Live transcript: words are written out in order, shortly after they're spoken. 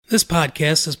This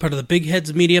podcast is part of the Big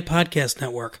Heads Media Podcast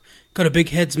Network. Go to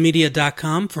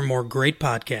bigheadsmedia.com for more great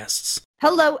podcasts.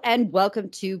 Hello and welcome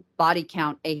to Body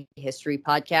Count, a history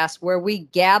podcast where we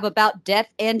gab about death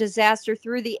and disaster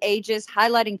through the ages,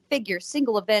 highlighting figures,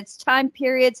 single events, time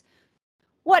periods,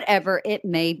 whatever it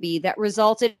may be that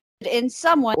resulted in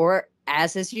someone, or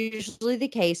as is usually the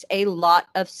case, a lot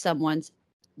of someone's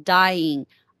dying.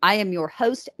 I am your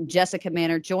host, Jessica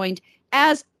Manor, joined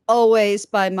as always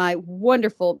by my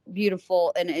wonderful,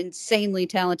 beautiful, and insanely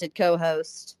talented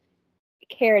co-host,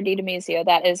 Cara DiDomizio.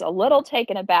 That is a little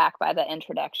taken aback by the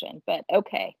introduction, but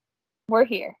okay, we're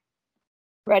here,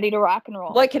 ready to rock and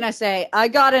roll. What can I say? I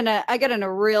got in a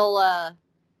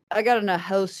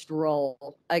host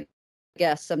role. I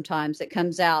guess sometimes it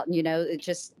comes out, and it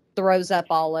just throws up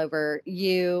all over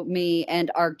you, me,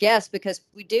 and our guest, because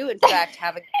we do in fact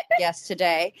have a guest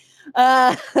today.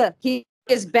 He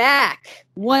is back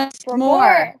once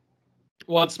more.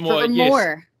 Once more,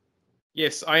 yes.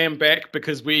 Yes, I am back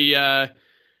because I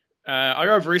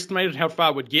overestimated how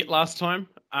far we'd get last time.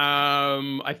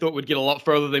 I thought we'd get a lot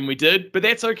further than we did, but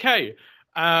that's okay.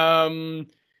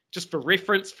 Just for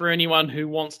reference, for anyone who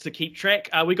wants to keep track,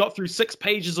 we got through 6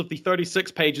 pages of the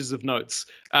 36 pages of notes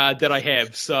that I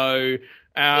have. So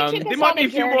there might be a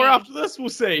few more after this. We'll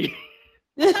see.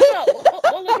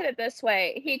 We'll look at it this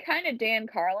way. He kind of Dan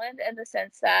Carlin in the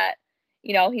sense that,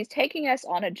 he's taking us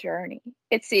on a journey.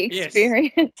 It's the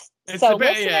experience. Yes. So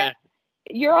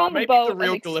you're on the boat. The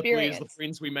real of Gallipoli is the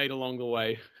friends we made along the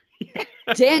way.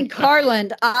 Dan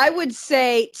Carlin, I would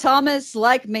say, Thomas,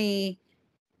 like me,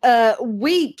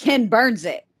 we Ken Burns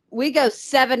it. We go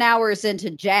 7 hours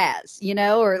into jazz,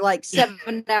 or like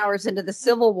 7 hours into the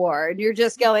Civil War, and you're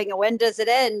just going, when does it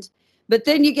end? But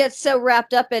then you get so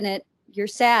wrapped up in it, you're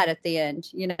sad at the end,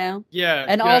 Yeah.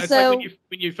 And also, it's like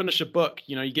when you finish a book,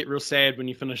 you get real sad when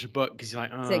you finish a book because you're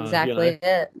like, oh, that's exactly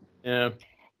it. Yeah.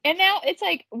 And now it's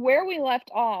like where we left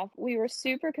off, we were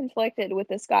super conflicted with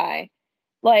this guy,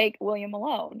 like William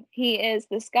Malone. He is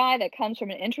this guy that comes from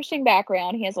an interesting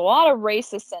background. He has a lot of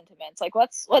racist sentiments. Like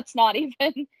let's not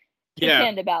even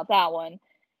pretend about that one.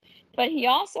 But he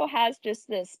also has just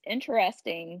this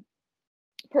interesting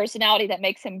personality that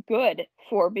makes him good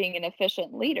for being an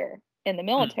efficient leader in the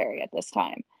military at this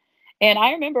time. And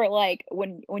I remember like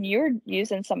when you were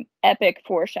using some epic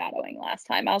foreshadowing last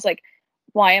time, I was like,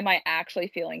 why am I actually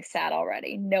feeling sad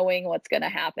already, knowing what's going to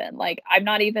happen? Like, I'm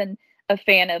not even a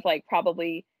fan of like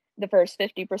probably the first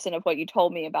 50% of what you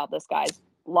told me about this guy's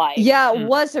life. Yeah, it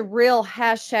was a real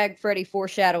 #Freddy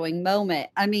foreshadowing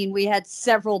moment. I mean, we had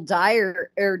several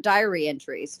diary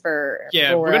entries for.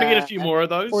 Yeah, we're going to get a few more of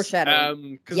those.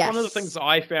 Foreshadowing. Because one of the things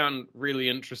I found really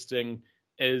interesting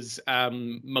is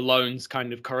Malone's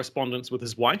kind of correspondence with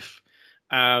his wife.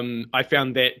 I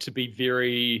found that to be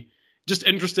very just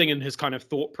interesting in his kind of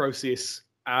thought process,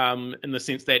 in the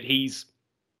sense that he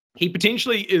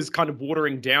potentially is kind of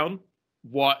watering down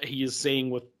what he is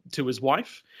seeing to his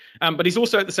wife, but he's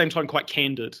also at the same time quite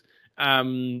candid,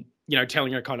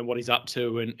 telling her kind of what he's up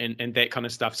to and that kind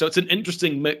of stuff. So it's an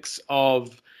interesting mix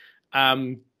of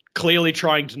clearly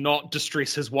trying to not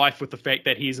distress his wife with the fact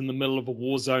that he's in the middle of a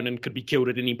war zone and could be killed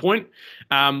at any point,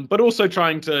 but also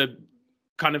trying to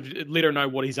kind of let her know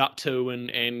what he's up to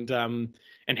and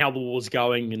how the war's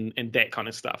going and that kind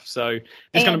of stuff. So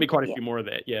there's going to be quite a few more of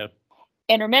that, yeah.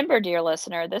 And remember, dear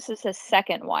listener, this is his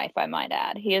second wife, I might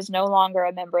add. He is no longer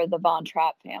a member of the Von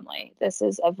Trapp family. This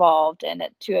has evolved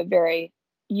to a very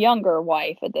younger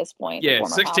wife at this point. Yeah,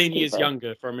 16 years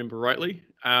younger, if I remember rightly.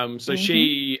 So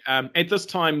she, at this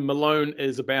time, Malone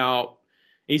is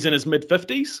he's in his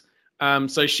mid-50s.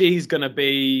 So she's going to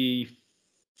be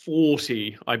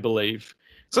 40, I believe.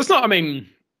 So it's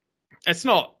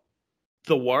not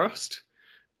the worst.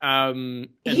 He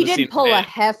didn't pull a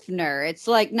Hefner. It's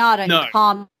like not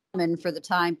uncommon for the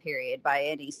time period by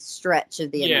any stretch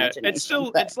of the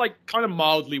imagination. It's like kind of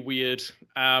mildly weird.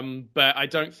 But I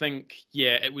don't think,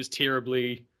 it was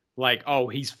terribly like, oh,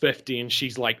 he's 50 and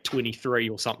she's like 23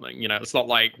 or something. It's not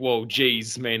like, whoa,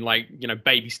 geez, man, like,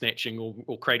 baby snatching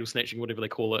or cradle snatching, whatever they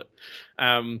call it.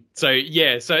 So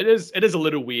it is a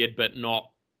little weird, but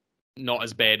not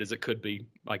as bad as it could be,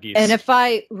 I guess. And if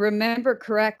I remember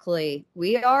correctly,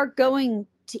 we are going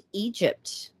to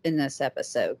Egypt in this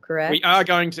episode, correct? We are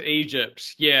going to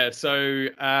Egypt, yeah. So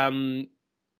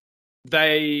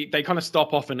they kind of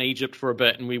stop off in Egypt for a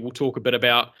bit, and we will talk a bit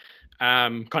about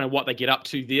kind of what they get up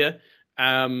to there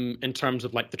in terms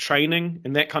of like the training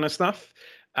and that kind of stuff.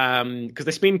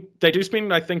 Because they do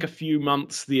spend, I think, a few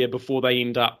months there before they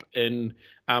end up in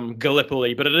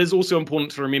Gallipoli. But it is also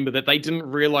important to remember that they didn't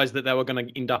realize that they were going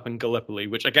to end up in Gallipoli,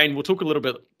 which again we'll talk a little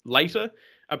bit later.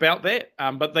 about that.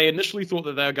 But they initially thought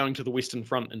that they were going to the Western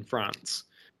Front in France.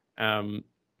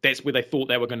 That's where they thought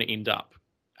they were going to end up.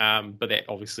 But that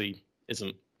obviously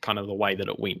isn't kind of the way that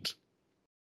it went.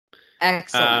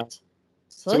 Excellent.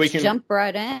 So let's jump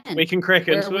right in. We can crack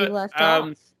into it. Left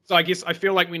off. So I guess I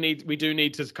feel like we do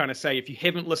need to kind of say, if you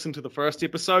haven't listened to the first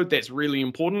episode, that's really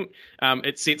important.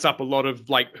 It sets up a lot of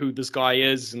like who this guy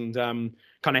is and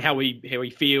kind of how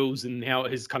he feels and how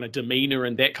his kind of demeanor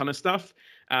and that kind of stuff.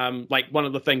 Like one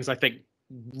of the things I think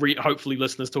hopefully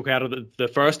listeners took out of the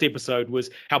first episode was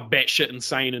how batshit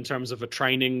insane in terms of a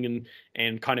training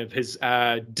and kind of his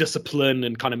discipline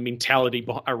and kind of mentality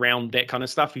around that kind of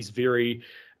stuff. He's very,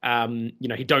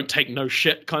 he don't take no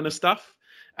shit kind of stuff.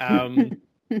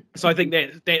 So I think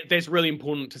that's really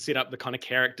important to set up the kind of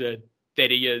character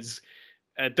that he is.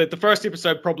 The first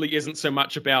episode probably isn't so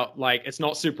much about, like, it's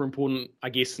not super important, I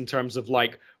guess, in terms of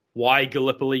like why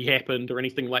Gallipoli happened or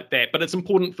anything like that, but it's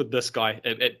important for this guy.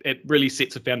 It really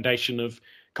sets a foundation of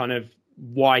kind of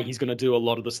why he's going to do a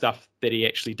lot of the stuff that he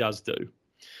actually does do.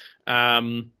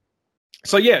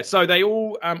 So they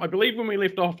all, I believe when we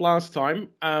left off last time,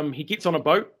 he gets on a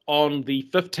boat on the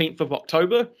 15th of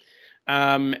October,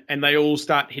 and they all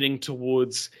start heading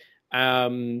towards,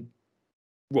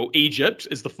 Egypt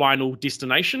is the final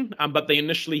destination, but they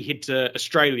initially head to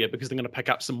Australia because they're going to pick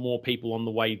up some more people on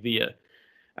the way there.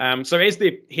 So as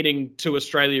they're heading to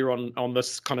Australia on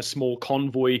this kind of small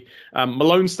convoy,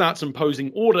 Malone starts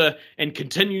imposing order and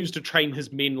continues to train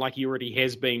his men like he already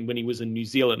has been when he was in New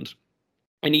Zealand.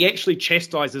 And he actually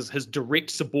chastises his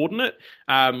direct subordinate,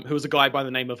 who was a guy by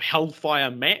the name of Hellfire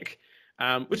Mac,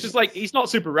 which is like, he's not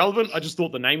super relevant. I just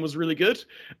thought the name was really good.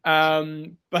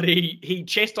 But he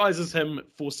chastises him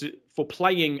for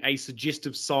playing a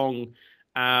suggestive song,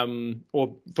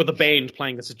 or for the band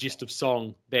playing a suggestive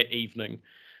song that evening.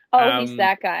 Oh, he's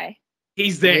that guy.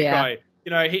 He's that guy.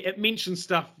 It mentions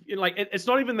stuff, like it's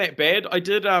not even that bad. I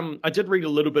did read a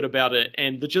little bit about it,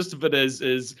 and the gist of it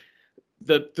is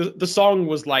the song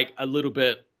was like a little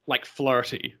bit like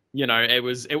flirty.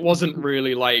 It wasn't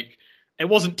really like, it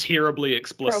wasn't terribly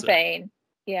explicit. Profane.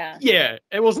 Yeah. Yeah,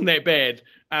 it wasn't that bad.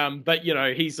 But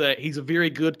he's a very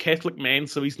good Catholic man,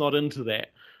 so he's not into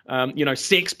that.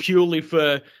 Sex purely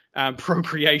for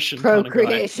procreation.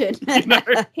 Procreation. Kind of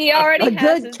guy, He already a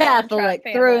has good his Catholic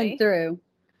through and through.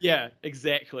 Yeah,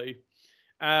 exactly.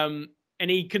 And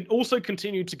he can also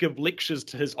continue to give lectures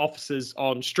to his officers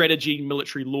on strategy,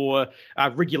 military law,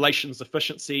 regulations,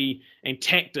 efficiency, and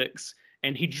tactics.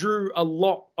 And he drew a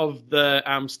lot of the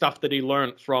stuff that he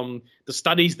learned from the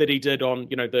studies that he did on,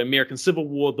 the American Civil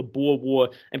War, the Boer War,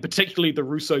 and particularly the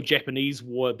Russo-Japanese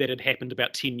War that had happened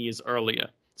about 10 years earlier.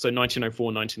 So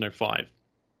 1904, 1905.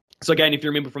 So again, if you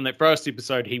remember from that first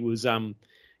episode, he was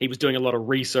doing a lot of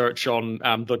research on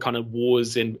the kind of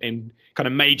wars and kind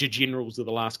of major generals of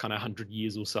the last kind of 100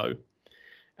 years or so.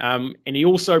 And he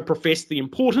also professed the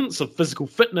importance of physical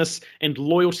fitness and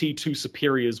loyalty to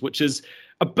superiors, which is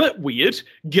a bit weird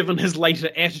given his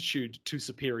later attitude to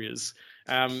superiors.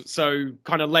 So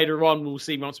kind of later on, we'll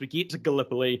see once we get to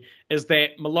Gallipoli, is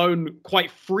that Malone quite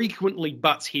frequently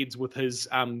butts heads with his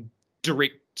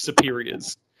direct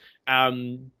superiors,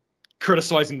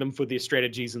 criticizing them for their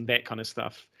strategies and that kind of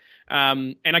stuff.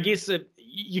 And I guess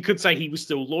you could say he was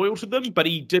still loyal to them, but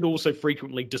he did also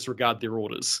frequently disregard their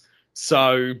orders.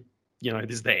 So,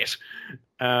 there's that.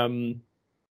 And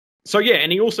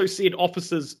he also said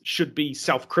officers should be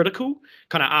self-critical,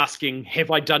 kind of asking,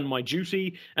 have I done my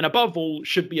duty? And above all,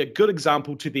 should be a good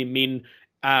example to their men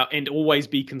and always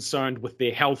be concerned with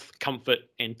their health, comfort,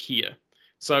 and care.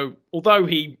 So although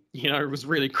he, was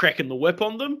really cracking the whip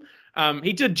on them,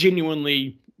 he did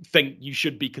genuinely think you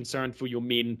should be concerned for your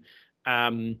men,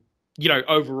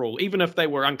 overall, even if they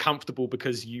were uncomfortable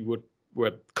because you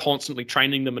were constantly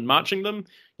training them and marching them.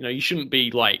 You shouldn't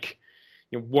be like,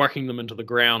 working them into the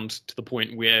ground to the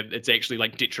point where it's actually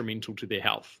like detrimental to their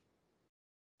health,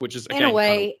 which is, again, in a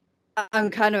way, I'm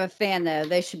kind of a fan though.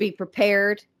 They should be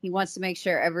prepared. He wants to make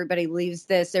sure everybody leaves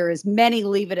this, or as many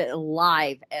leave it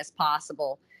alive as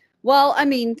possible. Well, I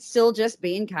mean, still just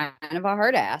being kind of a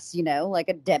hard ass, like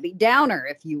a Debbie Downer,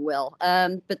 if you will.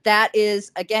 But that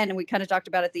is, again, and we kind of talked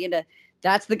about at the end of,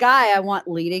 that's the guy I want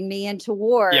leading me into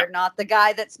war, not the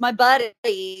guy that's my buddy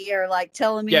or like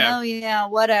telling me, oh yeah,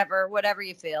 whatever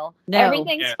you feel. No.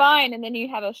 Everything's fine, and then you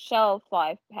have a shell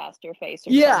fly past your face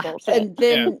or some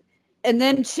bullshit. And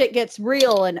then shit gets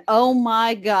real, and oh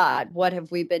my God, what have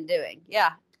we been doing?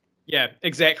 Yeah. Yeah,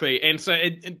 exactly. And so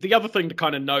the other thing to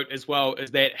kind of note as well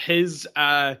is that his,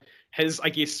 I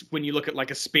guess, when you look at like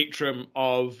a spectrum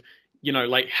of,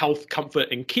 like health, comfort,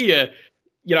 and care,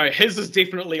 his is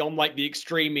definitely on like the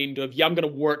extreme end of, I'm going to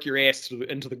work your ass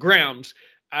into the ground.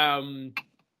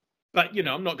 But, you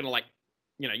know, I'm not going to like,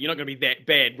 you know, you're not going to be that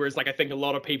bad. Whereas like, I think a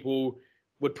lot of people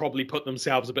would probably put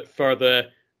themselves a bit further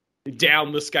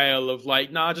down the scale of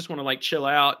like, no, I just want to like chill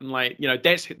out. And like,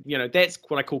 that's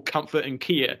what I call comfort and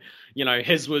care. You know,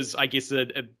 his was, I guess,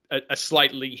 a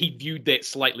slightly, he viewed that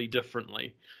slightly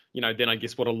differently, than I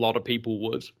guess what a lot of people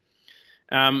would.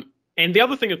 And the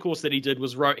other thing, of course, that he did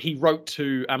was he wrote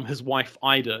to his wife,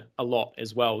 Ida, a lot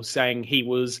as well, saying he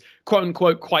was, quote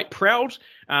unquote, quite proud,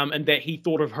 and that he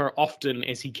thought of her often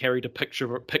as he carried a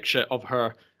picture of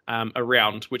her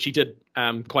around, which he did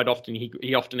quite often.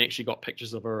 He often actually got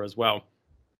pictures of her as well.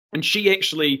 And she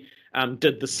actually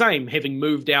did the same, having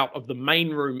moved out of the main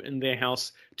room in their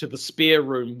house to the spare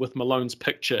room with Malone's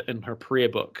picture in her prayer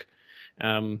book.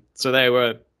 So they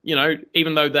were,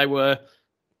 even though they were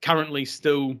currently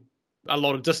still a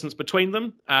lot of distance between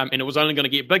them, and it was only going to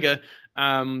get bigger,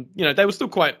 they were still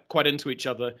quite into each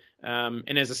other.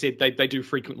 And as I said, they do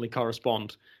frequently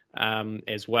correspond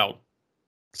as well.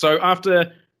 So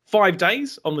after 5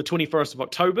 days, on the 21st of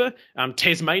October,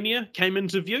 Tasmania came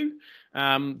into view,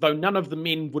 though none of the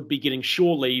men would be getting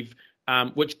shore leave,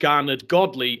 which garnered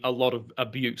Godley a lot of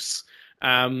abuse.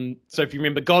 So if you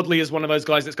remember, Godley is one of those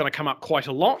guys that's going to come up quite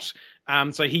a lot.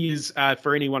 So he is,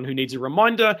 for anyone who needs a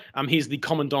reminder, he's the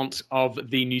commandant of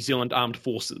the New Zealand Armed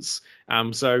Forces.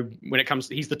 So when it comes,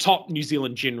 he's the top New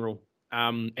Zealand general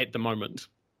at the moment.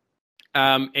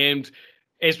 And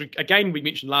as we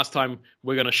mentioned last time,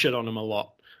 we're going to shit on him a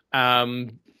lot.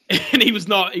 And he was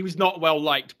not well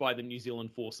liked by the New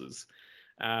Zealand forces.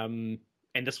 And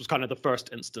this was kind of the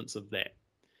first instance of that.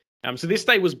 So their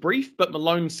stay was brief, but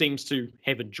Malone seems to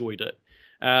have enjoyed it.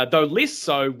 Though less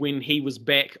so when he was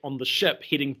back on the ship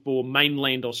heading for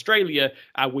mainland Australia,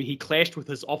 where he clashed with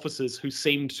his officers who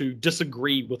seemed to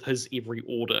disagree with his every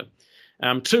order.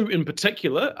 Two in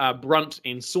particular, Brunt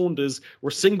and Saunders,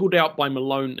 were singled out by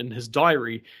Malone in his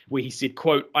diary, where he said,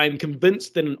 quote, "I am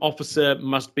convinced that an officer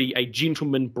must be a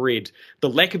gentleman bred. The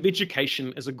lack of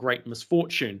education is a great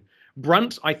misfortune.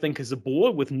 Brunt, I think, is a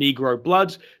boor with Negro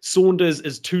blood. Saunders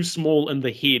is too small in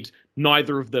the head.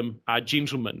 Neither of them are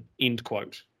gentlemen," end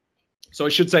quote. So I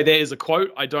should say that is a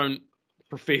quote. I don't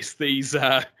profess these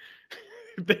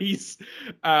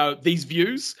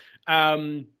views.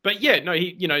 But yeah, no,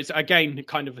 he, it's again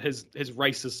kind of his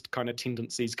racist kind of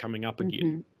tendencies coming up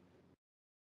again.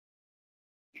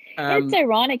 It's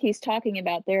ironic he's talking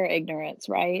about their ignorance,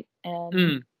 right?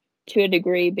 And to a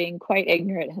degree being quite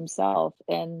ignorant himself,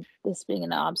 and this being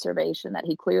an observation that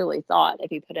he clearly thought if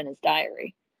he put in his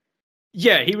diary.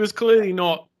 Yeah, he was clearly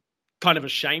not kind of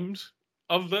ashamed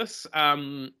of this.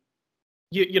 I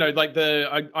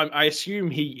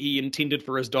assume he intended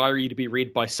for his diary to be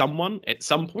read by someone at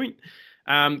some point.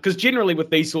 Because generally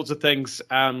with these sorts of things,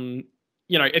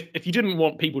 if you didn't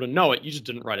want people to know it, you just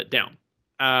didn't write it down.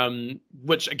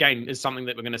 Which again is something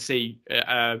that we're going to see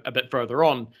a bit further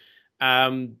on.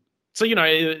 So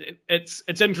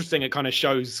it's interesting. It kind of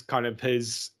shows kind of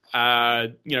his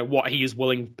what he is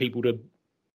willing people to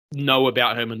know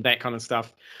about him and that kind of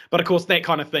stuff. But of course, that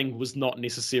kind of thing was not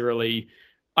necessarily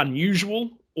unusual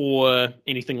or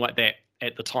anything like that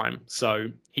at the time. So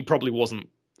he probably wasn't,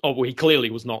 he clearly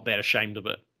was not that ashamed of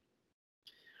it.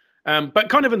 But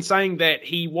kind of in saying that,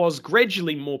 he was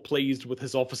gradually more pleased with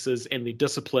his officers and their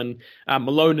discipline,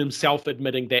 Malone himself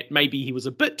admitting that maybe he was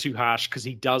a bit too harsh because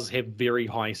he does have very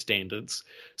high standards.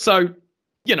 So,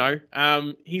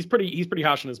 he's pretty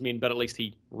harsh on his men, but at least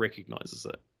he recognizes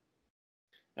it.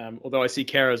 Although I see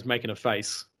Kara's making a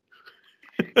face.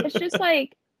 It's just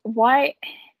like, why?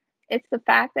 It's the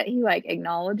fact that he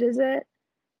acknowledges it.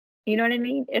 You know what I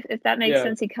mean? If that makes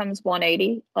sense, he comes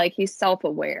 180. He's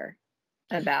self-aware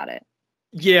about it.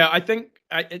 Yeah, I think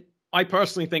I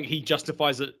personally think he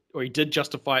justifies it, or he did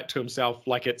justify it to himself,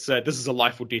 like it's this is a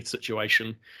life or death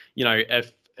situation.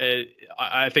 If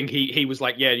I think he was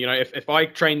like,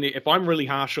 if I'm really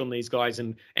harsh on these guys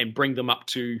and bring them up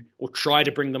to, or try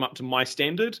to bring them up to my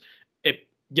standard,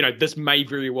 this may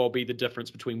very well be the difference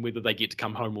between whether they get to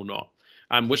come home or not.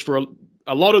 Which for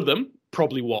a lot of them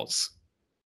probably was.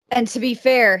 And to be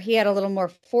fair, he had a little more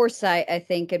foresight, I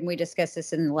think, and we discussed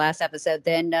this in the last episode,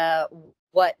 than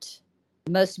what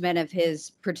most men of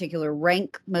his particular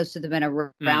rank, most of the men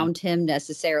around him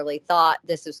necessarily thought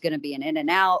this was going to be an in and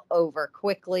out over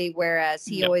quickly, whereas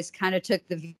he always kind of took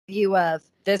the view of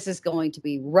this is going to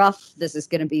be rough, this is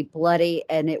going to be bloody,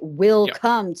 and it will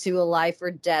come to a life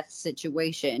or death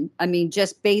situation. I mean,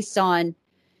 just based on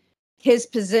his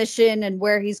position and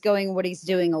where he's going and what he's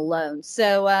doing alone.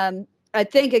 So I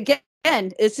think,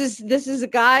 again, this is a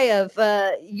guy of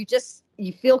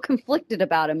you feel conflicted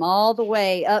about him all the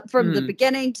way up from the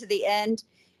beginning to the end.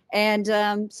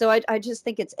 And so I just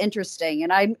think it's interesting.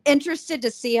 And I'm interested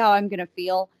to see how I'm going to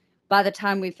feel by the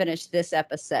time we finish this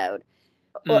episode.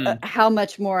 How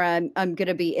much more I'm going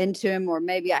to be into him, or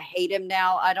maybe I hate him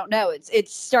now. I don't know.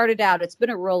 It's started out. It's been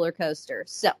a roller coaster.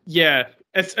 So yeah,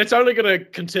 it's only going to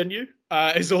continue.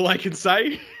 Is all I can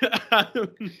say.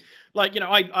 Like,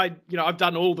 I've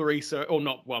done all the research, or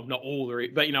not all the,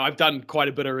 but I've done quite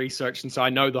a bit of research, and so I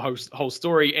know the whole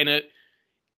story. And it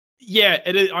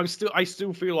is. I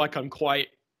still feel like I'm quite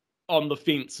on the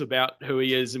fence about who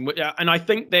he is, and I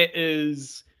think that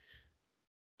is.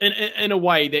 In a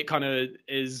way, that kind of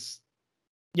is,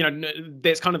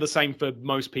 that's kind of the same for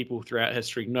most people throughout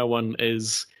history. No one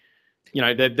is, you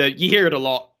hear it a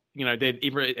lot.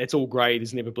 It's all grey.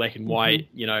 There's never black and white.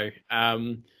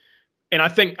 And I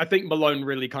think Malone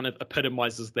really kind of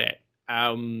epitomizes that.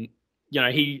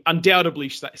 He undoubtedly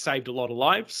saved a lot of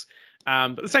lives,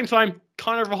 but at the same time,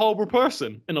 kind of a horrible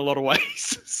person in a lot of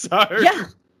ways. So yeah,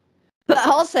 but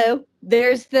also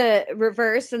there's the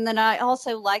reverse, and then I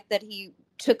also like that he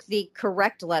took the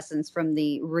correct lessons from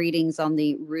the readings on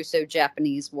the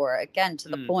Russo-Japanese War. Again, to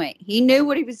the point, he knew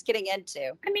what he was getting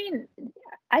into. I mean,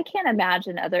 I can't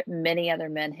imagine many other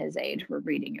men his age were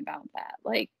reading about that.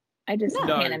 Like, I just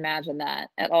can't imagine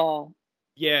that at all.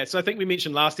 Yeah, so I think we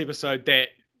mentioned last episode that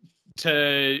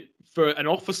for an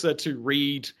officer to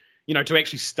read, to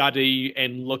actually study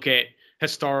and look at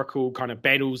historical kind of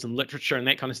battles and literature and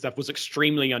that kind of stuff was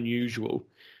extremely unusual.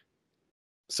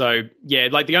 So, yeah,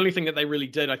 like the only thing that they really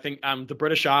did, I think the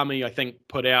British Army, I think,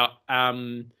 put out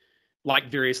like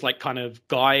various like kind of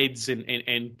guides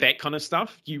and that kind of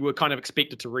stuff. You were kind of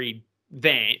expected to read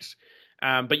that.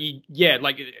 But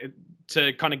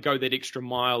to kind of go that extra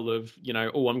mile of,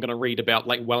 I'm going to read about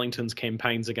like Wellington's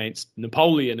campaigns against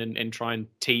Napoleon and try and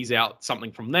tease out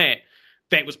something from that.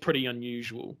 That was pretty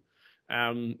unusual.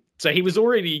 So he was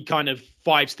already kind of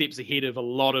 5 steps ahead of a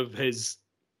lot of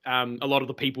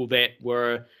the people that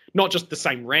were not just the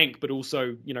same rank, but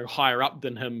also, higher up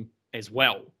than him as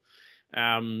well.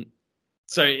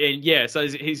 So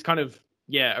he's kind of,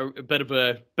 a bit of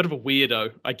a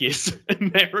weirdo, I guess, in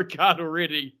that regard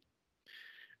already.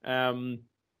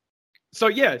 So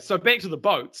back to the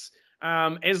boats.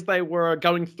 As they were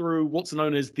going through what's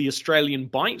known as the Australian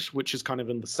Bight, which is kind of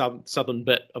in the southern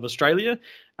bit of Australia,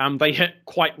 they hit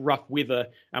quite rough weather,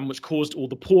 which caused all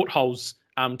the portholes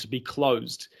to be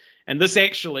closed. And this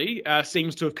actually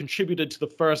seems to have contributed to the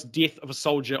first death of a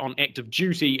soldier on active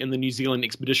duty in the New Zealand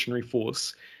Expeditionary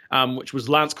Force, which was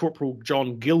Lance Corporal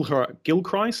John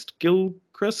Gilchrist.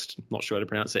 Not sure how to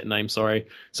pronounce that name. Sorry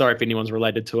if anyone's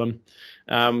related to him.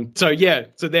 So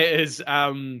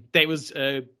that was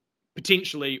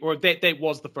potentially, or that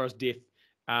was the first death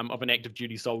of an active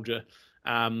duty soldier.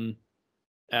 I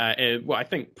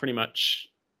think pretty much,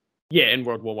 in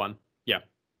World War I. Yeah.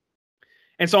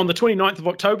 And so on the 29th of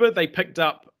October, they picked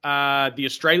up the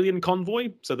Australian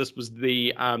convoy. So this was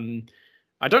the,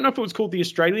 I don't know if it was called the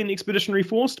Australian Expeditionary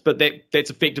Force, but that's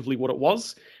effectively what it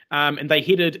was. And they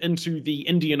headed into the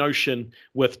Indian Ocean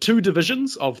with 2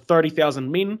 divisions of 30,000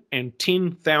 men and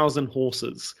 10,000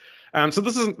 horses. So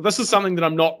this is something that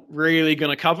I'm not really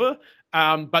going to cover,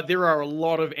 but there are a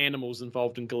lot of animals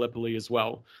involved in Gallipoli as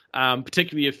well,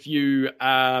 particularly a few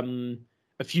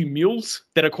mules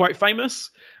that are quite famous.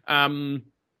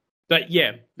 But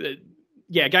again,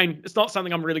 it's not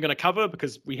something I'm really going to cover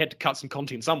because we had to cut some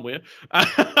content somewhere.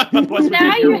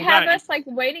 Now you have us like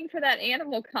waiting for that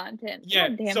animal content. Yeah,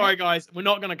 sorry guys, we're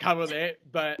not going to cover that,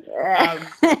 but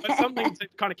something to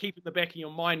kind of keep in the back of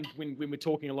your mind when we're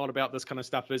talking a lot about this kind of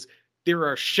stuff is there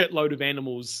are a shitload of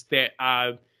animals that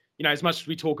are, as much as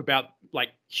we talk about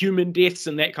like human deaths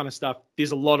and that kind of stuff,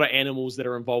 there's a lot of animals that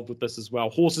are involved with this as well.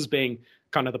 Horses being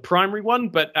kind of the primary one,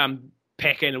 but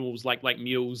pack animals like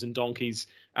mules and donkeys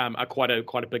are quite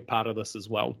a big part of this as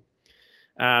well.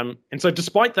 And so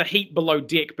despite the heat below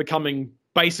deck becoming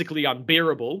basically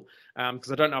unbearable,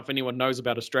 because I don't know if anyone knows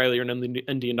about Australia and in the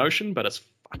Indian Ocean, but it's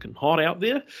fucking hot out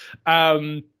there.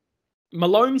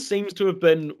 Malone seems to have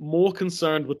been more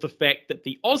concerned with the fact that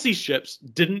the Aussie ships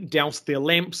didn't douse their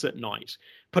lamps at night,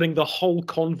 putting the whole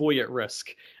convoy at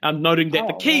risk, noting that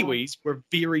the Kiwis were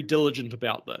very diligent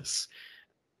about this.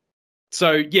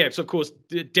 So of course,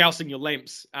 dousing your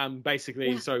lamps,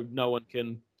 basically, so no one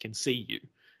can see you,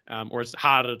 or it's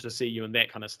harder to see you and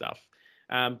that kind of stuff.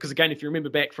 Because again, if you remember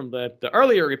back from the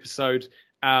earlier episode,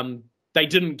 they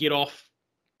didn't get off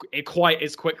quite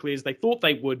as quickly as they thought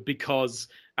they would because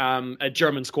a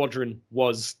German squadron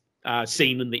was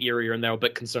seen in the area and they were a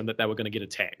bit concerned that they were going to get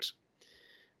attacked.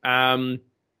 And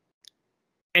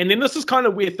then this is kind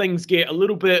of where things get a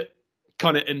little bit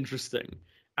kind of interesting.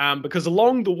 because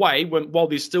along the way, while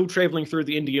they're still traveling through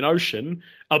the Indian Ocean,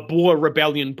 a Boer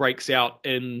rebellion breaks out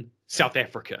in South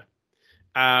Africa.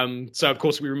 So of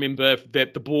course we remember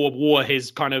that the Boer War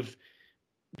has kind of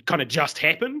just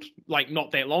happened, like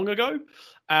not that long ago.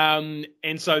 And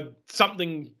so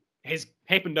something has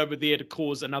happened over there to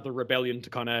cause another rebellion to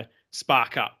kind of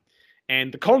spark up.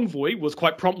 And the convoy was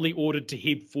quite promptly ordered to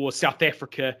head for South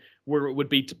Africa, where it would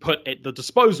be to put at the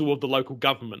disposal of the local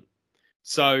government.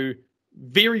 So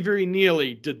very, very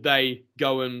nearly did they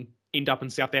go and end up in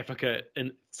South Africa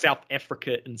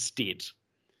instead.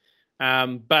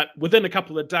 But within a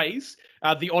couple of days,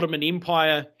 the Ottoman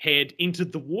Empire had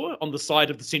entered the war on the side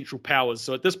of the Central Powers.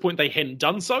 So at this point, they hadn't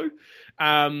done so.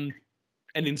 And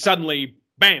then suddenly,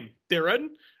 bam, they're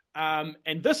in.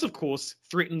 And this, of course,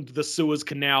 threatened the Suez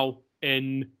Canal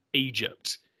in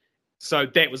Egypt. So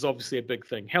that was obviously a big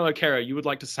thing. Hello, Kara, you would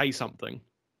like to say something?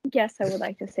 Yes, I would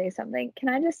like to say something. Can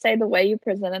I just say the way you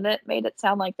presented it made it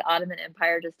sound like the Ottoman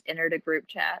Empire just entered a group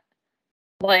chat?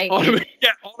 Like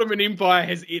Ottoman Empire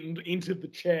has entered the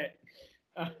chat.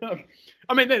 I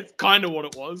mean, that's kind of what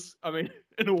it was. I mean,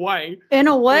 in a way. In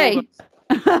a way.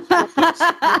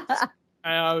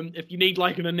 If you need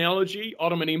like an analogy,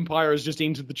 Ottoman Empire has just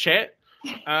entered the chat.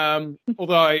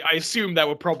 Although I assume they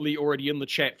were probably already in the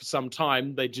chat for some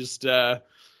time. They just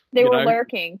they were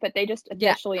lurking, but they just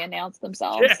officially announced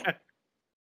themselves.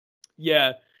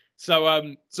 Yeah.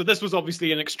 So this was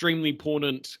obviously an extremely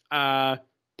important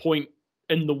point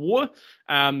in the war.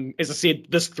 As I said,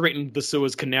 this threatened the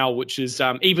Suez Canal, which is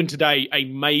even today a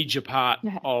major part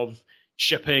of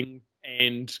shipping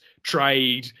and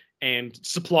trade and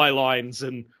supply lines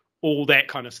and all that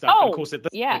kind of stuff. Oh, and of course, in the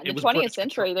 20th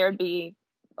century, there'd be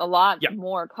a lot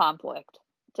more conflict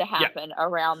to happen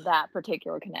around that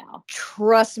particular canal.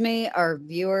 Trust me, our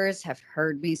viewers have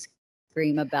heard me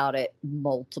scream about it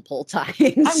multiple times.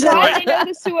 I'm glad they know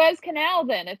the Suez Canal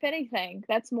then, if anything.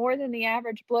 That's more than the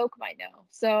average bloke might know.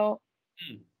 So,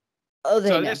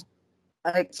 they know.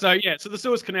 So the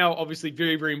Suez Canal, obviously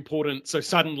very, very important. So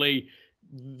suddenly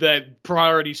the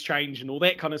priorities change and all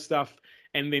that kind of stuff.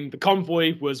 And then the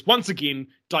convoy was once again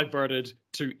diverted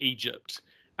to Egypt,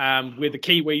 where the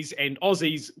Kiwis and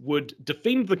Aussies would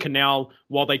defend the canal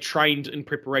while they trained in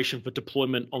preparation for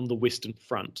deployment on the Western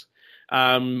Front.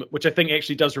 Which I think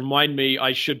actually does remind me,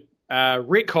 I should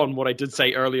retcon what I did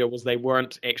say earlier, was they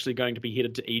weren't actually going to be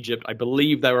headed to Egypt. I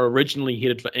believe they were originally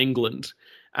headed for England.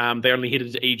 They only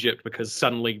headed to Egypt because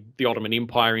suddenly the Ottoman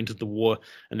Empire entered the war,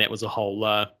 and that was a whole,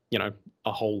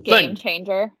 game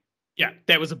changer. Yeah,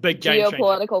 that was a big game changer.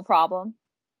 Geopolitical problem.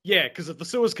 Yeah, because if the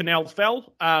Suez Canal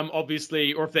fell,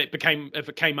 obviously, or if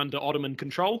it came under Ottoman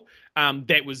control,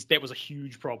 that was a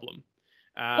huge problem.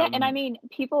 And I mean,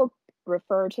 people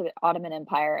refer to the Ottoman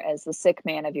Empire as the sick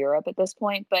man of Europe at this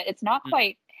point, but it's not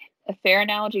quite a fair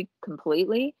analogy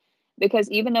completely, because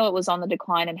even though it was on the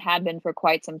decline and had been for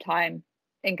quite some time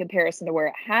in comparison to where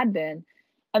it had been,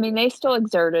 I mean, they still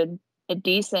exerted a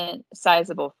decent,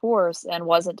 sizable force and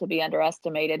wasn't to be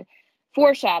underestimated,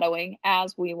 foreshadowing,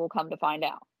 as we will come to find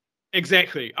out.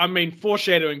 Exactly. I mean,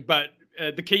 foreshadowing, but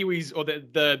the Kiwis, or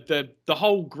the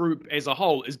whole group as a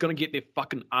whole, is going to get their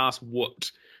fucking ass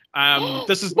whooped.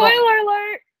 This is spoiler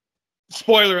alert.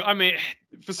 Spoiler. I mean,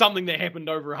 for something that happened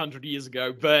over 100 years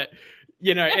ago, but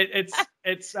it's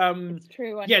it's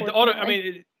true. Yeah,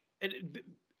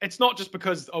 it's not just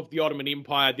because of the Ottoman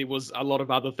Empire. There was a lot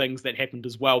of other things that happened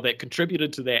as well that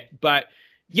contributed to that. But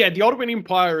yeah, the Ottoman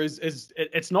Empire is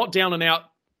it's not down and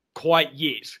out quite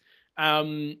yet.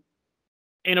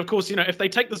 And of course, if they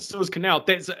take the Suez Canal,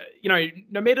 that's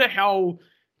no matter how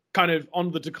kind of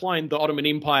on the decline the Ottoman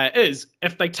Empire is,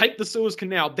 if they take the Suez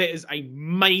Canal, that is a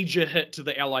major hit to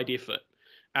the Allied effort.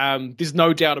 There's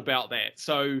no doubt about that.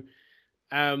 So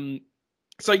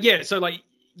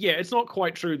it's not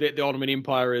quite true that the Ottoman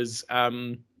Empire is,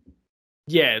 the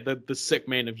sick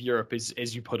man of Europe,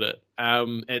 as you put it.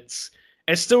 It's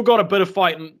still got a bit of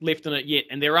fight left in it yet,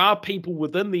 and there are people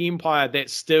within the empire that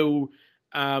still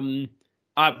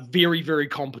are very, very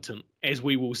competent, as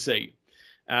we will see.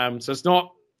 So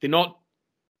they're not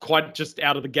quite just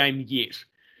out of the game yet.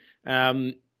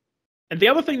 And the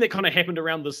other thing that kind of happened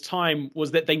around this time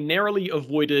was that they narrowly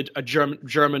avoided a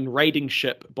German raiding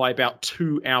ship by about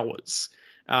 2 hours,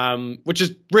 which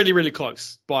is really, really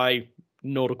close by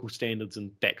nautical standards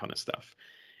and that kind of stuff.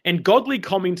 And Godley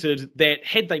commented that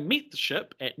had they met the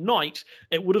ship at night,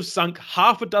 it would have sunk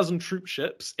half a dozen troop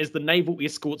ships, as the naval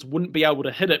escorts wouldn't be able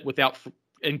to hit it without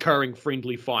incurring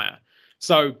friendly fire.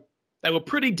 So they were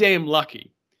pretty damn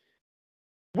lucky.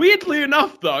 Weirdly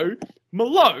enough, though,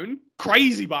 Malone,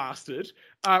 crazy bastard,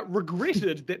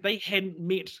 regretted that they hadn't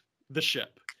met the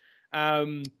ship.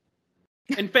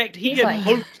 In fact, he He's had like-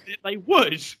 hoped that they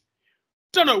would.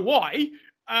 Don't know why.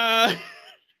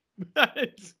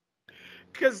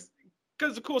 Because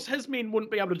of course his men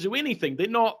wouldn't be able to do anything.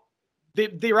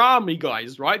 They're army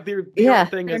guys, right? Their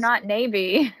thing They're is not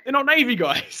Navy. they're not Navy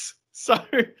guys. So,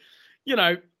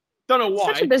 don't know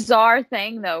why. Such a bizarre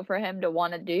thing though for him to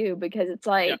want to do, because it's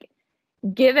like,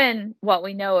 given what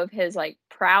we know of his like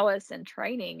prowess and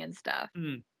training and stuff.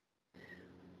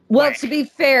 Well, Whack. to be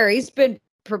fair, he's been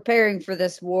preparing for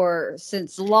this war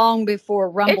since long before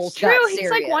Rumbles It's true. got He's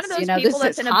serious. like one of those you know, people this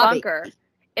that's is in a hobby. bunker.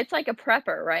 It's like a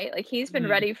prepper, right? Like he's been Mhm.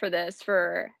 ready for this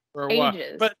for For a while.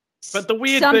 ages. But the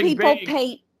weird Some thing people being,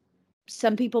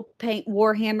 paint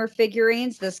Warhammer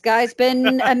figurines. This guy's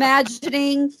been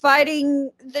imagining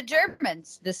fighting the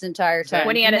Germans this entire time.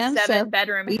 when he had you a know?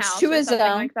 7-bedroom each house to or his something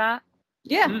own. like that.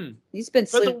 Yeah, Mm. he's been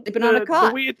But sleeping on a the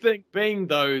cot. weird thing being,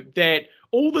 though, that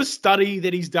all the study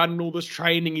that he's done and all this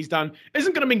training he's done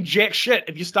isn't going to mean jack shit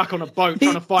if you're stuck on a boat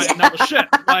trying to fight another ship.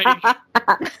 Like,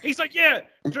 he's like,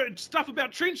 stuff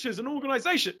about trenches and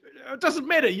organization. It doesn't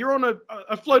matter. You're on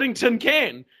a floating tin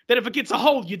can that if it gets a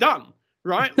hole, you're done.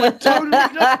 Right? Like, totally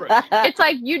different. It's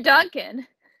like you, Duncan.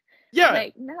 Yeah.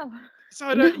 Like no. So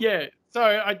I don't, So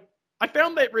I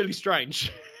found that really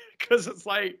strange because it's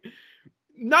like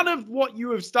none of what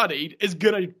you have studied is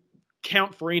gonna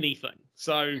count for anything.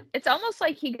 So It's almost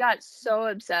like he got so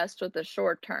obsessed with the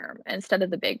short term instead of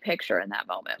the big picture in that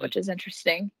moment, which is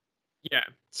interesting. yeah.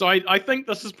 So I think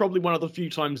this is probably one of the few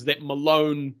times that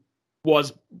Malone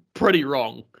was pretty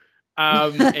wrong.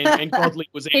 And Godley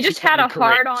was actually He just had a correct.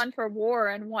 hard on for war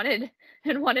and wanted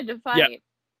to fight.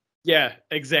 Yeah,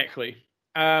 exactly.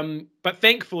 But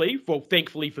thankfully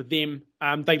for them,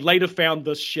 they later found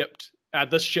this ship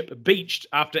beached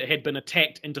after it had been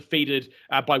attacked and defeated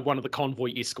by one of the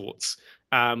convoy escorts.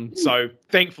 So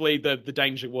thankfully the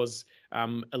danger was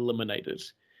eliminated.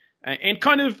 And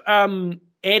kind of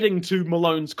adding to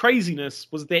Malone's craziness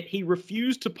was that he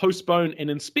refused to postpone an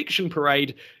inspection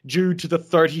parade due to the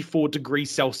 34 degrees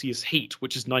Celsius heat,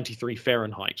 which is 93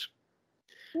 Fahrenheit.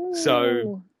 So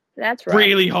Ooh, that's right.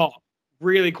 really hot,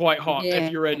 really quite hot Yeah.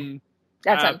 if you're in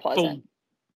That's full, unpleasant.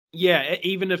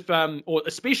 even if or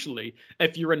especially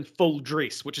if you're in full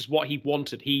dress, which is what he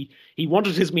wanted. He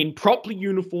wanted his men properly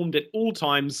uniformed at all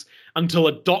times until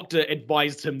a doctor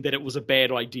advised him that it was a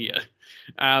bad idea.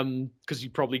 Because you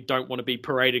probably don't want to be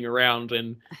parading around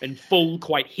in full,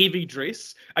 quite heavy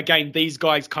dress. Again, these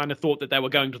guys kind of thought that they were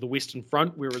going to the Western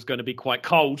Front, where it was going to be quite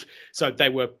cold, so they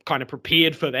were kind of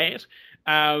prepared for that.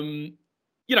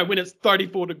 When it's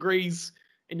 34 degrees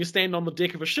and you stand on the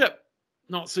deck of a ship,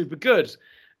 not super good.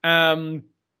 To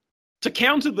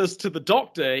counter this to the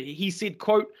doctor, he said,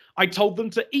 quote, "I told them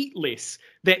to eat less.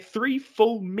 That 3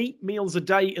 full meat meals a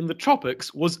day in the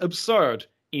tropics was absurd,"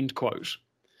 end quote.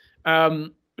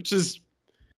 Which is,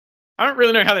 I don't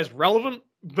really know how that's relevant,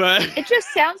 but It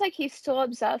just sounds like he's still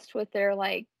obsessed with their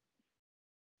like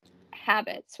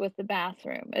habits with the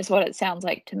bathroom, is what it sounds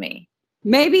like to me.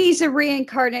 Maybe he's a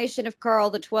reincarnation of Carl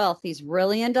the 12th. He's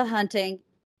really into hunting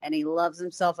and he loves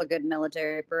himself a good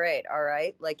military parade. All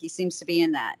right. Like he seems to be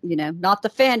in that, not the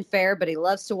fanfare, but he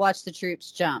loves to watch the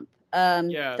troops jump.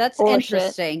 That's Or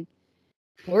interesting.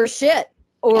 Or shit.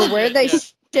 Or where they Yeah. He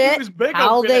shit, was big on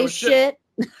how where they were shit.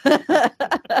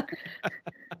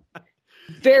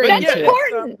 Very But That's yeah, into it.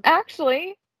 important,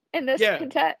 actually, in this Yeah.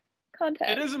 context.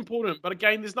 it is important. But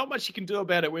again, there's not much you can do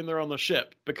about it when they're on the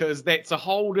ship because that's a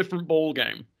whole different ball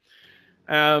game.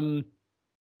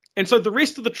 And so the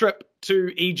rest of the trip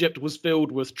to Egypt was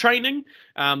filled with training,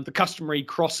 the customary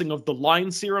crossing of the line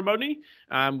ceremony,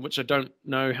 which I don't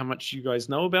know how much you guys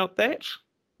know about that.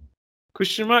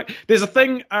 Question mark. There's a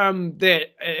thing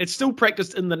that it's still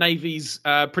practiced in the navies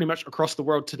pretty much across the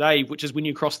world today, which is when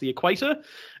you cross the equator.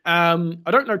 I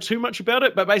don't know too much about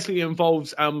it, but basically it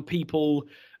involves people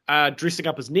dressing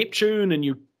up as Neptune and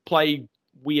you play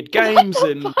weird games. What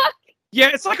the And fuck? yeah,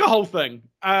 it's like a whole thing.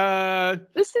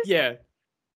 This is Yeah.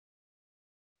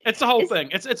 It's a whole thing.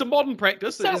 It's a modern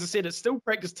practice. So- As I said, it's still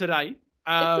practiced today.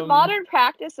 it's a modern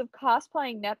practice of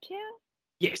cosplaying Neptune.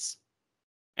 Yes.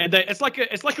 And it's like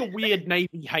a weird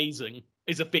Navy hazing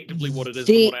is effectively what it is.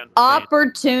 The from what I understand.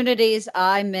 opportunities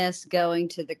I miss going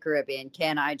to the Caribbean,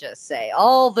 can I just say?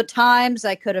 All the times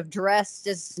I could have dressed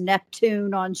as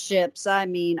Neptune on ships. I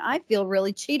mean, I feel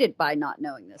really cheated by not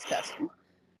knowing this custom.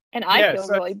 And I Yeah, feel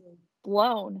so- really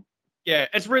blown. Yeah,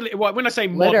 it's really when I say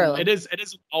modern, Literally. it is an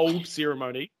old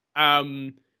ceremony,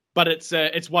 but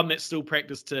it's one that's still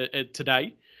practiced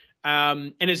today,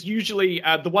 and it's usually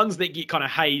the ones that get kind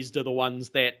of hazed are the ones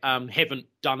that haven't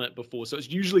done it before. So it's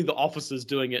usually the officers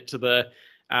doing it to the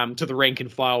rank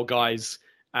and file guys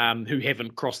who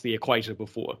haven't crossed the equator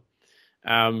before.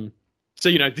 So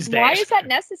there's that. Why is that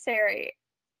necessary?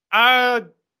 I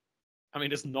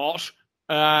mean, it's not.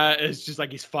 It's just, I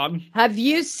guess, fun. Have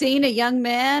you seen a young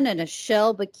man in a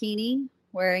shell bikini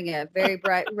wearing a very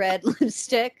bright red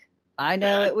lipstick? I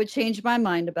know it would change my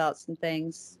mind about some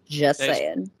things. Just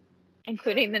saying.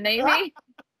 Including the Navy?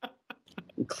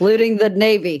 Including the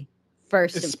Navy,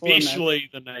 first and foremost. Especially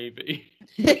the Navy.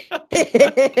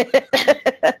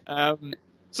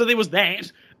 So there was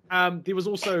that. There was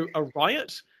also a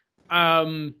riot.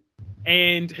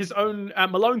 And his own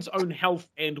Malone's own health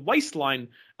and waistline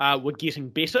were getting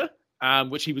better,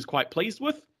 which he was quite pleased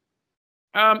with.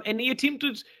 And he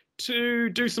attempted to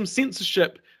do some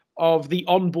censorship of the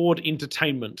onboard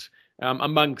entertainment,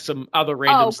 among some other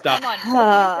random stuff.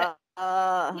 Come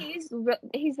on. He's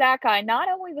that guy. Not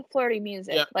only the flirty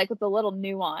music, like with the little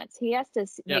nuance, he has to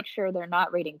make sure they're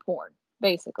not reading porn.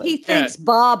 Basically, he thinks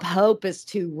Bob Hope is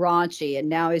too raunchy, and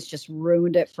now he's just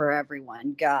ruined it for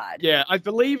everyone. God. Yeah, I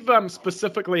believe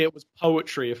specifically it was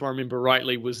poetry, if I remember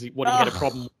rightly, was what he had a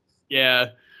problem with. Yeah.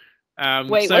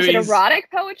 Wait, so was it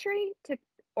erotic poetry?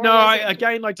 No, I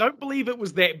don't believe it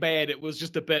was that bad. It was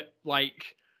just a bit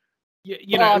like,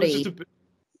 you know, it was just a bit,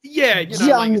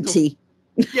 jaunty.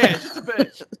 Just a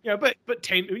bit, bit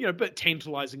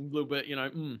tantalizing, a little bit,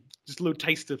 just a little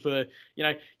taster for,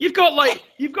 you've got like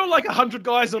 100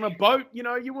 guys on a boat, you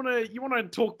want to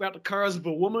talk about the cars of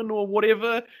a woman or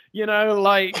whatever,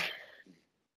 it's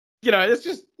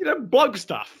just, bloke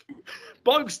stuff.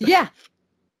 Yeah.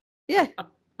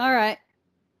 All right.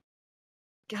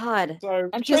 God. So,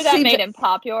 I'm sure that made him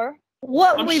popular.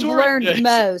 What we've learned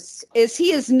most is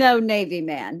he is no Navy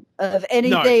man of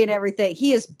any day and everything.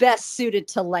 He is best suited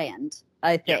to land,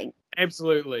 I think. Yeah,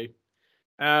 absolutely.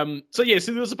 So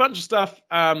there was a bunch of stuff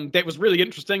that was really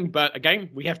interesting, but again,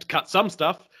 we have to cut some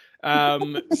stuff.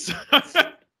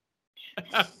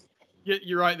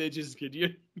 You're right there, Jessica.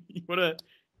 You wanna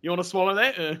swallow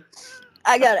that?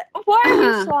 I got it. Why are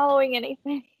you swallowing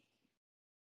anything?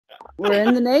 We're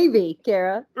in the Navy,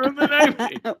 Kara. We're in the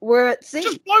Navy. We're at sea.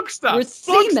 Just bloke stuff. We're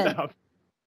seamen.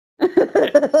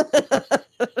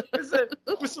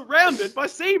 We're surrounded by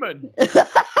seamen. I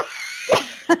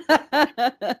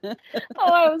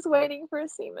was waiting for a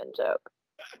seaman joke.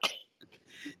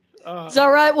 It's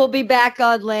all right. We'll be back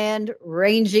on land,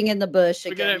 ranging in the bush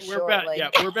again shortly.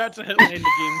 We're about to hit land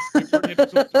again. So we're going to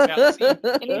talk about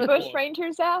any bush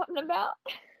rangers out and about?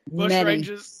 Bush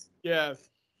rangers, yeah.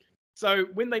 So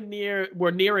when they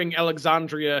were nearing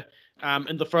Alexandria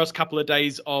in the first couple of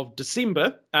days of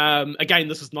December, again,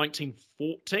 this is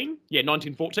 1914. Yeah,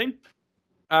 1914.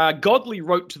 Godley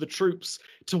wrote to the troops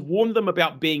to warn them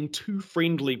about being too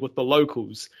friendly with the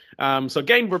locals. So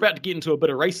again, we're about to get into a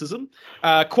bit of racism.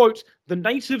 Quote, the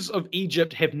natives of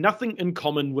Egypt have nothing in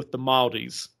common with the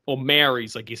Maoris, or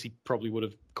Maoris, I guess he probably would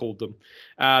have called them.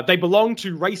 They belong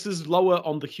to races lower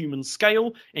on the human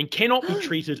scale and cannot be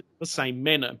treated in the same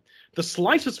manner. The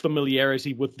slightest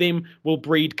familiarity with them will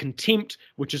breed contempt,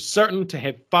 which is certain to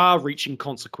have far-reaching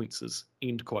consequences.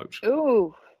 End quote.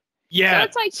 Ooh. Yeah.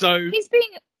 So it's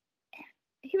like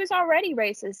he was already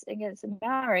racist against the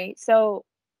Maori, so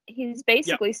he's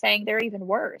basically saying they're even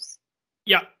worse.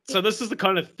 Yeah. So this is the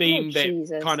kind of theme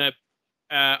that kind of,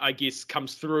 I guess,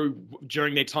 comes through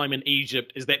during their time in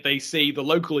Egypt, is that they see the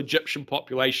local Egyptian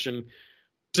population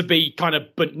to be kind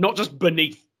of, but not just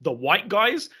beneath the white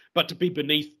guys, but to be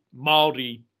beneath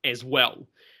Maori as well.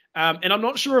 And I'm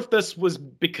not sure if this was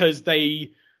because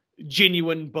they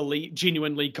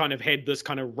genuinely kind of had this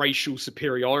kind of racial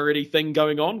superiority thing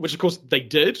going on, which of course they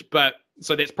did, but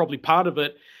so that's probably part of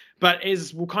it. But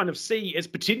as we'll kind of see, it's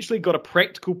potentially got a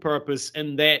practical purpose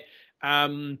in that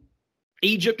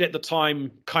Egypt at the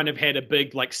time kind of had a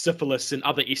big like syphilis and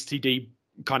other STD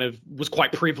kind of was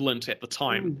quite prevalent at the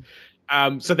time.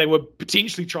 So they were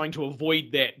potentially trying to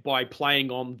avoid that by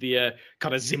playing on their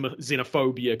kind of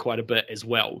xenophobia quite a bit as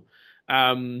well.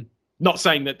 Not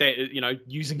saying that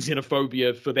using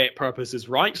xenophobia for that purpose is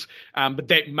right, but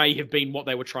that may have been what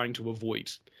they were trying to avoid.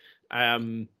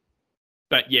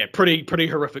 But yeah, pretty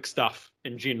horrific stuff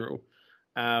in general.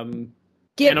 Given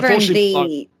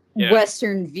the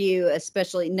Western view,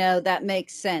 especially, no, that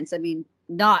makes sense. I mean,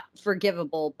 not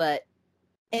forgivable, but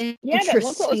but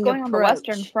look what was going on the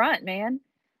Western Front, man.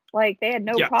 Like they had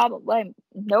no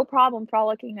problem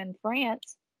frolicking in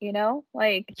France.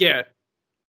 Yeah.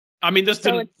 I mean, this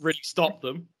didn't really stop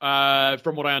them,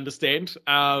 from what I understand.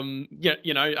 I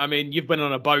mean, you've been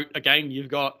on a boat again. You've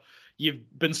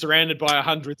been surrounded by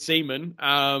 100 seamen.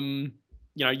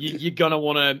 You're gonna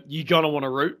want to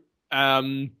root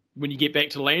when you get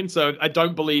back to land. So I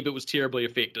don't believe it was terribly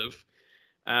effective.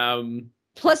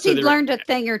 Plus, he'd learned a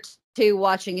thing or too,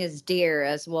 watching his deer,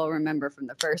 as we'll remember from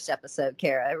the first episode,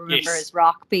 Kara. I remember Yes. his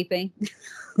rock peeping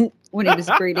when he was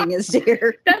breeding his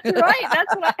deer. That's right.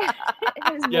 That's what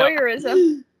his Yeah.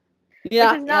 voyeurism,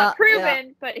 Yeah, which is not yeah,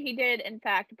 proven, but he did in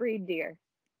fact breed deer.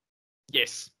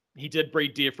 Yes, he did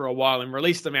breed deer for a while and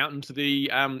released them out into the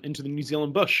New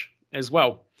Zealand bush as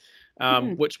well,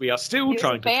 which we are still He was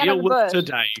trying a to fan deal of the with bush.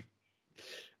 today.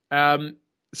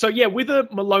 So yeah, whether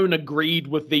Malone agreed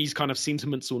with these kind of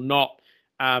sentiments or not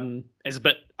is a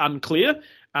bit unclear.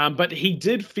 But he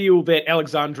did feel that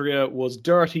Alexandria was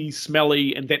dirty,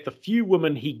 smelly, and that the few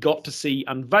women he got to see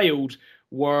unveiled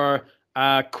were,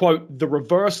 quote, the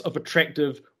reverse of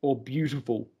attractive or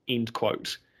beautiful, end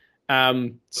quote.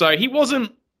 So he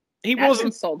wasn't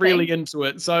insulting. really into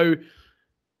it. So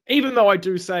even though I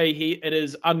do say it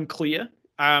is unclear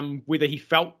whether he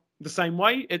felt the same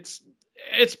way, it's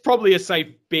probably a safe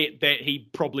bet that he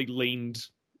probably leaned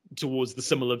towards the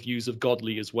similar views of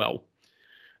Godley as well.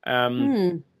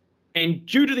 And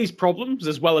due to these problems,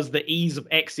 as well as the ease of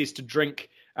access to drink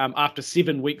after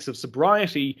 7 weeks of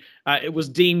sobriety, it was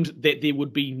deemed that there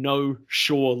would be no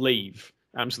shore leave.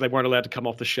 So they weren't allowed to come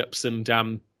off the ships and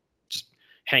just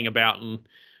hang about and,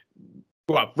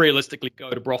 well, realistically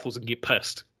go to brothels and get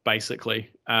pissed,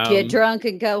 basically. Get drunk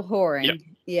and go whoring.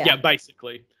 Yeah,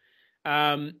 basically.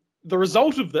 The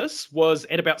result of this was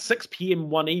at about 6 p.m.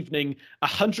 one evening,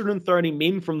 130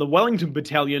 men from the Wellington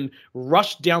Battalion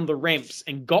rushed down the ramps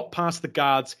and got past the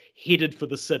guards headed for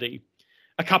the city.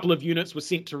 A couple of units were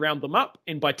sent to round them up,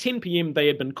 and by 10 p.m. they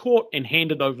had been caught and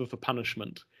handed over for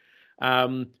punishment.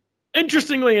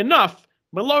 Interestingly enough,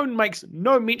 Malone makes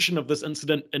no mention of this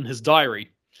incident in his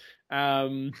diary.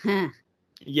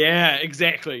 Yeah,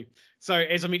 exactly. So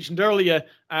as I mentioned earlier,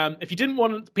 if you didn't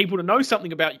want people to know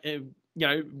something about if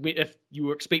you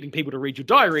were expecting people to read your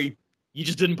diary, you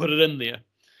just didn't put it in there.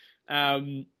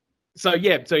 So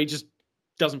he just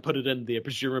doesn't put it in there,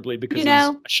 presumably because he's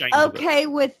ashamed of it. Okay,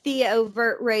 with the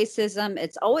overt racism,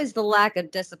 it's always the lack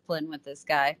of discipline with this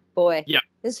guy. Boy, yeah,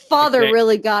 his father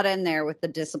really got in there with the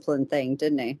discipline thing,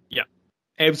 didn't he? Yeah,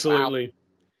 absolutely. Wow.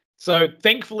 So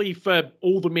thankfully for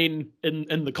all the men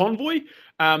in the convoy,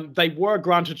 they were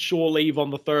granted shore leave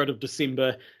on the 3rd of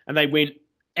December, and they went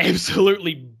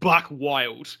absolutely buck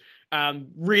wild,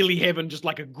 really having just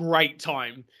like a great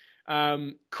time.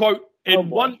 Quote, in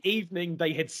one evening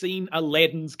they had seen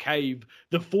Aladdin's cave,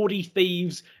 the 40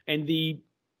 thieves, and the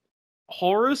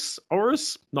Horus,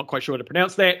 not quite sure how to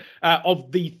pronounce that,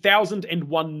 of the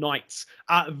 1,001 Nights,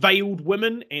 veiled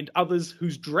women and others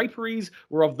whose draperies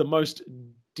were of the most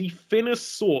definous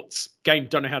sorts. Again,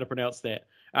 don't know how to pronounce that.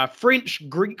 French,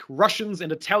 Greek, Russians,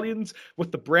 and Italians,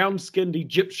 with the brown-skinned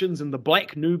Egyptians and the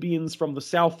black Nubians from the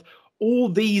south. All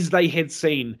these they had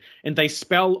seen, and the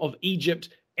spell of Egypt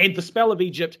had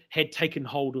taken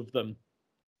hold of them.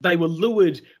 They were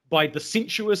lured by the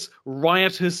sensuous,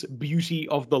 riotous beauty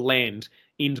of the land.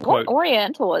 End quote. What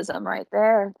Orientalism right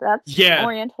there. That's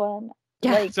Oriental.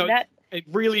 Yeah. Like, so that... it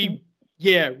really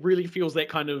feels that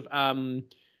kind of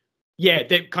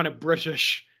that kind of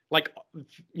British, like,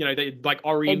 they like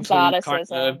Oriental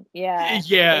exoticism. kind of,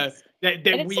 that and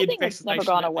it's weird something that's never fascination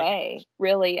gone away,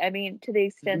 really. I mean, to the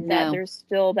extent that there's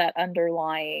still that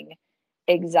underlying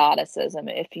exoticism,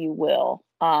 if you will.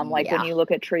 When you look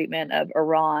at treatment of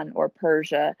Iran or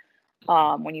Persia,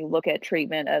 when you look at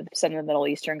treatment of some of the Middle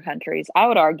Eastern countries, I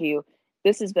would argue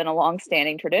this has been a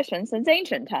long-standing tradition since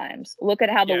ancient times. Look at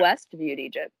how the West viewed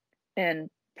Egypt, and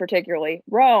particularly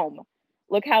Rome.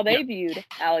 Look how they viewed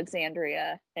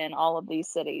Alexandria and all of these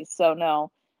cities. So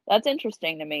no, that's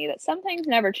interesting to me that some things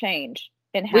never change.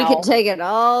 In how we can take it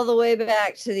all the way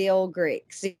back to the old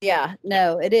Greeks. Yeah,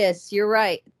 no, it is. You're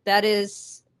right. That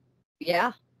is,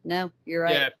 no, you're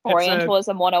right. Yeah,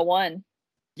 Orientalism 101.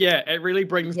 Yeah, it really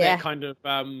brings that kind of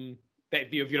that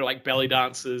view of like belly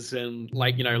dancers and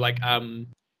shisha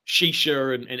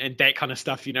and that kind of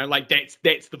stuff.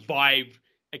 That's the vibe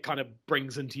it kind of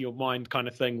brings into your mind, kind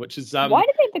of thing. Which is why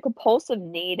do they have the compulsive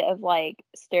need of like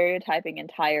stereotyping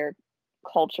entire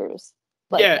cultures?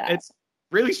 Like that? It's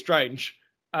really strange.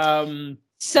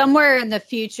 Somewhere in the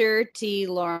future, T.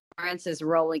 Lawrence is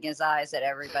rolling his eyes at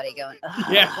everybody, going,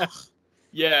 ugh.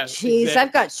 Yeah. Jeez, exactly.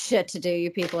 I've got shit to do.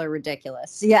 You people are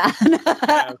ridiculous. Yeah. So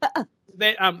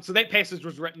that passage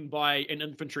was written by an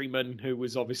infantryman who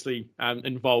was obviously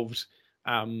involved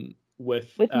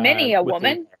with many a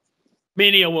woman.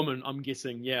 Many a woman, I'm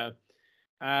guessing. Yeah.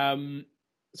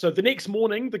 So the next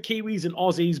morning, the Kiwis and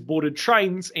Aussies boarded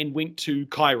trains and went to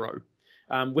Cairo,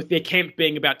 with their camp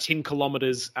being about 10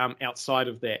 kilometers outside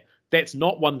of that. That's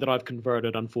not one that I've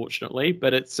converted, unfortunately,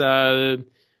 but it's a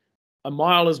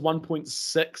mile is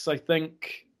 1.6, I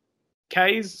think.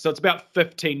 k's, so it's about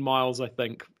 15 miles, I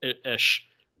think, ish,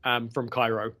 from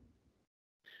Cairo.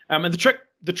 And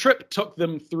the trip took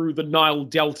them through the Nile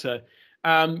Delta,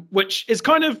 which is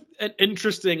kind of an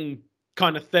interesting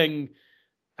kind of thing.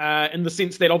 In the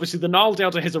sense that obviously the Nile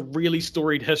Delta has a really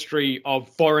storied history of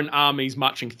foreign armies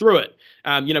marching through it.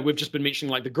 We've just been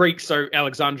mentioning like the Greeks, so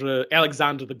Alexander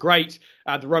the Great,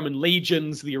 the Roman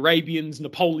legions, the Arabians,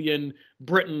 Napoleon,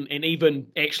 Britain, and even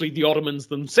actually the Ottomans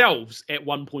themselves at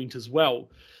one point as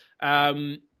well.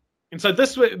 And so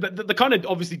the kind of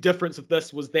obviously difference of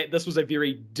this was that this was a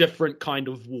very different kind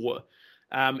of war.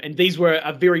 And these were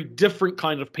a very different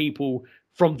kind of people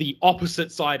from the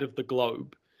opposite side of the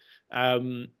globe.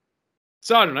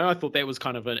 So I don't know. I thought that was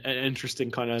kind of an interesting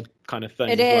kind of thing.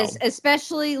 It is,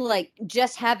 especially like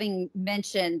just having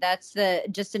mentioned that's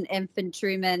just an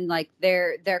infantryman, like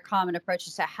their common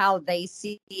approaches to how they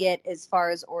see it as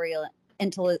far as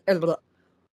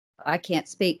I can't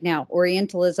speak now,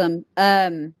 Orientalism.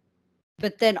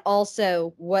 But then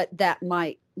also what that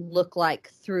might look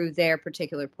like through their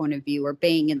particular point of view or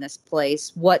being in this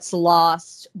place, what's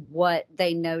lost, what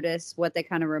they notice, what they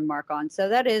kind of remark on. So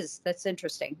that's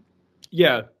interesting.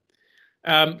 Yeah.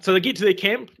 So they get to their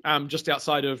camp just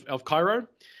outside of Cairo.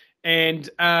 And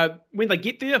when they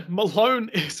get there, Malone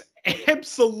is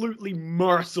absolutely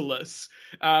merciless,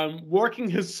 working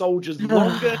his soldiers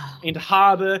longer and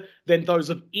harder than those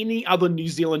of any other New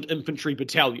Zealand infantry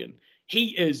battalion.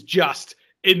 He is just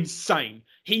insane.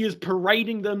 He is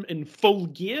parading them in full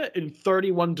gear in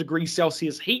 31 degrees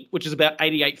Celsius heat, which is about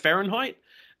 88 Fahrenheit,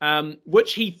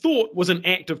 which he thought was an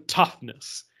act of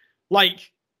toughness.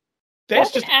 Like,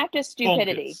 that's just an act of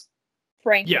stupidity, bonkers.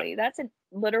 Frankly. Yeah. That's a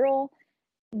literal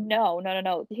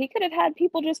no. He could have had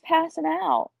people just passing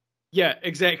out. Yeah,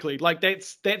 exactly. Like,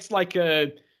 that's like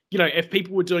if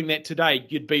people were doing that today,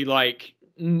 you'd be like,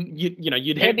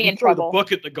 you'd have to throw the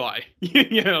book at the guy.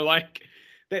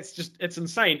 It's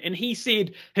insane. And he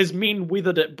said his men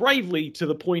weathered it bravely to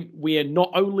the point where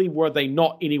not only were they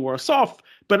not any worse off,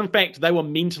 but in fact, they were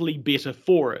mentally better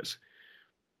for it.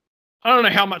 I don't know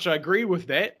how much I agree with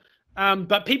that.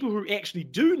 But people who actually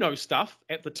do know stuff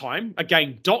at the time,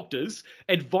 again, doctors,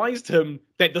 advised him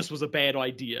that this was a bad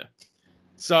idea.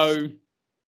 So,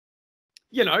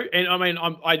 and I mean,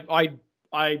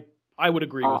 I would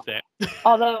agree with that.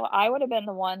 Although I would have been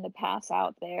the one to pass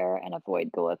out there and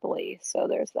avoid Gallipoli. So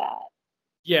there's that.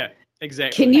 Yeah,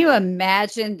 exactly. Can you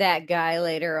imagine that guy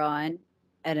later on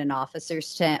at an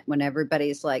officer's tent when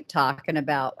everybody's like talking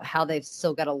about how they've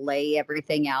still got to lay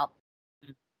everything out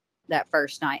that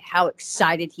first night, how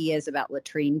excited he is about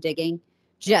latrine digging,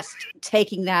 just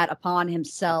taking that upon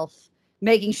himself,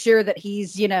 making sure that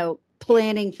he's,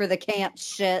 planning for the camp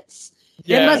shits.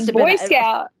 Yeah. It must have Boy been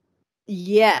Scout.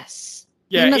 Yes.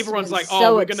 Yeah, everyone's like,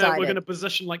 so we're gonna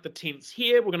position like the tents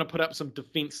here. We're gonna put up some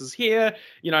defenses here.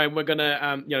 And we're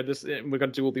gonna we're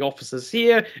gonna do all the officers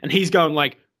here. And he's going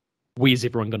like, where's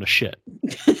everyone gonna shit?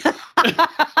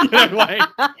 And they're like,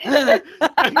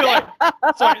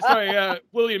 sorry,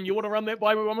 William, you want to run that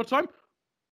by me one more time?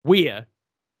 Where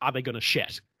are they gonna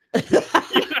shit?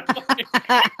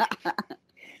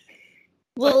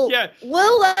 We'll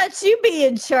let you be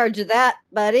in charge of that,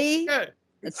 buddy. Yeah.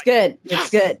 It's good. It's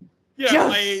good.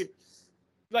 Yeah,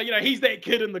 he's that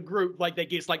kid in the group like that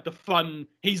gets like the fun.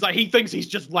 He's like he thinks he's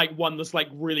just like won this like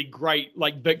really great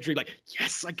like victory. Like,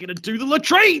 yes, I get to do the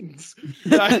latrines.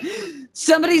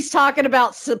 Somebody's talking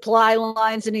about supply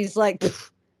lines, and he's like,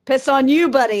 "Piss on you,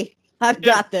 buddy. I've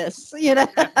got this." Yeah.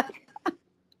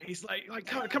 He's like,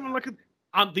 come on, look at.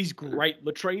 Aren't these great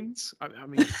latrines? I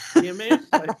mean, yeah, man.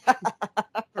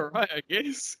 All right, I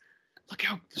guess. Look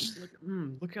how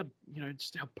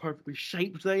just how perfectly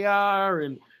shaped they are,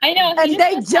 and I know, and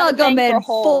they dug them in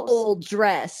full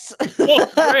dress. It's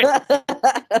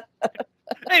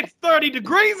 30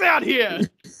 degrees out here.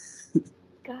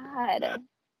 God,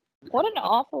 what an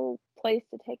awful place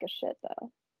to take a shit,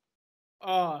 though.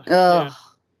 Oh, yeah.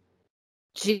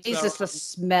 Jesus, the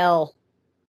smell.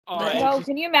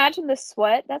 Can you imagine the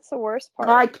sweat? That's the worst part.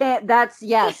 I can't.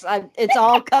 It's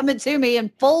all coming to me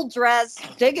in full dress,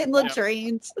 digging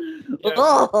latrines. Yeah.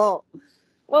 Oh.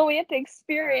 Well, we have to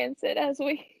experience it as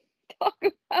we talk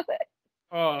about it.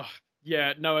 Oh,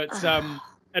 yeah. No, it's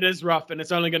it is rough, and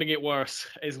it's only going to get worse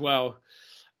as well.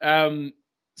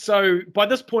 So by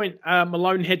this point,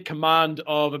 Malone had command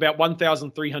of about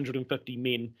 1,350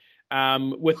 men,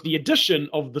 with the addition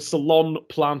of the Ceylon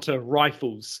Planter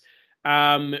Rifles.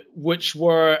 Which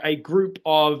were a group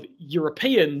of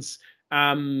Europeans,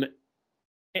 like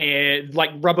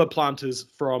rubber planters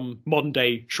from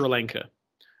modern-day Sri Lanka.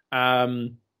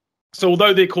 So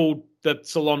although they're called the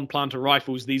Ceylon Planter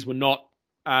Rifles, these were not,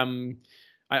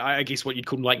 I guess what you'd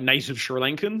call them, like native Sri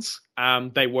Lankans.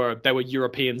 They were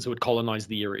Europeans who had colonized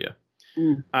the area.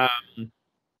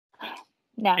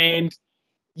 And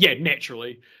yeah,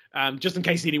 naturally. Just in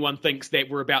case anyone thinks that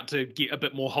we're about to get a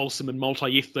bit more wholesome and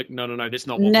multi-ethnic, no, that's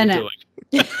not what we're doing.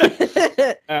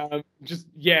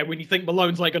 When you think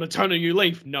Malone's like going to turn a new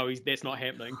leaf, no, that's not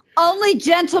happening. Only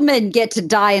gentlemen get to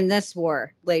die in this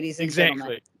war, ladies and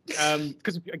gentlemen. Exactly.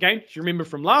 Because again, if you remember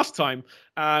from last time,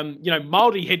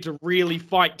 Māori had to really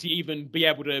fight to even be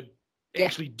able to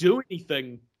actually do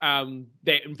anything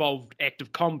that involved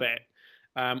active combat,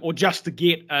 or just to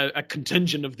get a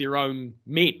contingent of their own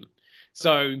men.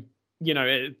 So,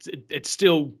 it's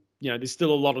still, there's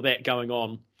still a lot of that going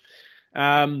on.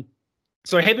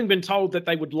 So having been told that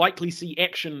they would likely see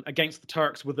action against the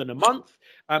Turks within a month,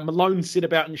 Malone set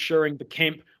about ensuring the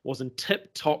camp was in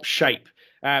tip-top shape,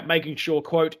 making sure,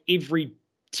 quote, every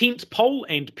tent pole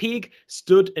and peg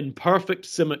stood in perfect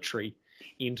symmetry,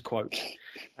 end quote.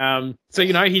 So,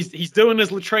 he's doing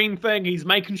his latrine thing. He's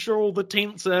making sure all the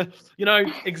tents are,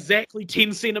 exactly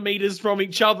 10 centimeters from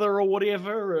each other or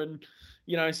whatever. And,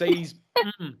 so he's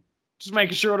just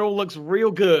making sure it all looks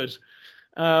real good.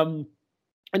 And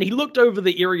he looked over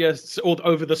the area, or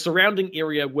over the surrounding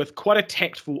area, with quite a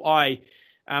tactful eye,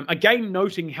 again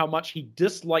noting how much he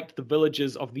disliked the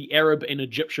villages of the Arab and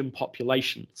Egyptian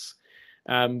populations.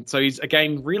 So he's,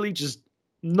 again, really just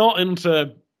not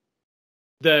into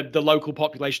the local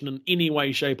population in any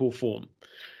way, shape, or form.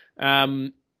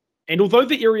 And although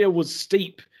the area was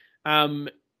steep,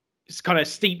 it's kind of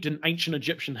steeped in ancient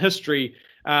Egyptian history,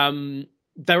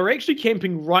 they were actually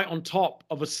camping right on top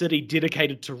of a city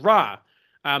dedicated to Ra,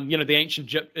 the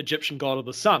ancient Egyptian god of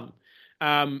the sun,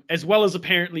 as well as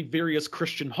apparently various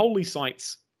Christian holy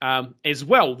sites as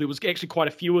well. There was actually quite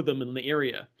a few of them in the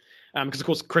area. Because, of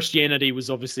course, Christianity was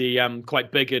obviously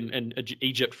quite big in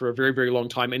Egypt for a very, very long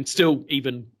time, and still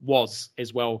even was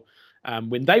as well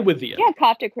when they were there. Yeah,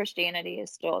 Coptic Christianity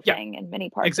is still a thing in many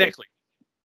parts. Exactly.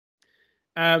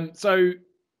 So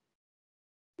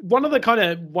one of the kind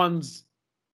of ones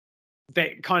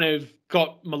that kind of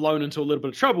got Malone into a little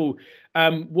bit of trouble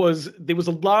was there was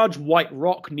a large white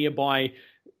rock nearby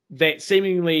that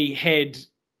seemingly had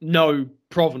no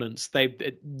provenance. They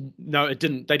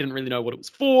didn't really know what it was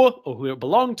for or who it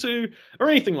belonged to or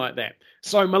anything like that.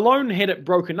 So Malone had it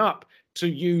broken up to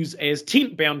use as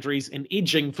tent boundaries and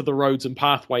edging for the roads and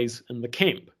pathways in the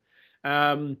camp.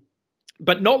 But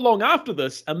not long after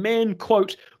this, a man,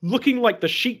 quote, looking like the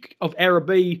Sheikh of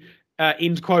Araby,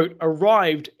 end quote,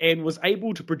 arrived and was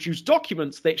able to produce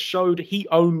documents that showed he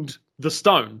owned the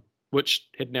stone, which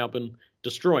had now been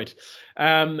destroyed.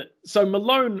 So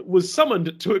Malone was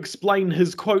summoned to explain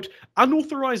his, quote,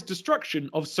 unauthorized destruction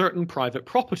of certain private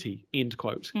property, end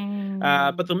quote.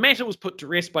 But the matter was put to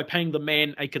rest by paying the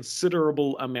man a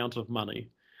considerable amount of money.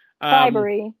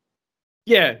 Bribery.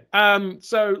 Yeah.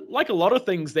 So like a lot of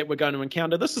things that we're going to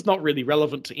encounter, this is not really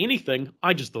relevant to anything.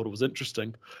 I just thought it was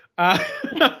interesting.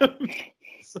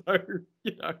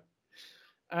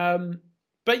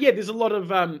 But yeah, there's a lot of,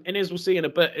 and as we'll see in a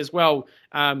bit as well,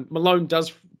 Malone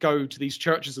does go to these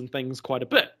churches and things quite a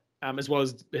bit, as well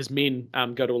as his men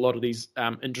go to a lot of these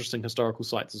interesting historical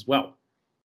sites as well.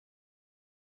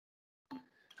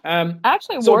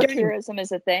 Actually, war tourism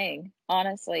is a thing,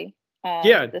 honestly.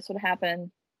 This would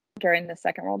happen during the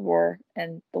Second World War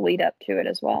and the lead up to it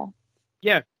as well.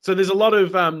 Yeah, so there's a lot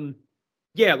of, as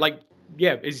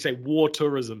you say, war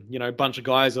tourism. A bunch of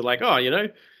guys are like,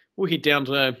 we'll head down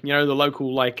to, the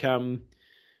local, local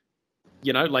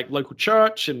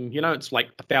church, and, it's like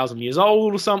 1,000 years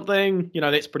old or something.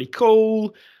 That's pretty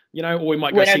cool. Or we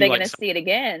might go when see. When are they going to see it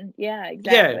again? Yeah,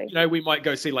 exactly. Yeah, we might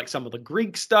go see, some of the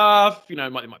Greek stuff. There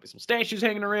might be some statues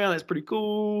hanging around. That's pretty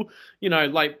cool.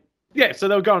 So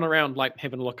they were going around,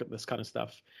 having a look at this kind of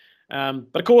stuff.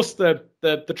 But of course, the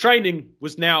training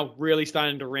was now really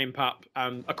starting to ramp up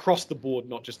across the board,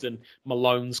 not just in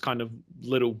Malone's kind of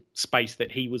little space that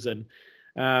he was in.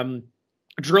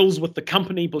 Drills with the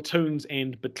company, platoons,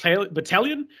 and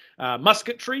battalion,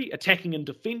 musketry, attacking and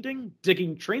defending,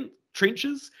 digging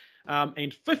trenches,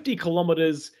 and 50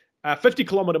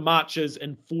 kilometer marches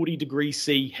in 40 degrees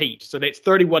C heat. So that's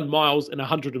 31 miles and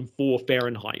 104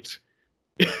 Fahrenheit.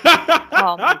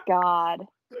 Oh my God.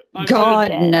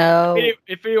 No.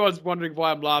 If anyone's wondering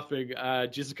why I'm laughing,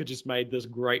 Jessica just made this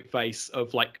great face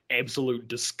of absolute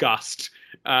disgust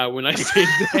when I said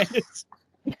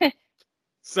that.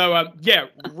 So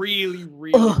really,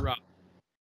 really rough.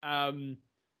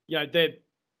 They're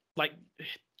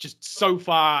just so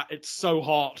far, it's so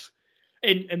hot.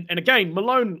 And again,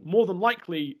 Malone more than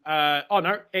likely,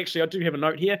 actually I do have a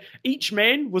note here. Each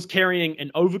man was carrying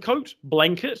an overcoat,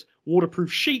 blanket,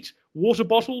 waterproof sheet, water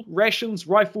bottle, rations,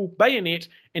 rifle, bayonet,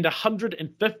 and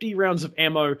 150 rounds of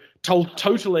ammo,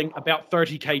 totaling about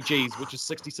 30 kgs, which is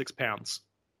 66 pounds.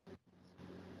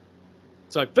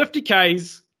 So 50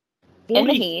 Ks,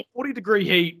 40 degree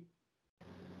heat,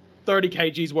 30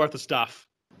 kgs worth of stuff.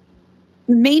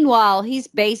 Meanwhile, he's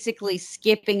basically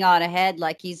skipping on ahead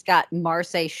like he's got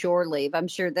Marseille shore leave. I'm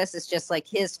sure this is just like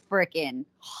his frickin'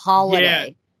 holiday.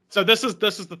 Yeah. So this is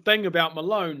the thing about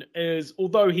Malone is,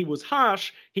 although he was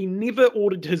harsh, he never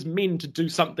ordered his men to do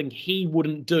something he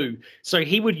wouldn't do. So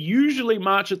he would usually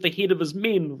march at the head of his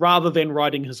men rather than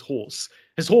riding his horse.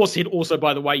 His horse he'd also,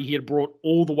 by the way, he had brought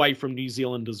all the way from New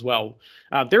Zealand as well.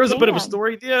 There is a bit of a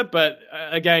story there, but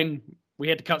again, we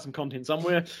had to cut some content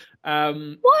somewhere.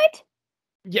 What?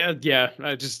 Yeah.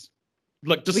 Just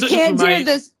look. We can't do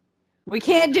this. We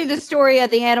can't do the story of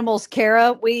the animals,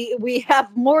 Kara. We have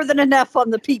more than enough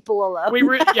on the people alone. We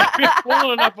have more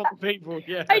than enough on the people.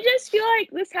 Yeah. I just feel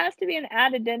like this has to be an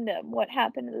addendum. What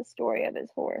happened to the story of his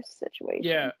horse situation?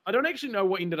 Yeah, I don't actually know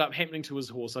what ended up happening to his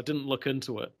horse. I didn't look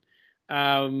into it.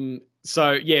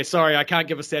 So yeah, sorry, I can't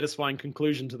give a satisfying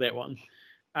conclusion to that one.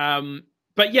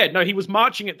 But yeah, no, he was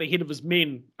marching at the head of his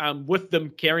men, with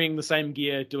them carrying the same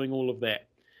gear, doing all of that.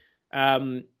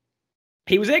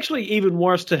 He was actually even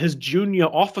worse to his junior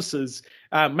officers,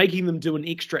 making them do an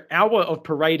extra hour of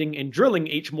parading and drilling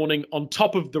each morning on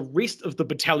top of the rest of the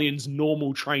battalion's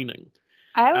normal training.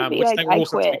 I would be like, I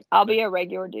quit. I'll be a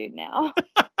regular dude now.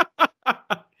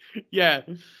 Yeah.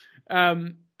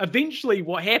 Eventually,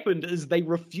 what happened is they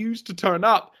refused to turn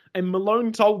up, and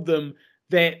Malone told them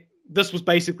that this was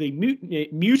basically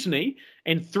mutiny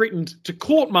and threatened to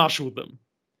court-martial them.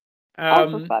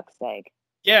 For fuck's sake.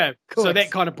 Yeah, so that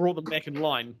kind of brought them back in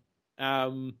line,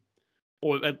 in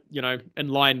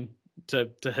line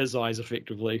to his eyes,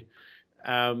 effectively.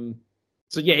 So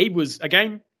yeah, he was,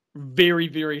 again, very,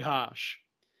 very harsh.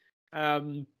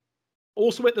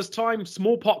 Also at this time,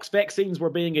 smallpox vaccines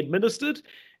were being administered,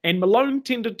 and Malone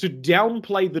tended to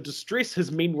downplay the distress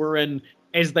his men were in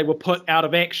as they were put out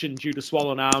of action due to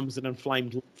swollen arms and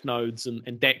inflamed lymph nodes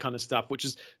and that kind of stuff, which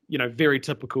is, very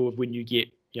typical of when you get,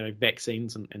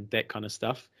 vaccines and that kind of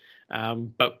stuff.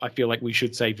 But I feel like we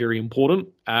should say very important,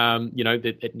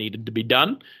 that it needed to be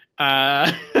done.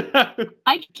 I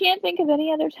can't think of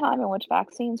any other time in which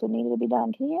vaccines would need to be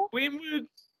done. Can you?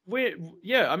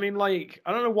 I mean, like,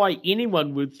 I don't know why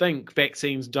anyone would think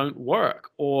vaccines don't work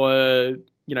or,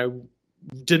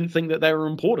 didn't think that they were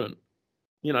important,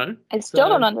 I still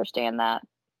don't understand that,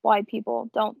 why people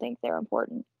don't think they're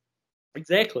important.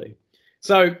 Exactly.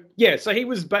 So, yeah, he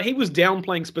was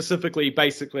downplaying specifically,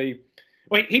 basically,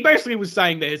 he basically was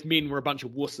saying that his men were a bunch of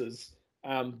wusses,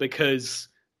 because,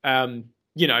 they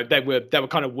were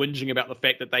kind of whinging about the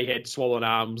fact that they had swollen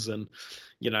arms and,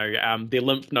 their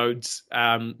lymph nodes,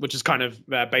 which is kind of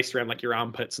based around like your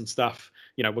armpits and stuff,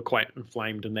 were quite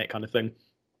inflamed and that kind of thing.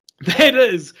 That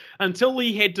is, until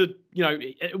he had to,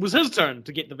 it was his turn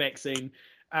to get the vaccine,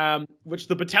 which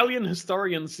the battalion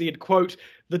historian said, quote,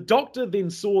 "The doctor then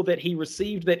saw that he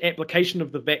received that application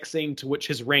of the vaccine to which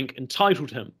his rank entitled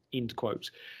him," end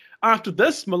quote. After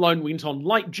this, Malone went on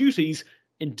light duties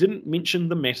and didn't mention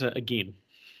the matter again.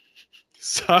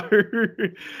 So,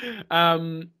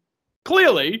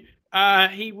 clearly,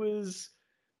 he was,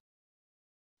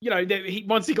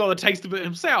 once he got a taste of it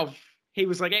himself, he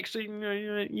was like, actually,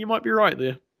 you might be right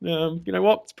there. You know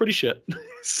what? It's pretty shit.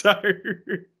 So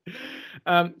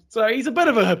he's a bit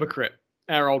of a hypocrite,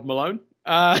 our old Malone.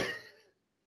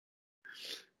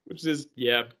 Which is,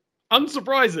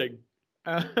 unsurprising.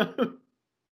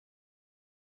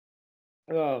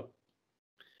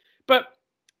 But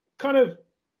kind of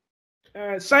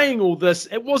saying all this,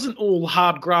 it wasn't all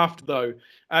hard graft, though.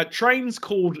 Trains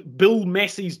carried Bill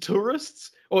Massey's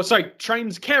tourists,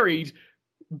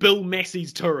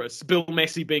 Bill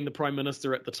Massey being the Prime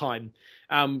Minister at the time,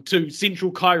 to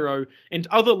central Cairo and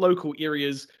other local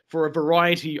areas for a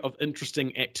variety of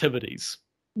interesting activities.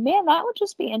 Man, that would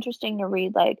just be interesting to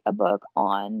read, like, a book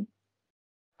on...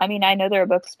 I mean, I know there are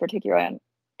books particularly on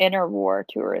interwar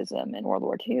tourism in World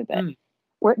War II, but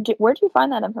where'd you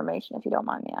find that information, if you don't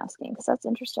mind me asking? Because that's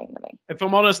interesting to me. If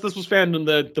I'm honest, this was found in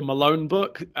the Malone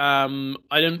book. I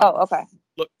didn't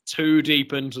look too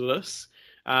deep into this.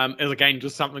 It was, again,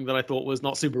 just something that I thought was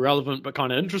not super relevant, but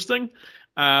kind of interesting.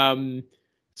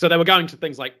 So they were going to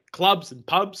things like clubs and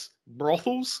pubs,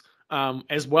 brothels,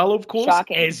 as well, of course,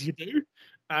 Shocking. As you do.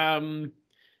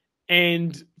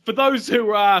 And for those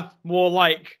who are more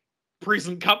like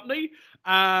present company,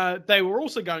 they were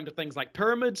also going to things like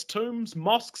pyramids, tombs,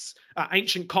 mosques,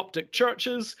 ancient Coptic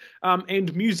churches,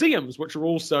 and museums, which are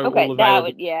also all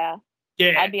available. Yeah.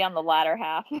 I'd be on the latter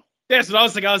half. That's what I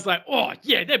was thinking. I was like, oh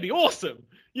yeah, that'd be awesome.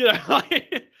 Go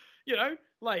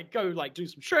do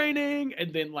some training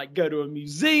and then go to a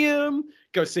museum,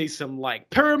 go see some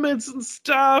pyramids and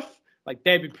stuff.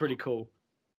 That'd be pretty cool.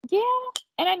 Yeah,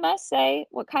 and I must say,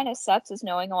 what kind of sucks is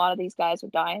knowing a lot of these guys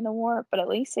would die in the war, but at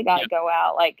least they got to go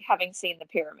out, having seen the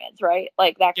pyramids, right?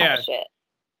 That kind of shit.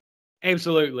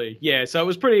 Absolutely, yeah. So it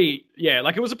was pretty,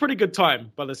 it was a pretty good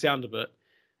time by the sound of it.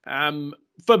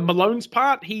 For Malone's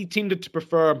part, he tended to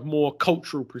prefer more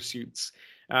cultural pursuits.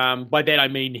 By that I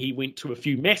mean he went to a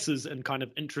few masses in kind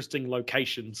of interesting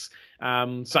locations,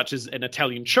 such as an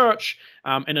Italian church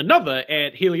and another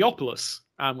at Heliopolis,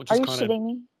 which is kind of... Are you shitting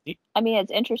me? I mean,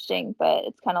 it's interesting, but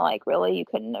it's kind of really you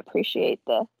couldn't appreciate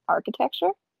the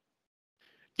architecture?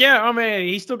 Yeah, I mean,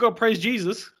 he still got praise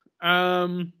Jesus,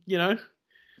 So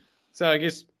I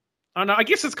guess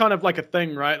it's kind of a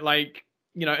thing, right?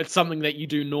 It's something that you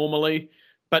do normally,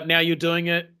 but now you're doing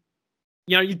it.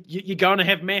 You're going to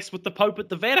have mass with the Pope at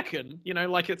the Vatican.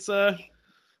 It's I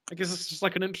guess it's just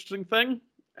an interesting thing.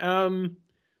 I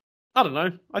don't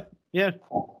know. But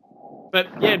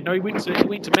yeah, no, he went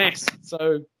to mass,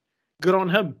 so good on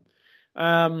him.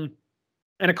 And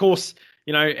of course,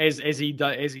 as he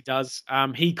does,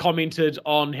 he commented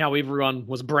on how everyone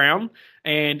was brown,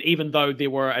 and even though there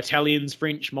were Italians,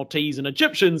 French, Maltese, and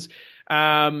Egyptians,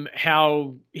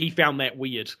 how he found that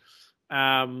weird.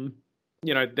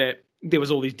 That there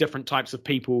was all these different types of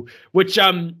people, which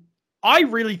I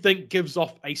really think gives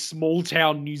off a small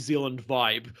town New Zealand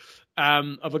vibe.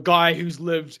 Of a guy who's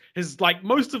lived his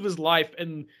most of his life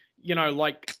in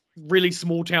really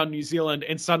small town New Zealand,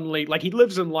 and suddenly he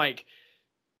lives in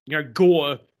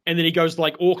Gore, and then he goes to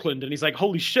Auckland, and he's like,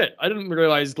 holy shit, I didn't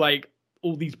realize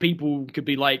all these people could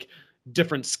be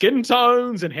different skin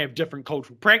tones and have different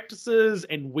cultural practices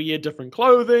and wear different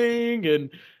clothing,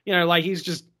 and he's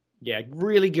just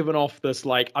really giving off this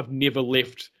I've never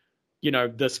left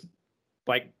this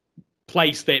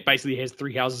place that basically has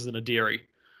 3 houses and a dairy.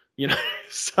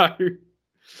 So,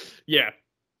 yeah.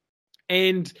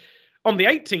 And on the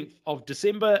 18th of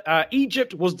December,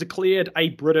 Egypt was declared a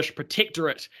British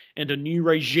protectorate and a new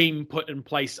regime put in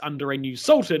place under a new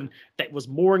sultan that was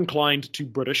more inclined to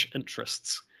British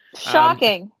interests.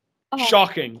 Shocking.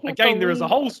 Shocking. Again, there is a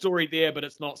whole story there, but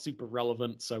it's not super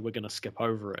relevant, so we're going to skip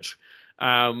over it.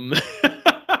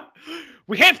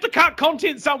 We have to cut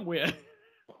content somewhere.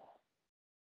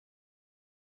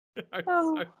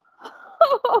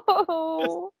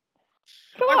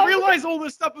 I realize all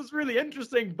this stuff is really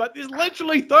interesting, but there's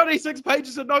literally 36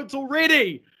 pages of notes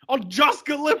already on just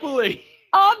Gallipoli.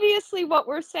 Obviously, what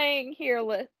we're saying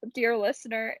here, dear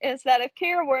listener, is that if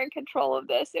Kira were in control of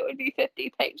this, it would be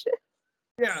 50 pages.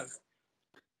 Yeah.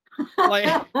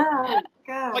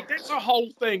 That's a whole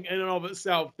thing in and of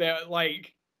itself that,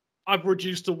 I've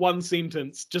reduced to one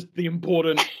sentence, just the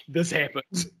important this happened.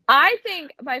 I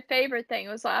think my favorite thing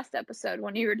was last episode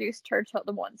when you reduced Churchill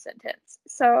to one sentence.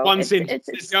 So one sentence.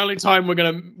 It's the only time we're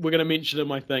gonna mention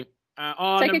him, I think.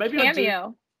 It's maybe a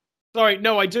cameo. Sorry,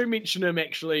 no, I do mention him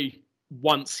actually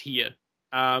once here.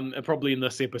 Probably in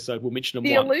this episode we'll mention him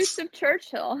once. The elusive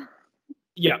Churchill.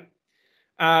 Yeah.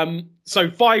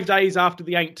 So 5 days after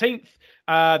the 18th,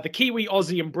 the Kiwi,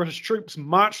 Aussie, and British troops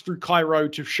marched through Cairo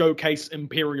to showcase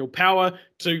imperial power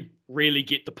to really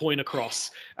get the point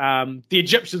across. The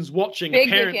Egyptians watching big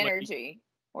apparently... Big energy.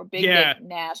 Or big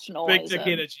nationalism. Big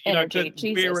energy.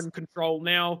 We're in control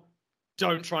now.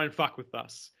 Don't try and fuck with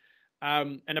us.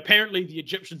 And apparently the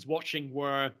Egyptians watching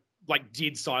were,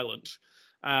 dead silent,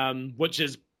 which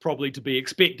is probably to be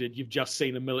expected. You've just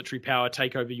seen a military power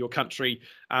take over your country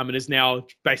and is now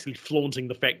basically flaunting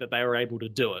the fact that they were able to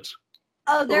do it.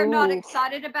 Oh, they're not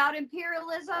excited about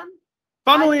imperialism?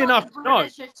 Funnily enough, the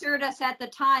British assured us at the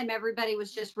time everybody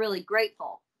was just really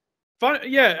grateful.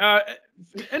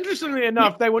 Interestingly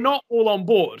enough, they were not all on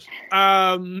board.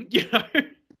 Huh.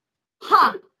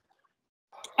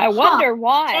 I wonder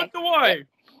why.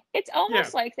 It's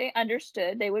almost like they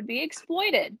understood they would be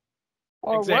exploited.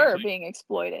 Or were being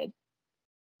exploited.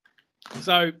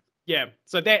 So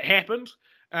that happened.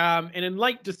 And in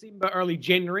late December, early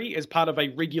January, as part of a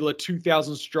regular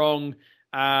 2,000-strong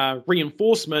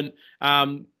reinforcement,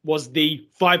 was the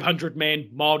 500-man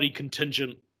Māori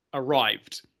contingent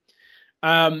arrived.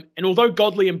 And although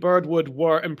Godley and Birdwood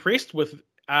were impressed with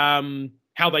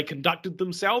how they conducted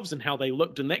themselves and how they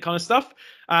looked and that kind of stuff,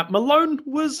 Malone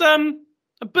was a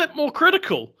bit more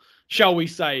critical, shall we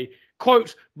say.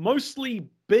 Quote, mostly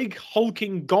big,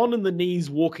 hulking, gone-in-the-knees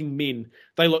walking men.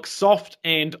 They look soft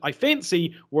and, I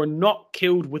fancy, were not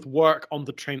killed with work on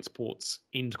the transports,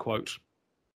 end quote.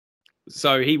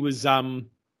 So he was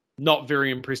not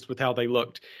very impressed with how they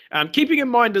looked. Keeping in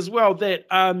mind as well that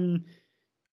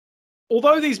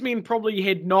although these men probably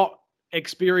had not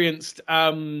experienced,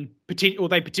 or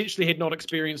they potentially had not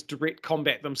experienced direct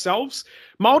combat themselves,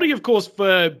 Māori, of course,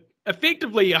 for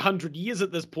effectively 100 years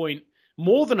at this point,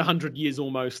 more than 100 years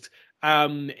almost,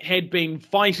 had been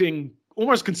fighting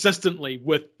almost consistently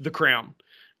with the Crown.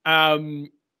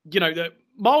 The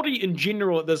Māori in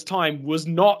general at this time was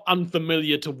not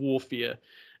unfamiliar to warfare,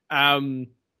 and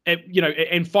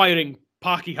fighting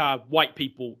Pākehā white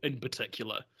people in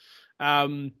particular.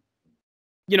 And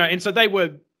so they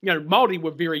were, Māori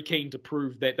were very keen to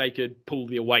prove that they could pull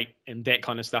their weight and that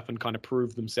kind of stuff and kind of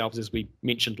prove themselves, as we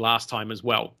mentioned last time as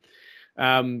well.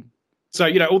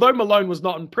 Although Malone was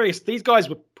not impressed, these guys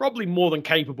were probably more than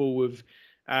capable of,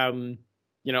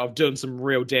 of doing some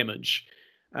real damage.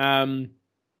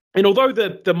 And although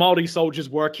the Māori soldiers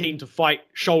were keen to fight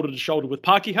shoulder to shoulder with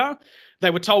Pākehā, they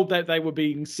were told that they were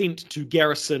being sent to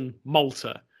garrison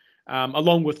Malta,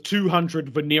 along with 200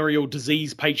 venereal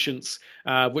disease patients,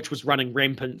 which was running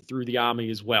rampant through the army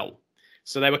as well.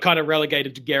 So they were kind of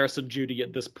relegated to garrison duty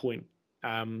at this point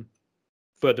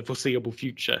for the foreseeable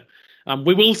future.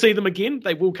 We will see them again.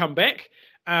 They will come back.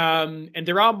 And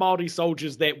there are Māori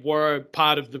soldiers that were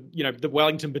part of the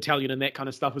Wellington Battalion and that kind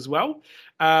of stuff as well.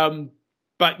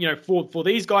 But for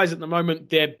these guys at the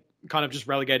moment, they're kind of just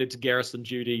relegated to garrison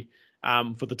duty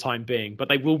for the time being. But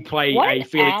they will play a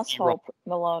fairly asshole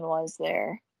Malone was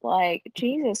there. Like,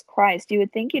 Jesus Christ, you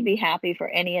would think you'd be happy for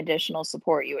any additional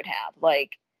support you would have,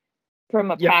 like, from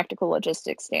a practical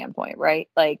logistics standpoint, right?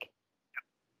 Like,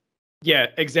 yeah,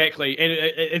 exactly. And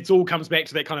it all comes back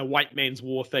to that kind of white man's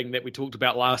war thing that we talked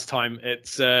about last time.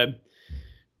 It's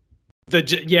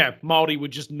Māori were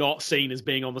just not seen as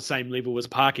being on the same level as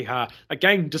Pākehā.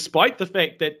 Again, despite the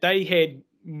fact that they had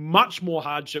much more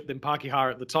hardship than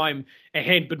Pākehā at the time and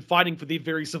had been fighting for their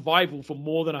very survival for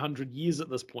more than 100 years at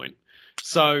this point.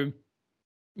 So,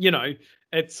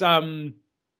 it's real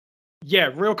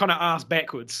kind of ass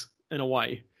backwards in a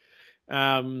way.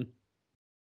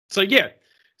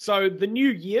 So the new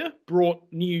year brought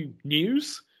new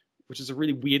news, which is a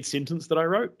really weird sentence that I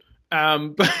wrote.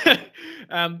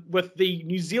 With the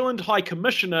New Zealand High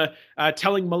Commissioner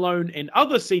telling Malone and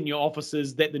other senior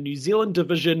officers that the New Zealand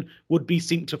division would be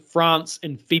sent to France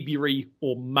in February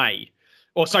or March,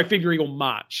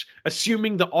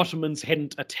 assuming the Ottomans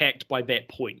hadn't attacked by that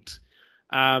point.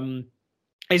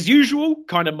 As usual,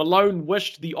 kind of Malone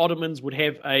wished the Ottomans would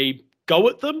have a go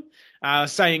at them,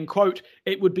 saying, quote,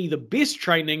 "It would be the best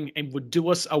training and would do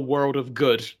us a world of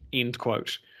good," end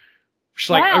quote. She's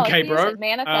like, okay, bro.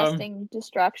 Manifesting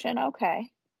destruction. Okay.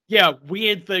 Yeah,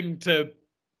 weird thing to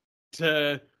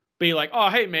be like, oh,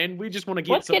 hey, man, we just want to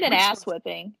get an ass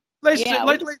whipping. Let's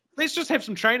just have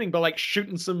some training by like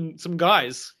shooting some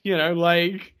guys.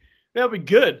 That'll be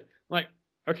good. Like,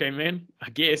 okay, man, I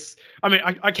guess. I mean,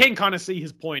 I can kind of see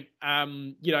his point.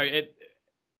 I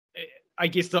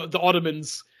guess the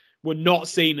Ottomans were not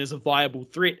seen as a viable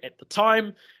threat at the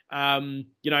time.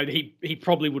 He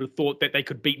probably would have thought that they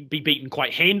could be beaten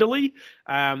quite handily.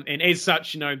 And as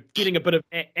such, getting a bit of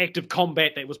active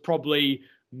combat that was probably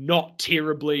not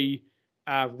terribly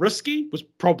risky was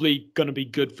probably going to be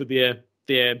good for their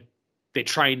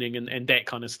training and that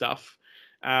kind of stuff.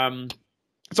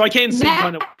 So I can see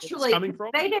kind of where it's coming from.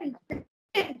 They didn't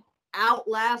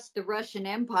outlast the Russian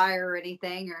Empire or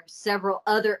anything, or several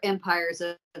other empires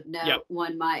of note,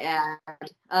 one might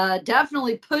add.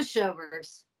 Definitely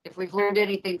pushovers, if we've learned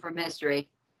anything from history.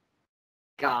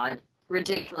 God,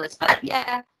 ridiculous. But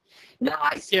yeah, no,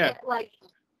 I see it like,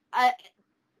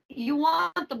 you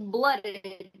want the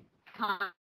blooded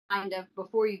kind of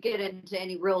before you get into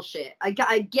any real shit. I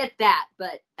get that,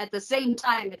 but at the same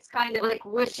time, it's kind of like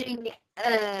wishing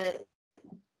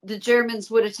the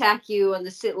Germans would attack you on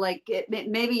the like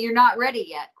maybe you're not ready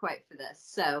yet quite for this.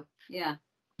 So yeah.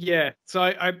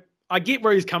 So I get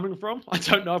where he's coming from. I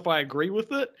don't know if I agree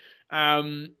with it.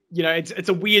 It's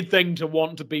a weird thing to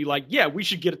want to be like, yeah, we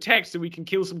should get attacked so we can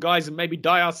kill some guys and maybe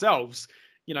die ourselves.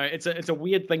 It's a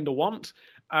weird thing to want.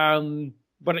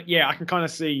 But I can kind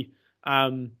of see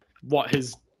what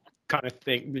his kind of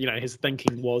thing, his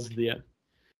thinking was there.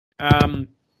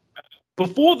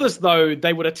 Before this, though,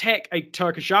 they would attack a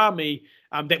Turkish army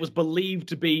that was believed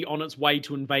to be on its way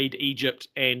to invade Egypt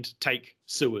and take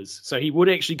Suez. So he would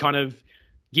actually kind of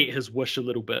get his wish a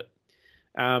little bit.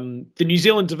 The New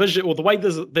Zealand division, or the way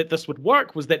that this would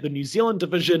work, was that the New Zealand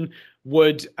division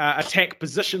would attack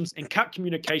positions and cut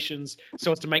communications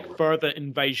so as to make further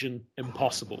invasion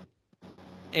impossible.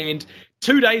 And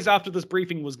 2 days after this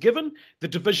briefing was given, the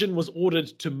division was ordered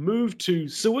to move to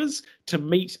Suez to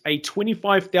meet a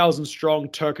 25,000-strong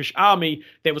Turkish army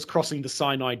that was crossing the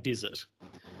Sinai Desert.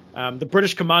 The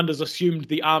British commanders assumed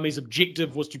the army's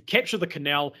objective was to capture the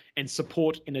canal and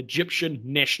support an Egyptian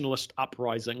nationalist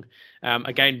uprising,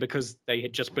 again, because they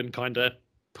had just been kind of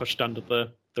pushed under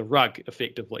the rug,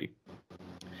 effectively.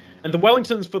 And the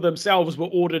Wellingtons for themselves were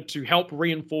ordered to help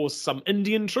reinforce some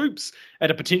Indian troops at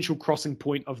a potential crossing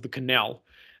point of the canal,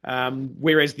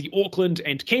 whereas the Auckland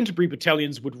and Canterbury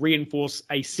battalions would reinforce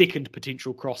a second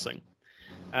potential crossing.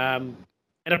 And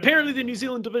apparently the New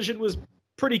Zealand division was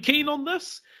pretty keen on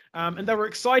this, and they were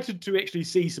excited to actually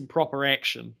see some proper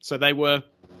action. So they were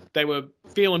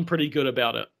feeling pretty good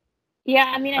about it.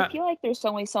 Yeah, I mean, I feel like there's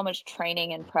only so much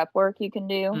training and prep work you can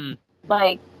do.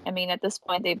 Like, I mean, at this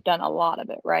point, they've done a lot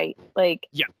of it, right? Like,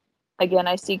 yeah. Again,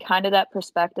 I see kind of that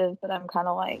perspective, but I'm kind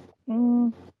of like,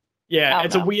 yeah,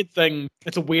 it's a weird thing.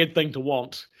 It's a weird thing to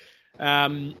want.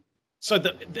 So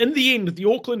in the end, the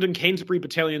Auckland and Canterbury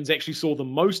battalions actually saw the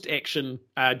most action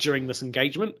during this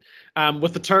engagement,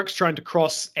 with the Turks trying to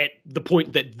cross at the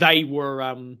point that they were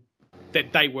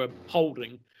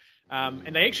holding.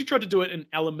 And they actually tried to do it in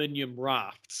aluminium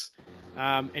rafts.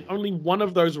 And only one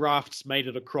of those rafts made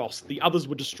it across. The others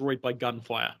were destroyed by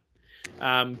gunfire.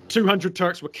 200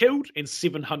 Turks were killed and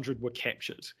 700 were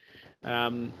captured,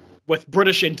 with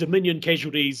British and Dominion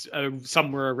casualties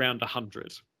somewhere around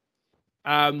 100.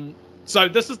 So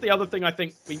this is the other thing I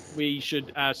think we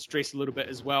should stress a little bit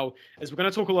as well, is we're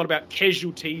going to talk a lot about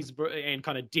casualties and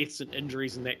kind of deaths and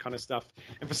injuries and that kind of stuff.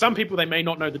 And for some people, they may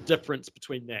not know the difference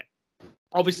between that.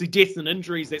 Obviously, deaths and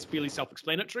injuries, that's fairly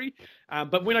self-explanatory.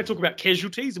 But when I talk about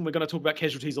casualties, and we're going to talk about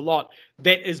casualties a lot,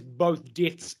 that is both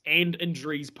deaths and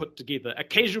injuries put together. A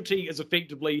casualty is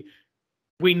effectively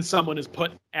when someone is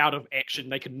put out of action,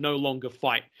 they can no longer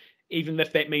fight, even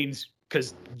if that means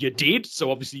because you're dead, so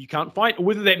obviously you can't fight, or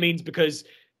whether that means because,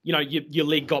 you know, your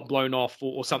leg got blown off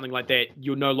or something like that,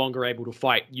 you're no longer able to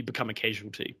fight, you become a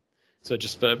casualty. So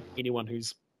just for anyone who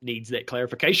needs that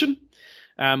clarification.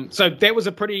 So that was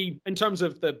a pretty, in terms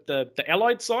of the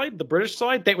Allied side, the British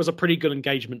side, that was a pretty good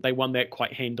engagement. They won that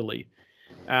quite handily.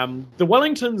 The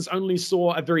Wellingtons only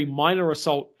saw a very minor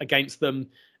assault against them,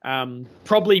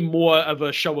 probably more of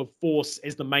a show of force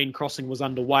as the main crossing was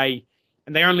underway,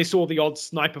 and they only saw the odd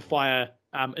sniper fire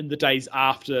in the days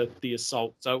after the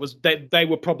assault. So it was they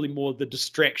were probably more the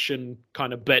distraction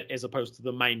kind of bit as opposed to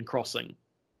the main crossing.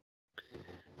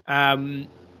 And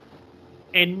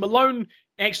Malone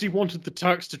actually wanted the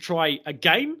Turks to try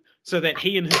again so that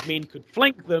he and his men could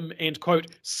flank them and, quote,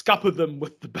 scupper them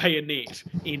with the bayonet,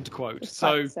 end quote.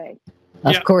 So,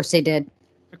 of course he did.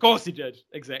 Of course he did,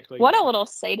 exactly. What a little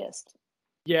sadist.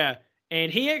 Yeah,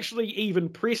 and he actually even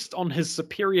pressed on his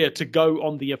superior to go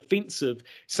on the offensive,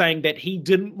 saying that he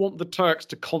didn't want the Turks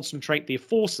to concentrate their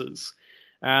forces.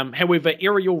 However,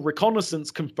 aerial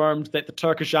reconnaissance confirmed that the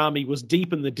Turkish army was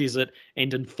deep in the desert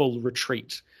and in full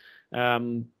retreat.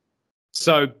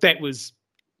 So there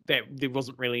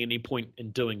wasn't really any point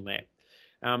in doing that.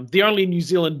 The only New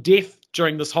Zealand death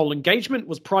during this whole engagement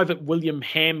was Private William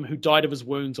Ham, who died of his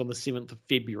wounds on the 7th of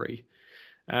February.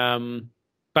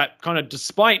 But kind of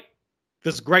despite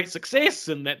this great success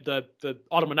and that the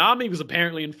Ottoman army was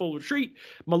apparently in full retreat,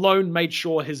 Malone made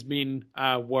sure his men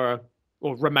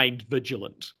remained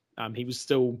vigilant. He was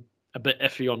still a bit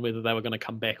iffy on whether they were going to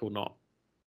come back or not.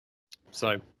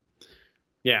 So,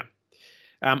 yeah.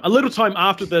 A little time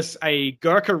after this, a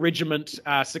Gurkha regiment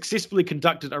successfully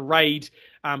conducted a raid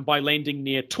by landing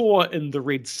near Tor in the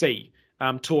Red Sea,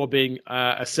 Tor being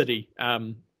a city,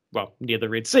 near the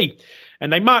Red Sea.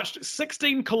 And they marched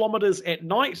 16 kilometers at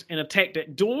night and attacked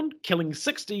at dawn, killing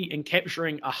 60 and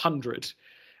capturing 100.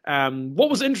 What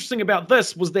was interesting about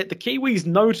this was that the Kiwis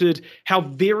noted how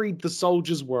varied the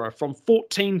soldiers were, from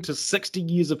 14 to 60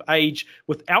 years of age,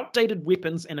 with outdated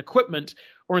weapons and equipment,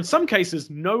 or in some cases,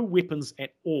 no weapons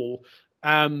at all.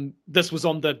 This was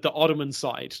on the Ottoman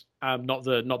side, not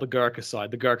the Gurkha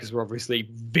side. The Gurkhas were obviously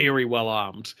very well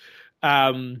armed.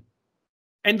 And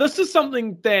this is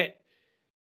something that,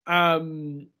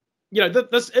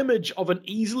 this image of an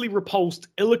easily repulsed,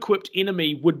 ill-equipped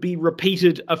enemy would be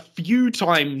repeated a few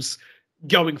times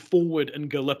going forward in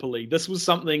Gallipoli. This was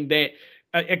something that,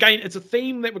 again, it's a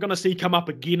theme that we're going to see come up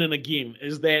again and again,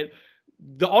 is that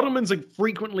the Ottomans are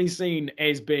frequently seen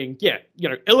as being,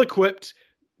 ill-equipped,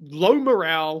 low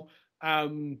morale.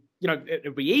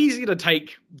 It'd be easy to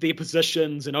take their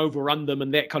positions and overrun them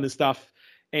and that kind of stuff.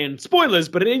 And spoilers,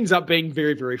 but it ends up being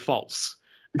very, very false.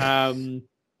 And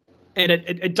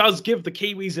it does give the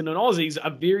Kiwis and the Aussies a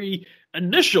very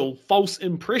initial false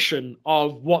impression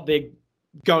of what they're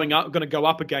going to go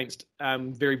up against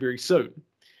very, very soon.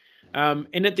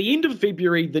 And at the end of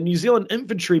February, the New Zealand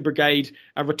Infantry Brigade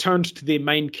returned to their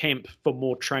main camp for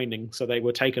more training. So they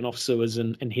were taken off Suez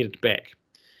and headed back.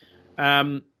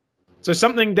 So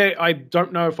something that I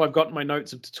don't know if I've got in my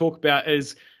notes to talk about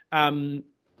is the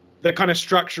kind of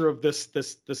structure of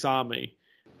this army.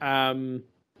 I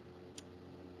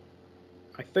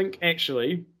think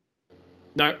actually,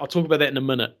 no, I'll talk about that in a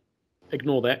minute.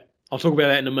 Ignore that. I'll talk about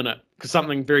that in a minute because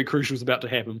something very crucial is about to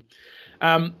happen.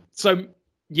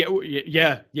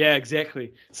 Yeah,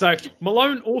 exactly. So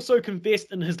Malone also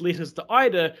confessed in his letters to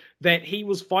Ida that he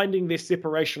was finding their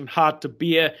separation hard to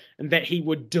bear and that he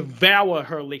would devour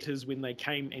her letters when they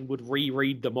came and would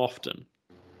reread them often.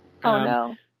 Oh,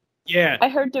 no. Yeah. I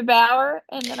heard devour,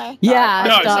 and then I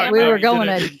thought we were going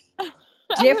a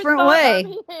different way.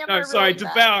 No, sorry,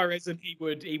 devour as in he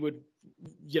would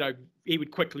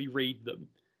quickly read them.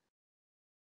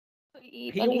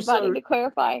 To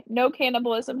clarify, no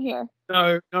cannibalism here.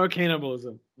 No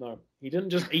cannibalism. No, he didn't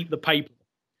just eat the paper.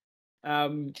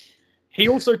 He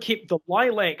also kept the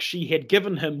lilac she had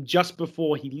given him just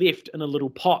before he left in a little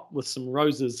pot with some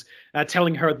roses,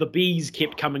 telling her the bees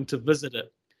kept coming to visit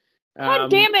it.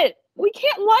 God damn it! We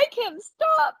can't like him.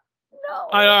 Stop. No.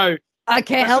 I know. I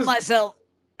can't help myself.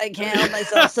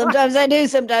 Sometimes I do,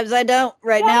 sometimes I don't.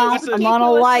 Right now, I'm on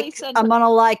a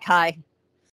like high.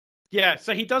 Yeah,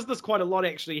 so he does this quite a lot,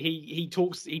 actually. He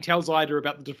tells Ida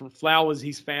about the different flowers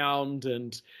he's found,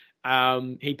 and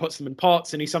he puts them in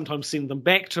pots, and he sometimes sends them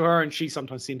back to her, and she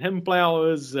sometimes sends him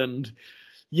flowers, and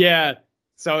yeah.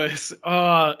 So it's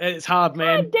hard,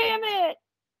 man. God damn it!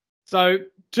 So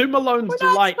to Malone's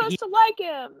delight, we're not supposed to like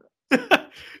him.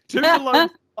 To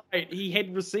Malone's delight, he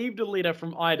had received a letter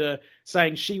from Ida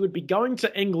saying she would be going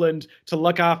to England to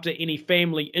look after any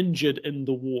family injured in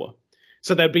the war.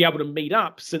 So they'd be able to meet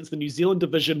up since the New Zealand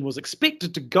division was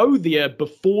expected to go there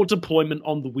before deployment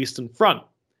on the Western Front.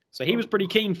 So he was pretty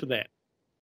keen for that.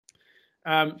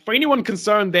 For anyone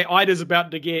concerned that Ida's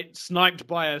about to get sniped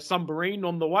by a submarine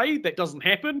on the way, that doesn't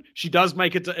happen. She does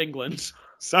make it to England.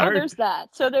 So there's that.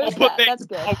 That's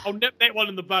good. I'll nip that one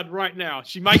in the bud right now.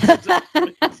 She makes it to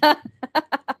England.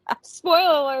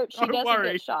 Spoiler alert, she Don't doesn't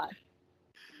worry. get shot.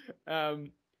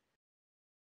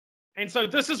 And so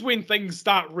this is when things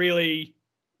start really,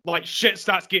 like, shit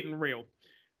starts getting real.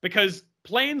 Because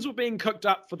plans were being cooked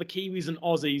up for the Kiwis and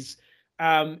Aussies.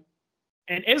 And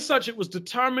as such, it was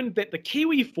determined that the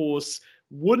Kiwi force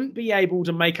wouldn't be able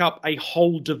to make up a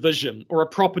whole division or a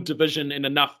proper division in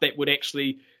enough that would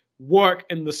actually work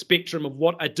in the spectrum of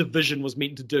what a division was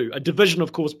meant to do. A division,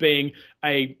 of course, being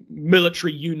a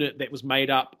military unit that was made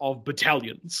up of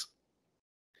battalions.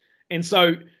 And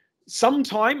so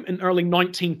sometime in early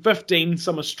 1915,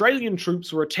 some Australian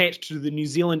troops were attached to the New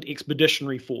Zealand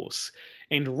Expeditionary Force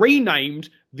and renamed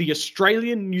the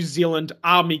Australian New Zealand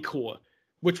Army Corps,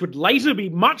 which would later be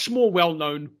much more well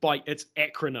known by its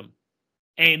acronym,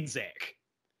 ANZAC.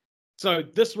 So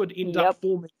this would end up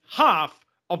forming half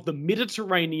of the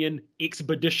Mediterranean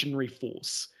Expeditionary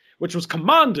Force, which was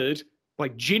commanded by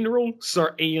General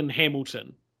Sir Ian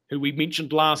Hamilton, who we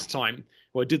mentioned last time.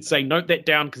 Well, I did say note that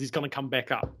down because he's going to come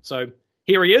back up. So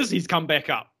here he is. He's come back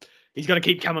up. He's going to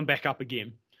keep coming back up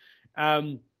again.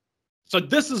 So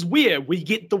this is where we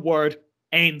get the word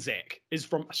ANZAC, is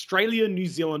from Australia New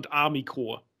Zealand Army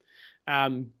Corps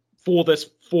for this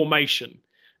formation.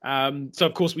 So,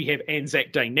 of course, we have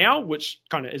Anzac Day now, which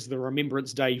kind of is the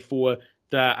remembrance day for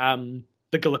the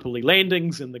Gallipoli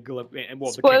landings and the Gallipoli.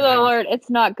 Spoiler alert! It's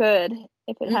not good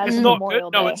if it has it's not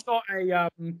Memorial good. Day. No, it's not a.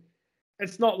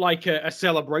 It's not like a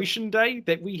celebration day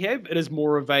that we have. It is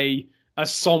more of a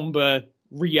somber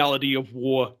reality of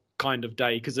war kind of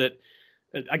day because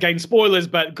again, spoilers,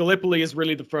 but Gallipoli is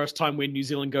really the first time when New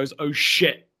Zealand goes, oh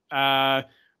shit,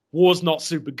 war's not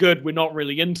super good. We're not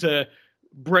really into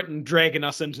Britain dragging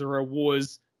us into our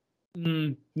wars.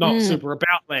 Not super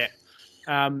about that.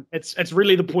 It's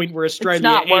really the point where Australia... It's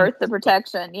not worth the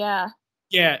protection, yeah.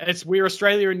 Yeah, it's where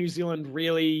Australia and New Zealand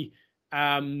really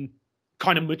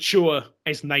kind of mature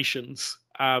as nations.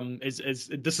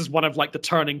 This is one of like the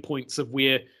turning points of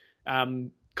where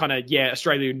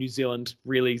Australia and New Zealand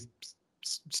really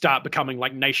start becoming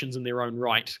like nations in their own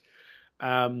right.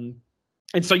 And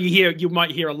so you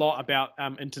might hear a lot about,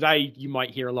 and today you might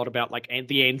hear a lot about like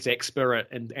the Anzac spirit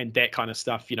and that kind of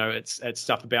stuff. You know, it's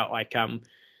stuff about like,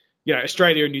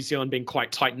 Australia and New Zealand being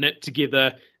quite tight knit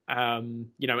together, and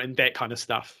that kind of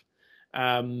stuff.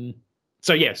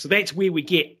 So that's where we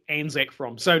get Anzac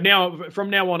from. So from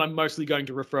now on, I'm mostly going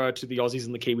to refer to the Aussies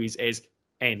and the Kiwis as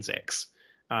Anzacs.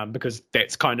 Because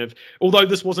that's kind of, although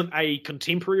this wasn't a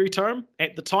contemporary term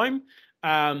at the time,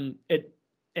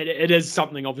 it is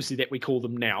something obviously that we call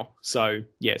them now. So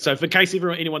yeah. So in case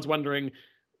anyone's wondering,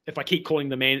 if I keep calling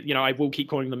them I will keep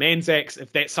calling them Anzacs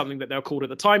if that's something that they were called at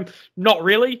the time. Not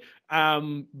really,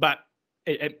 but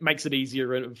it makes it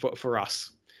easier for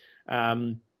us.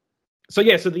 So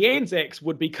the Anzacs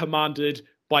would be commanded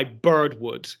by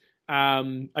Birdwood.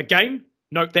 Again,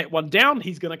 note that one down.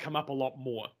 He's going to come up a lot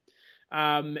more.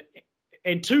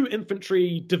 And 2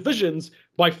 infantry divisions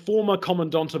by former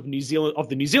commandant of the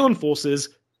New Zealand forces,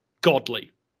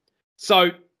 Godley.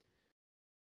 So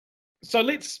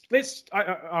let's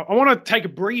I want to take a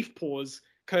brief pause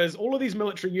because all of these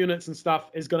military units and stuff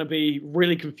is going to be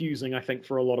really confusing, I think,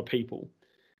 for a lot of people.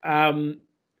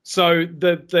 So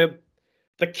the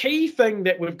key thing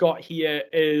that we've got here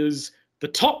is the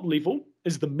top level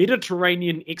is the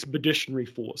Mediterranean Expeditionary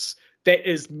Force. That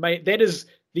is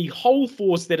the whole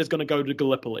force that is going to go to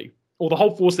Gallipoli, or the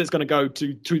whole force that's going to go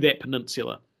to that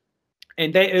peninsula.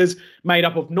 And that is made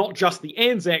up of not just the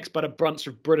Anzacs, but a bunch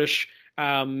of British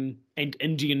and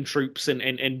Indian troops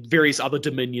and various other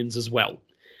dominions as well.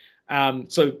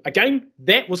 So again,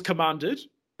 that was commanded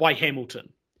by Hamilton.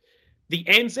 The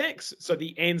Anzacs, so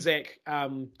the Anzac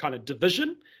kind of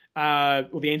division,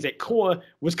 or the Anzac Corps,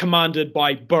 was commanded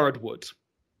by Birdwood.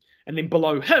 And then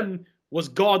below him was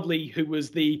Godley, who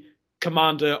was the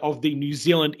commander of the New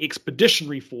Zealand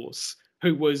Expeditionary Force,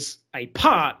 who was a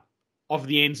part of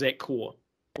the Anzac Corps,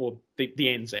 or the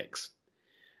Anzacs.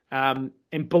 And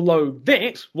below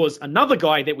that was another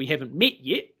guy that we haven't met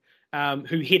yet,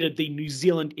 who headed the New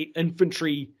Zealand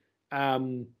Infantry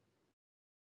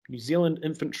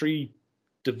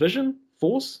Division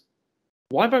Force.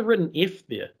 Why have I written F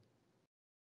there?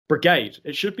 Brigade.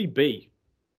 It should be B.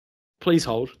 Please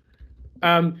hold.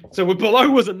 So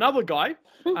below was another guy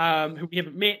who we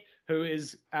haven't met, who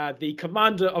is the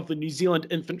commander of the New Zealand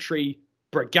Infantry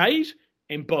Brigade,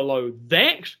 and below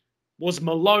that was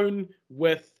Malone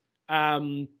with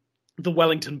the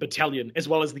Wellington Battalion, as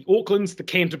well as the Aucklands, the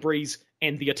Canterburys,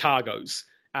 and the Otagos,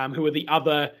 who are the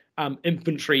other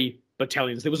infantry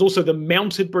battalions. There was also the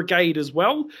Mounted Brigade as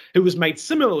well, who was made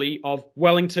similarly of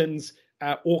Wellingtons,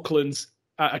 Aucklands,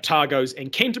 Otagos,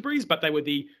 and Canterburys, but they were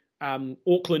the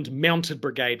Auckland Mounted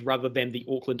Brigade rather than the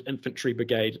Auckland Infantry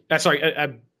Brigade.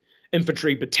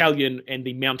 Infantry Battalion and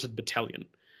the Mounted Battalion.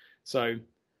 So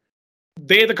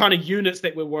they're the kind of units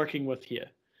that we're working with here.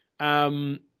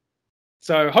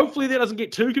 So hopefully that doesn't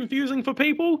get too confusing for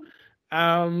people,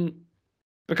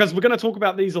 because we're going to talk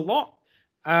about these a lot,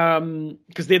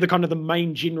 because they're the kind of the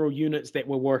main general units that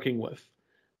we're working with.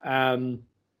 So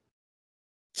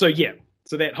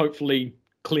that hopefully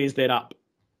clears that up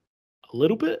a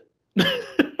little bit.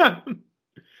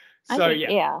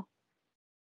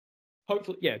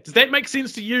 Hopefully, yeah. Does that make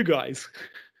sense to you guys?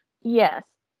 Yes.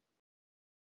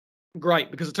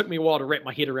 Great, because it took me a while to wrap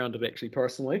my head around it, actually,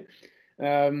 personally.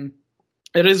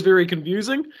 It is very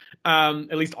confusing.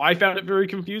 At least I found it very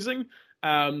confusing.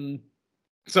 But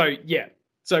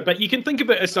you can think of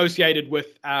it associated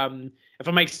with, if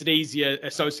it makes it easier,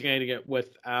 associating it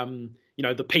with,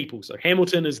 the people. So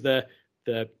Hamilton is the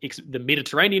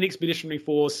Mediterranean Expeditionary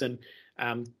Force, and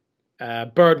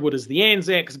Birdwood is the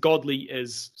Anzacs. Godley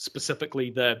is specifically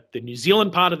the New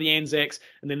Zealand part of the Anzacs,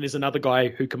 and then there's another guy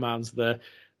who commands the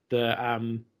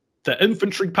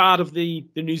infantry part of the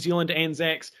New Zealand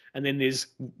Anzacs, and then there's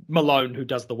Malone who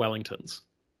does the Wellingtons.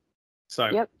 So,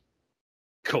 yep.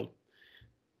 Cool.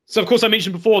 So, of course, I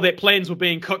mentioned before that plans were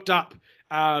being cooked up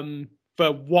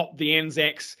for what the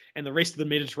Anzacs and the rest of the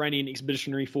Mediterranean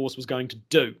Expeditionary Force was going to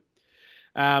do.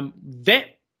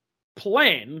 That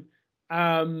plan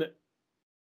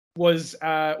was,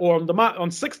 on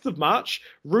 6th of March,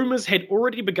 rumours had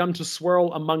already begun to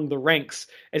swirl among the ranks,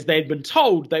 as they had been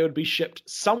told they would be shipped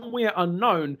somewhere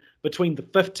unknown between the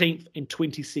 15th and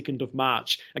 22nd of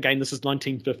March. Again, this is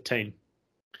 1915.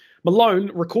 Malone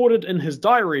recorded in his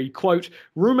diary, quote,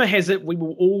 "Rumour has it we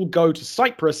will all go to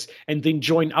Cyprus and then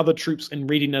join other troops in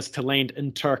readiness to land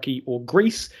in Turkey or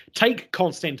Greece, take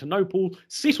Constantinople,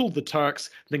 settle the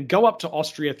Turks, then go up to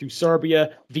Austria through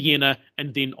Serbia, Vienna,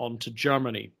 and then on to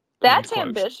Germany." That's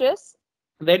ambitious.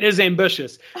 That is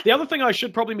ambitious. The other thing I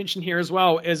should probably mention here as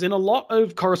well is in a lot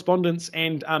of correspondence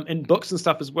and in books and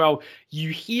stuff as well, you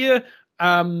hear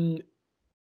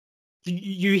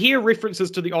references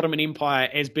to the Ottoman Empire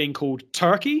as being called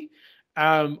Turkey.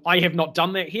 I have not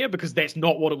done that here because that's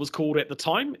not what it was called at the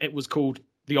time. It was called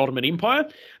the Ottoman Empire.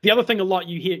 The other thing a lot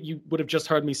you would have just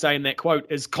heard me say in that quote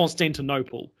is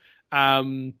Constantinople.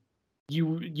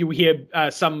 You hear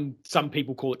some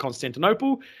people call it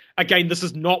Constantinople. Again, this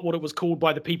is not what it was called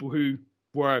by the people who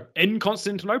were in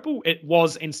Constantinople. It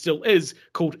was and still is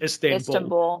called Istanbul.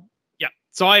 Istanbul. Yeah.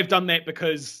 So I have done that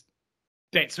because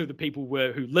that's who the people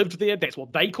were who lived there. That's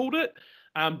what they called it.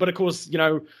 But of course,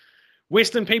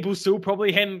 Western people still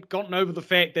probably hadn't gotten over the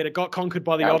fact that it got conquered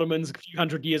by the Ottomans a few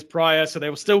hundred years prior, so they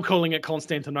were still calling it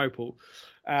Constantinople.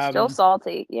 Still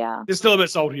salty, yeah. They're still a bit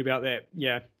salty about that,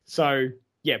 yeah. So,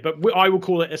 yeah, but I will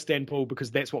call it Istanbul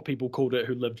because that's what people called it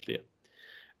who lived there.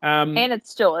 And it's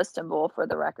still Istanbul for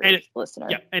the record, listener.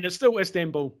 Yeah, and it's still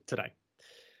Istanbul today.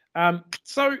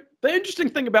 So the interesting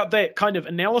thing about that kind of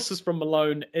analysis from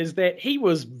Malone is that he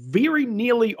was very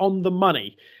nearly on the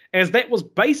money, as that was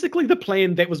basically the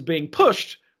plan that was being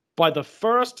pushed by the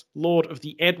First Lord of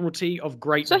the Admiralty of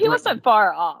Great Britain. So he wasn't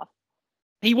far off.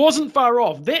 He wasn't far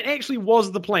off. That actually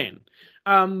was the plan,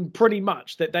 pretty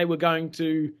much, that they were going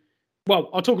to... Well,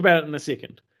 I'll talk about it in a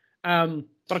second. But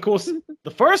of course,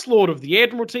 the First Lord of the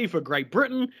Admiralty for Great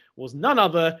Britain was none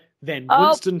other than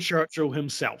Winston Churchill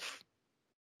himself.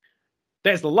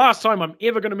 That's the last time I'm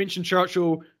ever going to mention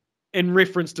Churchill in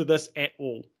reference to this at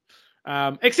all.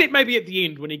 Except maybe at the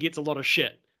end when he gets a lot of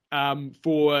shit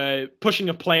for pushing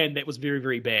a plan that was very,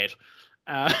 very bad.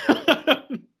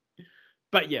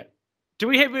 But yeah, do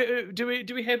we have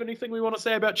anything we want to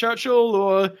say about Churchill,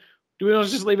 or do we want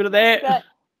to just leave it at that?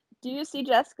 Do you see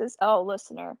Jessica's?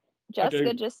 Listener,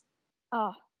 Jessica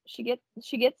she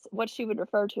gets what she would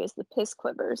refer to as the piss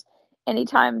quivers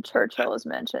anytime Churchill is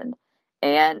mentioned,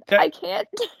 and I can't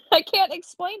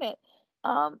explain it.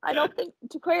 I don't think,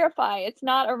 to clarify, it's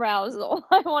not arousal.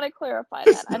 I want to clarify that.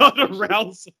 It's not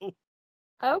arousal.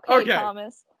 Okay,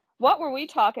 Thomas. What were we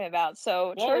talking about?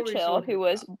 So Churchill,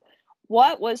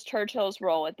 what was Churchill's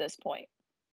role at this point?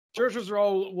 Churchill's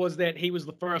role was that he was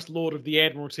the First Lord of the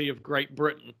Admiralty of Great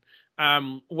Britain,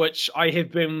 which I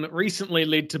have been recently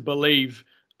led to believe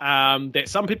that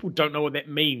some people don't know what that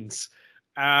means.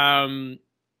 And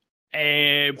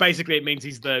basically, it means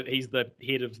he's the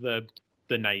head of the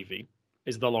Navy.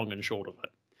 Is the long and short of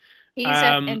it. He's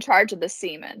in charge of the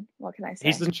seamen. What can I say?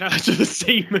 He's in charge of the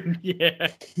seamen, yeah.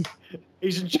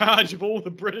 He's in charge of all the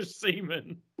British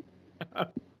seamen.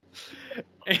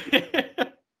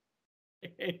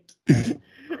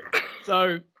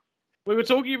 So we were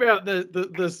talking about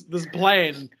this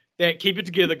plan that, keep it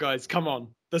together, guys. Come on.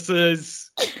 This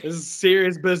is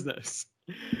serious business.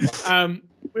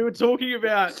 We were talking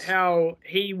about how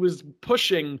he was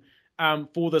pushing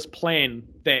for this plan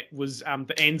that was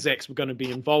the Anzacs were going to be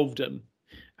involved in.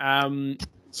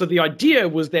 So the idea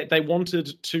was that they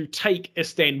wanted to take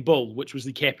Istanbul, which was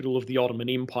the capital of the Ottoman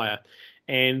Empire,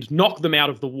 and knock them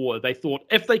out of the war. They thought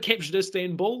if they captured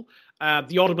Istanbul,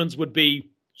 the Ottomans would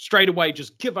be straight away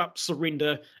just give up,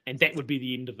 surrender, and that would be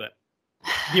the end of it.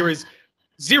 There is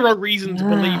zero reason to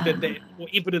believe or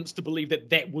evidence to believe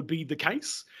that would be the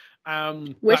case.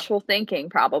 Wishful thinking,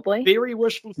 probably. Very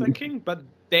wishful thinking, but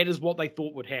that is what they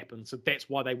thought would happen, so that's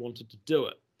why they wanted to do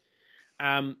it.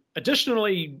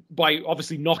 Additionally, by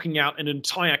obviously knocking out an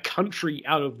entire country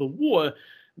out of the war,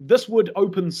 this would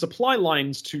open supply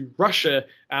lines to Russia,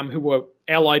 who were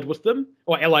allied with them,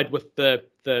 or allied with the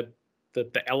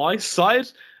Allies side,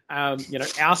 our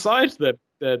side,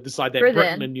 the side that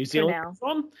Britain and New Zealand are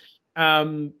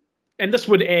on. And this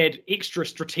would add extra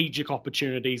strategic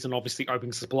opportunities, and obviously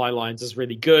opening supply lines is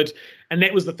really good. And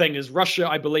that was the thing, is Russia,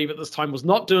 I believe at this time, was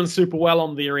not doing super well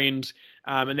on their end,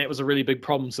 and that was a really big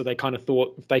problem. So they kind of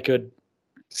thought if they could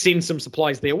send some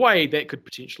supplies their way, that could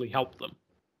potentially help them.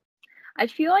 I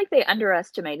feel like they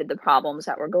underestimated the problems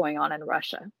that were going on in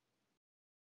Russia.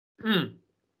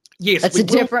 Yes, that's a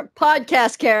different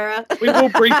podcast, Kara. We will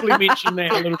briefly mention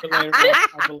that a little bit later on,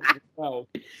 I believe, as well.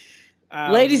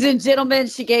 Ladies and gentlemen,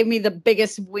 she gave me the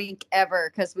biggest wink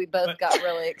ever because we both got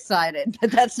really excited.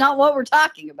 But that's not what we're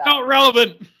talking about. Not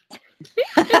relevant.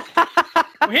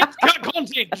 We have to cut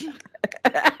content.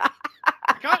 We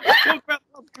can't just talk about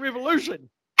the revolution.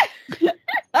 But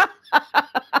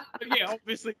yeah,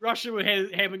 obviously Russia was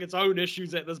having its own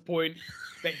issues at this point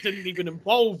that didn't even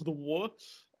involve the war.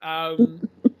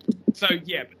 So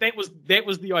yeah, but that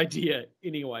was the idea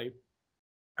anyway.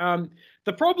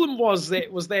 The problem was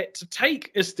that to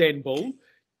take Istanbul,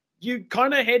 you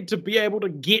kind of had to be able to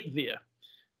get there.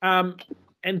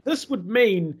 And this would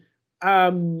mean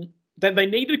that they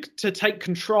needed to take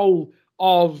control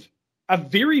of a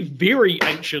very, very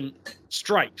ancient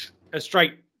strait. A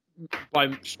strait,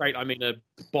 by strait I mean a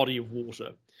body of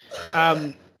water.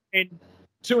 And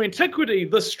to antiquity,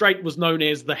 this strait was known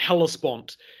as the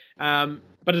Hellespont,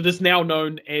 but it is now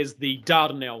known as the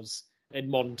Dardanelles in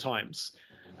modern times.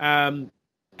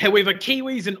 However,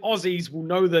 Kiwis and Aussies will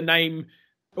know the name,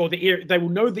 or they will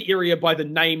know the area by the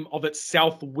name of its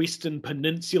southwestern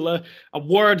peninsula, a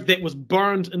word that was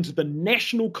burned into the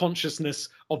national consciousness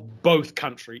of both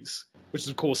countries, which is,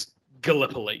 of course,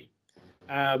 Gallipoli.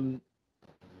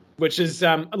 which is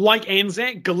like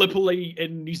Anzac, Gallipoli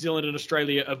in New Zealand and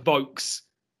Australia evokes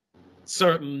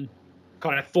certain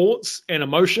kind of thoughts and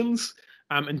emotions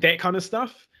and that kind of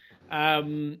stuff.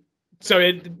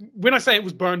 So when I say it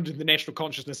was burned into the national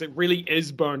consciousness, it really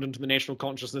is burned into the national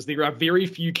consciousness. There are very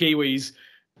few Kiwis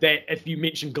that, if you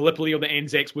mention Gallipoli or the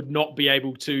Anzacs, would not be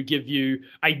able to give you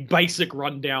a basic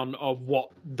rundown of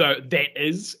what that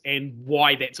is and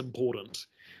why that's important,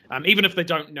 even if they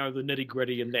don't know the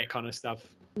nitty-gritty and that kind of stuff.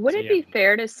 Would it be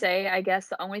fair to say, I guess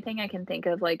the only thing I can think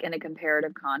of, like, in a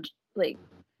comparative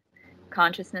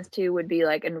consciousness to would be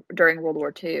like during World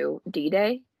War II,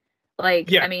 D-Day?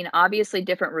 Like, I mean, obviously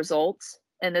different results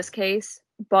in this case,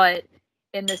 but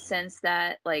in the sense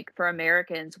that, like, for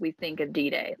Americans, we think of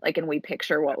D-Day, like, and we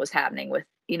picture what was happening with,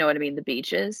 you know what I mean, the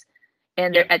beaches.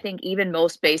 And I think even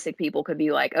most basic people could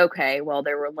be like, okay, well,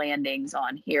 there were landings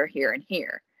on here, here, and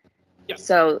here. Yeah.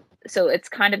 So it's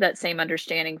kind of that same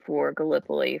understanding for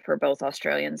Gallipoli for both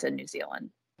Australians and New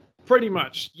Zealand. Pretty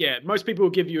much, yeah. Most people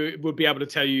would be able to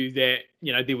tell you that,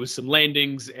 you know, there was some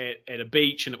landings at a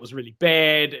beach and it was really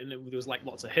bad, and there was like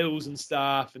lots of hills and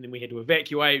stuff, and then we had to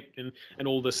evacuate and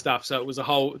all this stuff. So it was a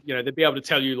whole, you know, they'd be able to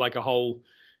tell you like a whole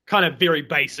kind of very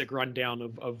basic rundown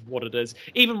of what it is.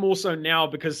 Even more so now,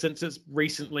 because since it's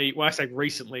recently, well, I say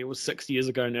recently, it was 6 years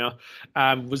ago now,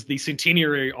 was the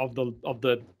centenary of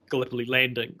the Gallipoli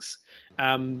landings,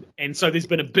 and so there's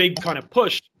been a big kind of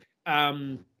push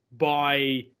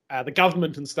by the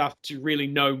government and stuff to really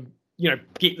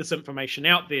get this information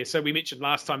out there. So we mentioned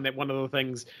last time that one of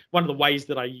the ways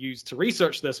that I used to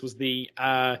research this was the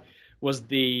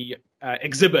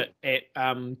exhibit at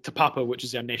Te Papa, which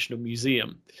is our national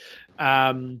museum.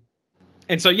 And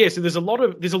so, so there's a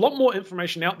lot more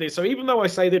information out there. So even though I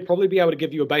say they'd probably be able to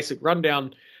give you a basic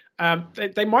rundown,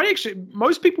 they might actually,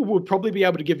 most people would probably be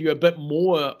able to give you a bit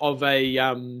more of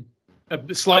a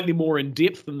slightly more in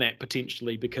depth than that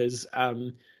potentially, because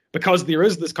there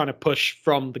is this kind of push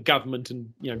from the government and,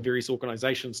 you know, various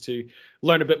organizations to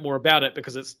learn a bit more about it,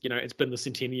 because it's, you know, it's been the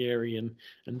centenary and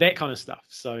that kind of stuff.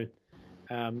 So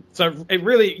it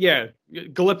really,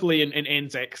 Gallipoli and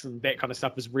Anzacs and that kind of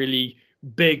stuff is really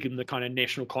big in the kind of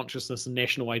national consciousness and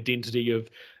national identity of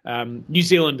New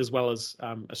Zealand as well as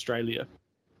Australia.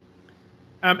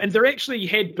 And there actually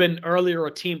had been earlier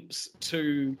attempts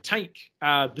to take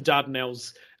the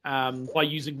Dardanelles by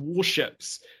using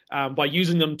warships, by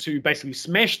using them to basically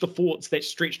smash the forts that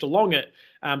stretched along it.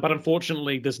 But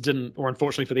unfortunately,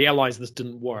 unfortunately for the Allies, this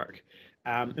didn't work.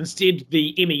 Instead,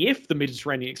 the MEF, the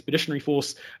Mediterranean Expeditionary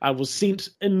Force, was sent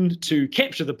in to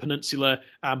capture the peninsula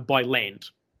by land.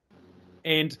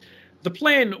 And the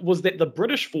plan was that the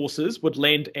British forces would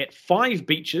land at 5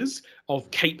 beaches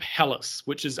of Cape Helles,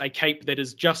 which is a cape that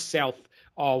is just south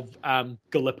of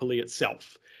Gallipoli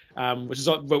itself, which is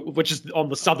on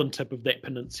the southern tip of that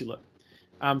peninsula.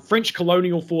 French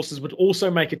colonial forces would also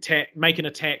make an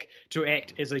attack to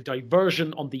act as a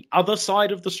diversion on the other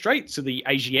side of the strait, so the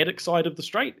Asiatic side of the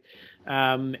strait.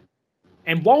 And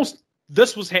whilst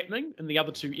this was happening in the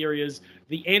other 2 areas,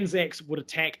 the Anzacs would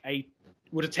attack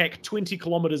 20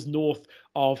 kilometers north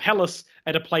of Helles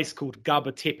at a place called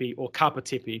Gaba Tepe or Kapa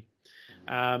Tepe.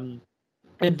 And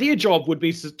their job would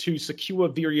be to secure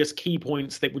various key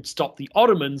points that would stop the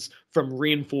Ottomans from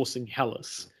reinforcing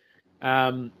Helles.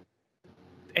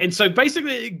 And so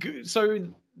basically,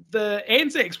 the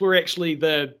Anzacs were actually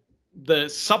the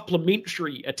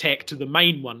supplementary attack to the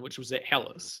main one, which was at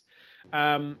Helles.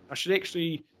 I should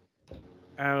actually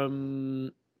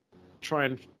I'm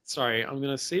going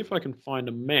to see if I can find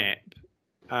a map.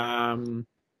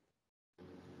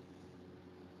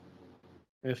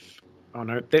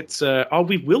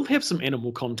 We will have some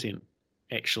animal content,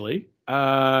 actually.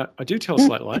 I do tell a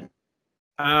slight lie.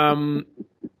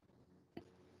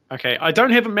 Okay, I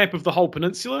don't have a map of the whole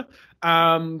peninsula,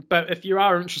 but if you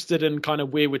are interested in kind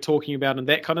of where we're talking about and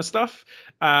that kind of stuff,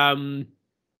 that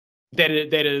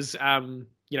is,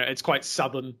 it's quite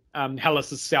southern.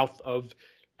 Helles is south of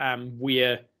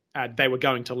where they were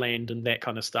going to land and that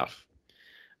kind of stuff.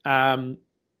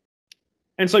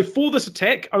 And so for this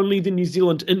attack, only the New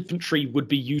Zealand infantry would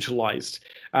be utilised.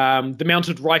 The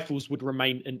mounted rifles would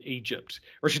remain in Egypt.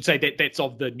 Or I should say that's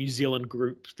of the New Zealand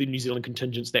group, the New Zealand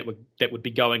contingents that would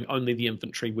be going. Only the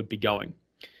infantry would be going.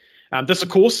 This, of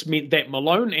course, meant that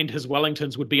Malone and his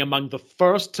Wellingtons would be among the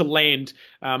first to land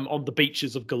on the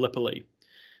beaches of Gallipoli.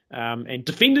 And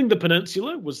defending the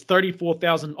peninsula was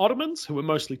 34,000 Ottomans, who were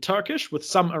mostly Turkish, with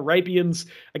some Arabians,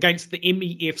 against the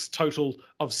MEF's total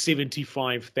of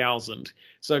 75,000.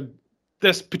 So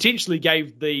this potentially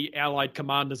gave the Allied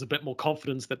commanders a bit more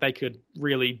confidence that they could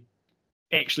really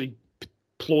actually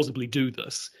plausibly do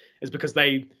this, is because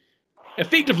they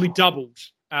effectively doubled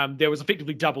There was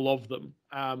effectively double of them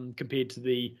compared to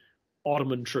the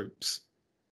Ottoman troops.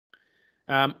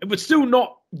 It would still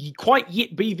not quite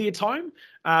yet be their time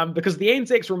because the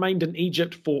Anzacs remained in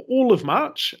Egypt for all of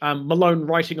March, Malone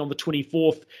writing on the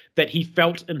 24th that he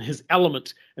felt in his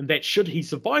element and that should he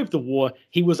survive the war,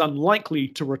 he was unlikely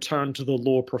to return to the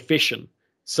law profession.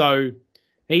 So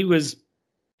he was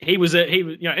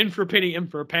in for a penny, in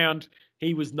for a pound.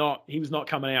 He was not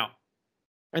coming out.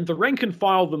 And the rank and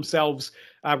file themselves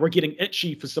were getting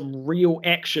itchy for some real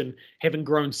action, having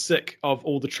grown sick of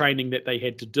all the training that they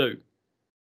had to do.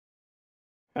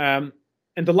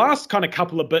 And the last kind of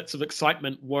couple of bits of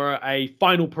excitement were a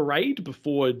final parade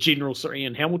before General Sir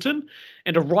Ian Hamilton,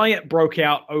 and a riot broke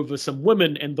out over some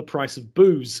women and the price of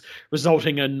booze,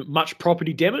 resulting in much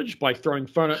property damage by throwing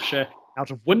furniture out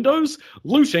of windows,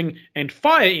 looting, and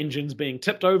fire engines being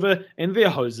tipped over and their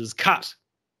hoses cut.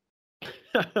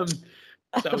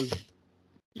 So,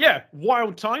 yeah,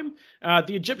 wild time.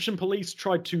 The Egyptian police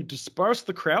tried to disperse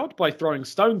the crowd by throwing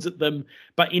stones at them,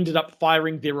 but ended up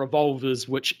firing their revolvers,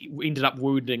 which ended up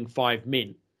wounding 5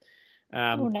 men.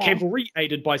 Cavalry,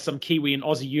 aided by some Kiwi and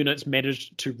Aussie units,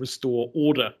 managed to restore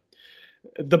order.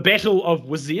 The Battle of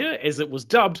Wazir, as it was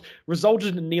dubbed,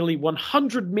 resulted in nearly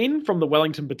 100 men from the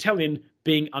Wellington Battalion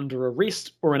being under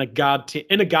arrest or in a guard tent.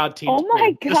 Oh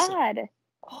my God.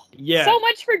 Yeah. So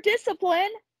much for discipline.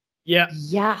 Yeah.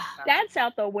 Yeah. That's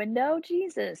out the window.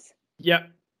 Jesus. Yeah.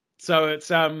 So it's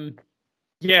the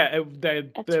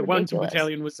Wellington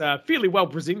Battalion was fairly well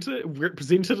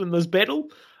represented in this battle.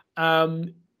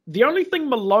 The only thing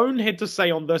Malone had to say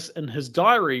on this in his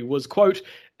diary was, quote,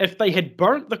 "If they had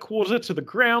burnt the quarter to the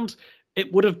ground,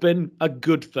 it would have been a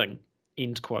good thing,"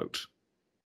 end quote.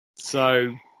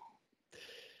 So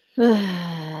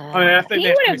I think he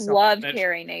would have loved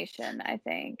Carrie Nation, I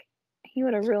think. He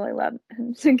would have really loved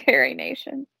some Carrie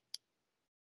Nation.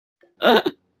 So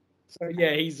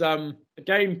yeah, he's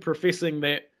again professing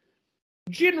that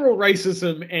general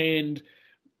racism and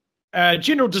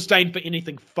general disdain for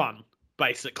anything fun,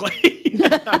 basically.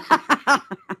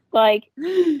 Like,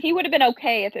 he would have been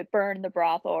okay if it burned the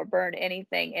brothel or burned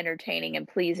anything entertaining and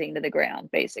pleasing to the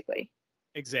ground, basically.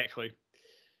 Exactly.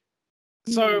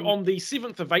 So on the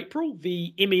 7th of April,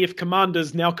 the MEF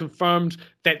commanders now confirmed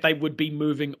that they would be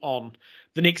moving on.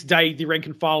 The next day, the rank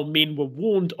and file men were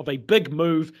warned of a big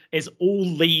move as all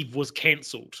leave was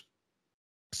cancelled.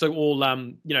 So all,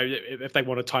 if they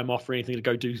wanted time off or anything to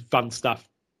go do fun stuff,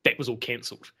 that was all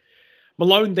cancelled.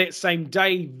 Malone that same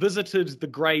day visited the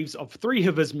graves of 3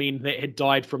 of his men that had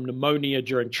died from pneumonia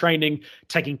during training,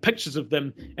 taking pictures of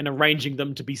them and arranging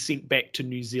them to be sent back to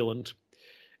New Zealand.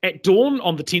 At dawn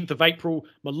on the 10th of April,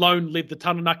 Malone led the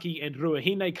Taranaki and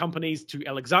Ruahine companies to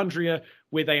Alexandria,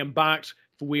 where they embarked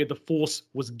for where the force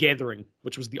was gathering,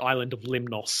 which was the island of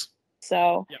Lemnos.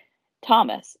 So, yep.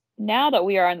 Thomas, now that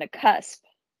we are on the cusp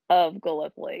of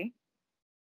Gallipoli,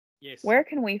 yes, where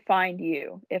can we find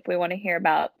you if we want to hear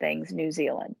about things New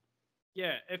Zealand?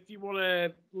 Yeah, if you want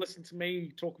to listen to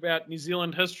me talk about New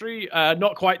Zealand history,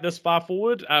 not quite this far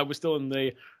forward. We're still in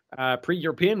the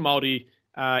pre-European Māori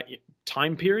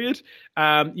time period.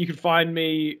 You can find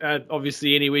me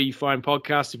obviously anywhere you find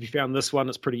podcasts. If you found this one,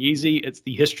 it's pretty easy. It's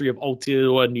the History of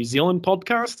Aotearoa New Zealand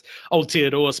podcast.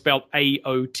 Aotearoa spelled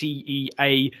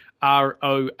Aotearoa.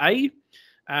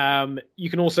 You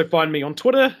can also find me on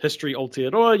Twitter, History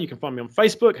Aotearoa. You can find me on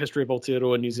Facebook, History of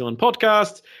Aotearoa New Zealand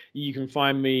podcast. You can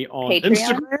find me on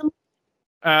Patreon?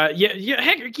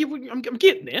 Instagram. I'm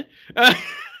getting there.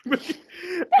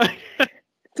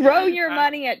 Throw your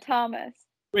money at Thomas.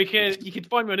 You can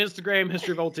find me on Instagram,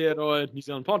 History of Aotearoa New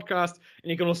Zealand podcast, and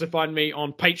you can also find me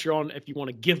on Patreon if you want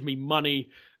to give me money,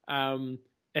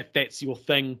 if that's your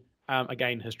thing.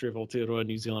 Again, History of Aotearoa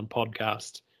New Zealand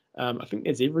podcast. I think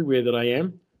that's everywhere that I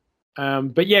am.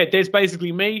 But yeah, that's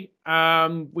basically me.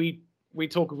 We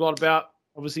talk a lot about,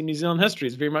 obviously, New Zealand history.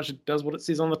 It's very much, it does what it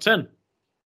says on the tin.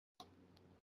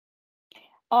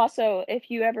 Also,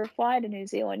 if you ever fly to New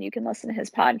Zealand, you can listen to his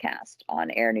podcast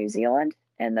on Air New Zealand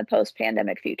in the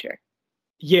post-pandemic future.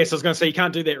 Yes, I was going to say you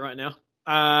can't do that right now.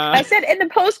 I said in the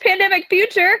post-pandemic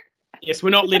future. Yes,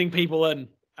 we're not letting people in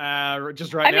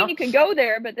just right now. I mean, you can go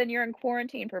there, but then you're in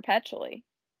quarantine perpetually.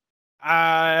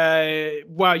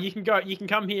 Well, you can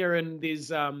come here, and there's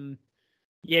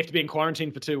you have to be in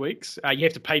quarantine for 2 weeks. You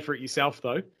have to pay for it yourself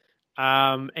though,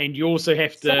 and you also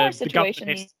have to. Similar situation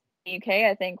in the UK,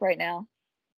 I think, right now.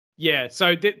 Yeah,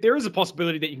 so there is a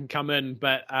possibility that you can come in,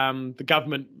 but the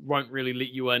government won't really let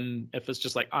you in if it's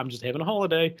just like, I'm just having a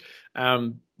holiday.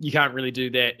 You can't really do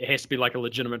that. It has to be like a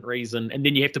legitimate reason, and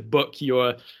then you have to book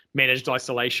your managed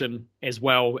isolation as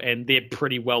well, and they're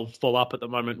pretty well full up at the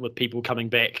moment with people coming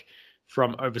back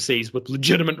from overseas with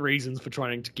legitimate reasons for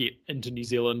trying to get into New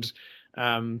Zealand,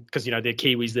 because they're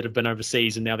Kiwis that have been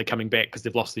overseas and now they're coming back because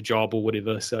they've lost their job or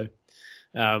whatever. So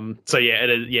yeah, it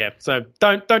is. Yeah, so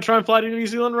don't try and fly to New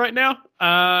Zealand right now.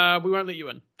 We won't let you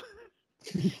in.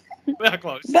 We're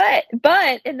close.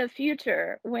 But in the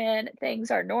future, when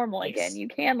things are normal again, you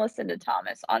can listen to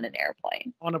Thomas on an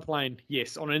airplane. On a plane,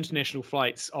 yes, on international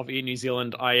flights of Air New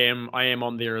Zealand, I am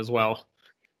on there as well.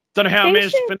 Don't know how I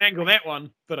managed to finagle that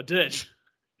one, but I did.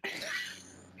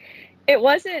 It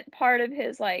wasn't part of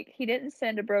his, like, he didn't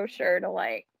send a brochure to,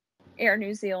 like, Air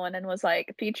New Zealand and was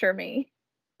like, feature me.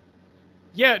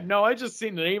 Yeah, no, I just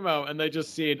sent an email and they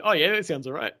just said, oh yeah, that sounds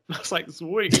all right. I was like,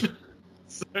 sweet.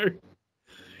 So,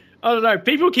 I don't know.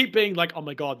 People keep being like, oh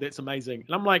my God, that's amazing.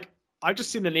 And I'm like, I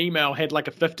just sent an email, had like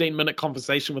a 15-minute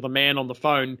conversation with a man on the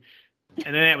phone,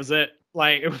 and then that was it.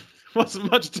 Like, it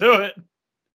wasn't much to it.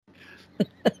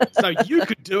 So you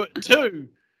could do it too.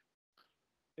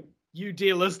 You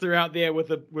dear listener out there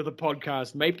with a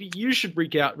podcast, maybe you should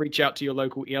reach out to your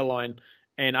local airline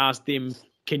and ask them,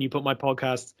 can you put my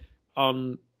podcast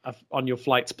on your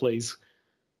flights, please?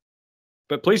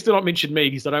 But please do not mention me,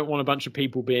 because I don't want a bunch of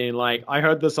people being like, I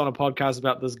heard this on a podcast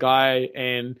about this guy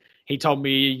and he told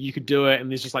me you could do it. And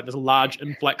there's just like this large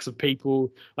influx of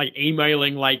people like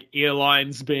emailing like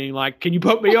airlines being like, can you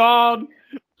put me on?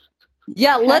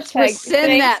 Yeah, let's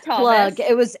rescind that plug.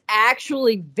 Thomas. It was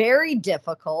actually very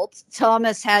difficult.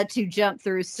 Thomas had to jump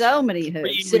through so many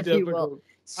hoops, if you will.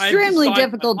 Extremely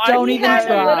difficult. Don't even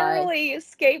try. Literally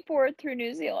skateboard through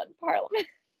New Zealand Parliament.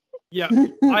 Yeah,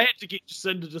 I had to get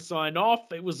Jacinda to sign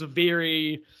off. It was a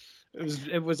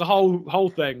whole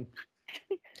thing.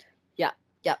 Yeah.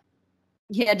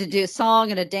 He had to do a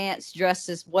song and a dance dressed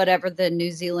as whatever the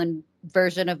New Zealand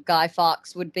version of Guy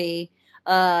Fawkes would be.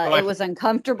 It was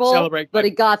uncomfortable, but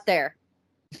he got there.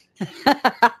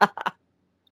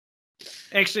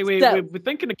 Actually, we're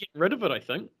thinking of getting rid of it, I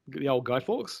think, the old Guy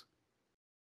Fawkes.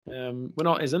 We're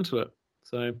not as into it.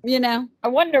 So, I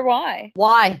wonder why.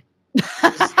 Why?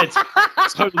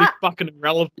 It's totally fucking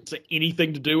irrelevant to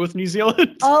anything to do with New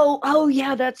Zealand. Oh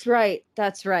yeah, that's right.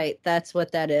 That's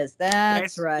what that is.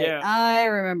 That's right. Yeah. I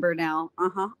remember now.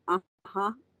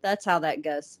 That's how that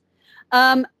goes.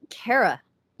 Kara,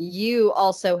 you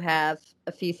also have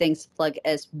a few things to plug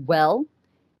as well,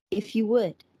 if you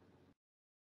would.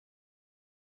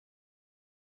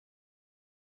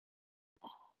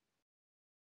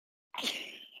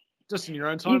 Just in your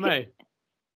own time, eh?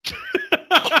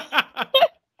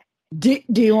 Do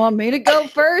you want me to go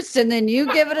first and then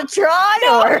you give it a try?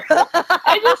 Or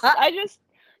I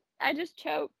just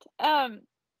choked.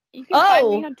 You can find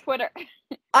me on Twitter.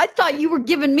 I thought you were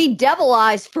giving me devil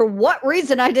eyes. For what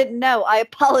reason? I didn't know. I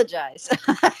apologize.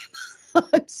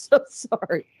 I'm so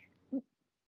sorry.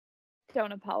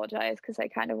 Don't apologize, because I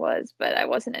kind of was, but I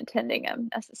wasn't intending them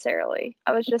necessarily.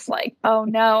 I was just like, oh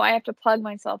no, I have to plug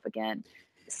myself again.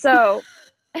 So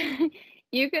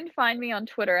you can find me on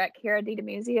Twitter at Kara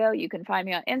DiDemuzio. You can find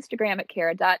me on Instagram at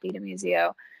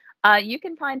Kara.DiDemuzio. You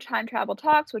can find Time Travel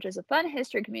Talks, which is a fun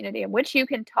history community in which you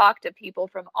can talk to people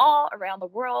from all around the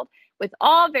world with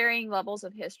all varying levels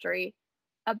of history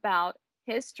about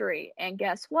history. And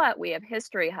guess what? We have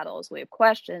history huddles. We have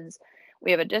questions.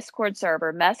 We have a Discord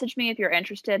server. Message me if you're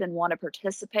interested and want to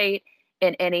participate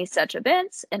in any such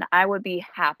events, and I would be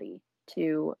happy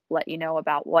to let you know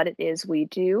about what it is we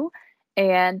do.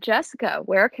 And Jessica,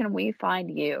 where can we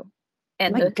find you?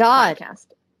 And my God, podcast?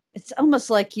 It's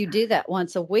almost like you do that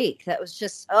once a week. That was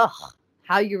just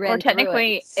how you ran. Or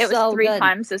technically, it was so 3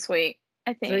 times this week.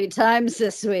 I think 3 times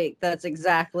this week. That's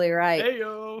exactly right.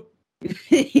 Heyo.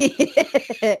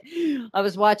 I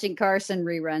was watching Carson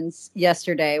reruns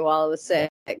yesterday while I was sick,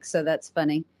 so that's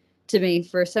funny to me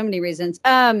for so many reasons.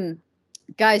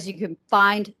 Guys, you can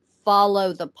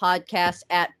follow the podcast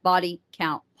at Body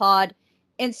Count Pod,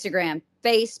 Instagram,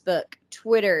 Facebook,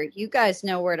 Twitter. You guys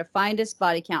know where to find us,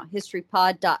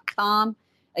 bodycounthistorypod.com.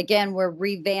 Again, we're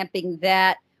revamping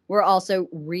that. We're also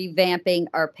revamping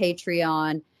our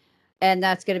Patreon, and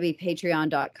that's going to be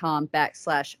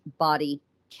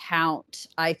patreon.com/bodycount.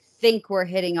 I think we're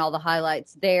hitting all the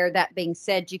highlights there. That being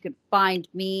said, you can find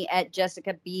me at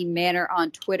Jessica B. Manor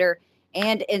on Twitter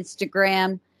and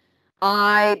Instagram.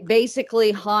 I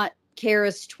basically haunt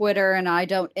Kara's Twitter, and I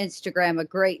don't Instagram a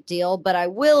great deal, but I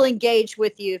will engage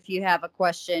with you if you have a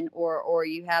question or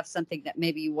you have something that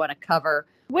maybe you want to cover.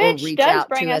 Which or reach does out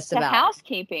bring to us to about.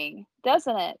 housekeeping,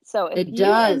 doesn't it? So if you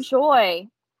does. enjoy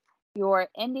your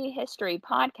indie history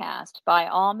podcast, by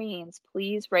all means,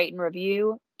 please rate and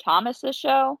review Thomas's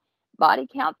show, Body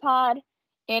Count Pod,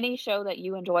 any show that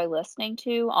you enjoy listening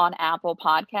to on Apple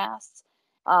Podcasts.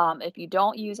 If you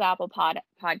don't use Apple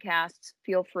Podcasts,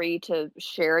 feel free to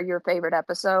share your favorite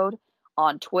episode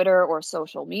on Twitter or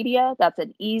social media. That's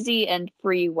an easy and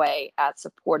free way at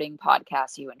supporting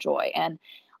podcasts you enjoy. And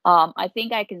I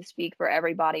think I can speak for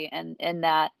everybody in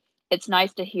that it's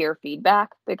nice to hear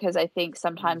feedback, because I think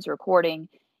sometimes recording,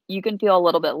 you can feel a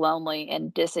little bit lonely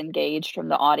and disengaged from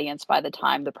the audience by the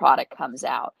time the product comes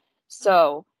out.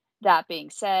 So that being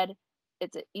said,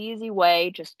 it's an easy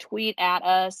way. Just tweet at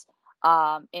us,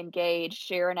 engage,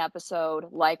 share an episode,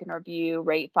 like and review,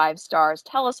 rate 5 stars.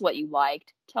 Tell us what you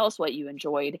liked. Tell us what you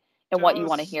enjoyed and what you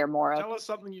want to hear more of. Tell us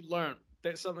something you learned.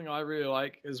 That's something I really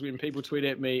like, is when people tweet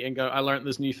at me and go, I learned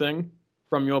this new thing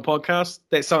from your podcast.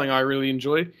 That's something I really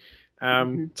enjoy.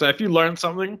 So if you learned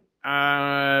something,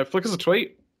 flick us a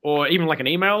tweet or even like an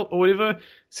email or whatever.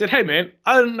 Said, hey man,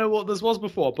 I didn't know what this was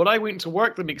before, but I went to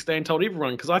work the next day and told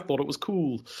everyone because I thought it was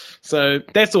cool. So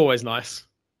that's always nice.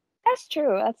 That's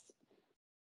true.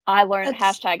 I learned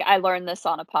this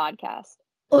on a podcast.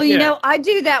 Well, you know, I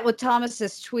do that with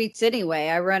Thomas's tweets anyway.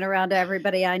 I run around to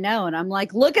everybody I know and I'm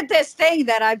like, look at this thing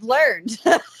that I've learned.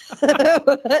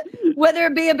 Whether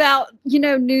it be about,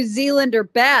 New Zealand or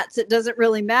bats, it doesn't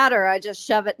really matter. I just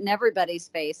shove it in everybody's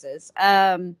faces.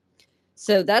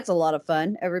 So that's a lot of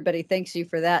fun. Everybody thanks you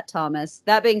for that, Thomas.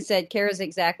 That being said, Kara's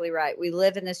exactly right. We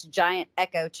live in this giant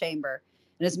echo chamber.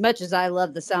 And as much as I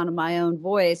love the sound of my own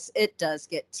voice, it does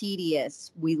get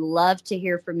tedious. We love to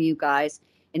hear from you guys.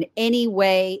 In any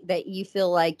way that you feel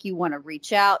like you want to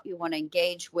reach out, you want to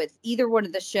engage with either one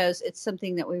of the shows, it's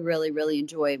something that we really, really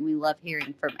enjoy, and we love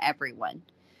hearing from everyone.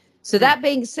 So that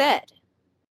being said,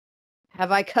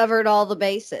 have I covered all the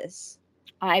bases?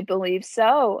 I believe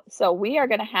so. So we are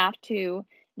going to have to,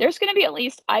 there's going to be at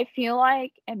least, I feel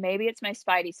like, and maybe it's my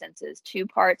spidey senses, 2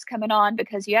 parts coming on,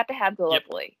 because you have to have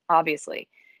Gallipoli, obviously.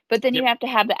 But then you have to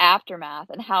have the aftermath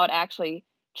and how it actually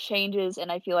changes and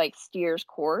I feel like steers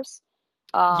course.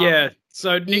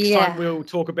 So next time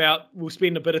we'll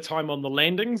spend a bit of time on the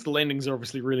landings. The landings are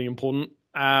obviously really important.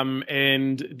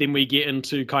 And then we get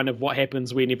into kind of what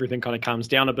happens when everything kind of calms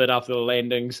down a bit after the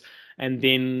landings. And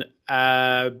then,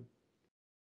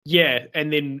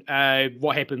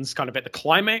 what happens kind of at the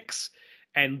climax.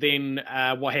 And then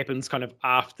what happens kind of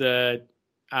after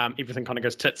everything kind of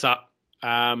goes tits up.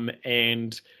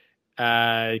 And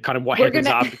kind of what happens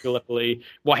after Gallipoli,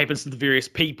 what happens to the various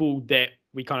people that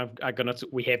we kind of are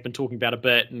we have been talking about a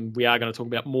bit, and we are going to talk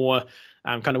about more,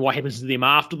 kind of what happens to them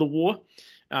after the war.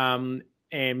 And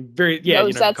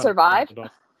those that survived.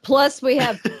 Plus we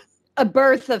have a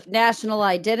birth of national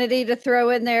identity to throw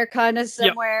in there kind of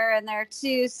somewhere in there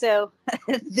too. So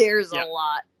there's a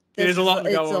lot. There's a lot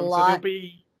to go on. So there'll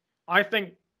be, I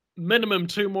think, minimum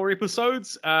 2 more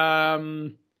episodes.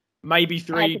 Maybe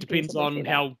 3, depends on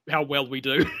how well we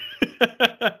do.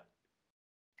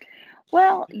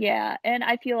 Well, yeah, and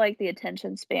I feel like the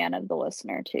attention span of the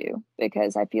listener too,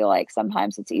 because I feel like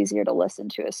sometimes it's easier to listen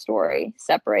to a story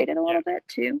separated a little bit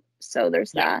too. So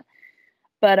there's that.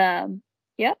 But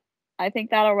I think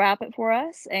that'll wrap it for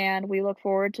us, and we look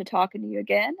forward to talking to you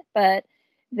again. But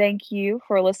thank you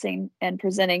for listening and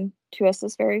presenting to us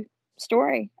this very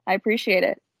story. I appreciate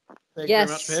it. Thank you very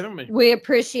much for having me. We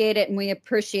appreciate it, and we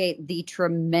appreciate the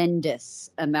tremendous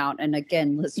amount. And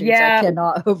again, listeners, I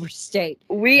cannot overstate.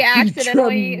 We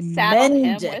accidentally saddled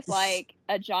him with like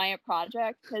a giant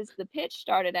project, because the pitch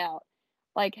started out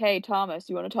like, "Hey, Thomas,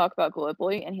 you want to talk about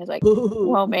Gallipoli?" And he's like,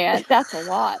 "Well, man, that's a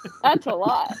lot. That's a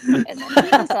lot." And then he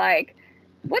was like,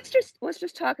 let's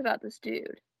just talk about this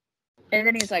dude." And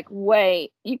then he's like,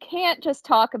 "Wait, you can't just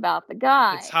talk about the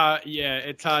guy." It's hard. Yeah,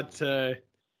 it's hard to.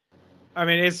 I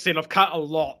mean, as I said, I've cut a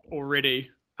lot already,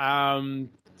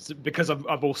 because I've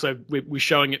also we're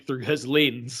showing it through his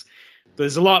lens.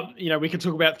 There's a lot, we can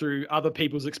talk about through other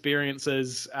people's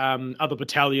experiences, other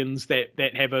battalions that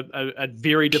have a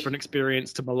very different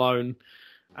experience to Malone.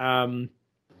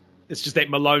 It's just that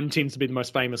Malone tends to be the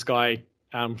most famous guy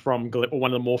from Gallipoli, or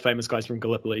one of the more famous guys from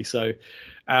Gallipoli. So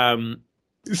I'm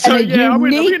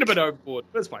getting a bit overboard.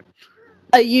 That's fine.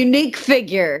 A unique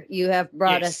figure you have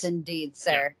brought us indeed,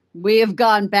 sir. We have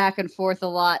gone back and forth a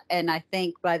lot, and I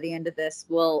think by the end of this,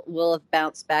 we'll have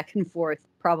bounced back and forth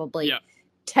probably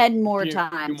 10 more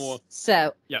times. More.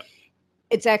 So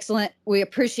it's excellent. We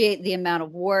appreciate the amount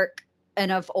of work,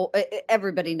 and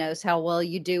everybody knows how well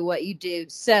you do what you do.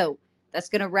 So that's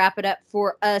going to wrap it up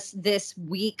for us this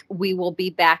week. We will be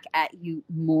back at you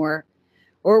more,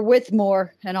 or with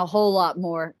more, and a whole lot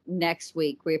more next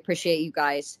week. We appreciate you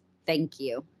guys. Thank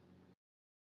you.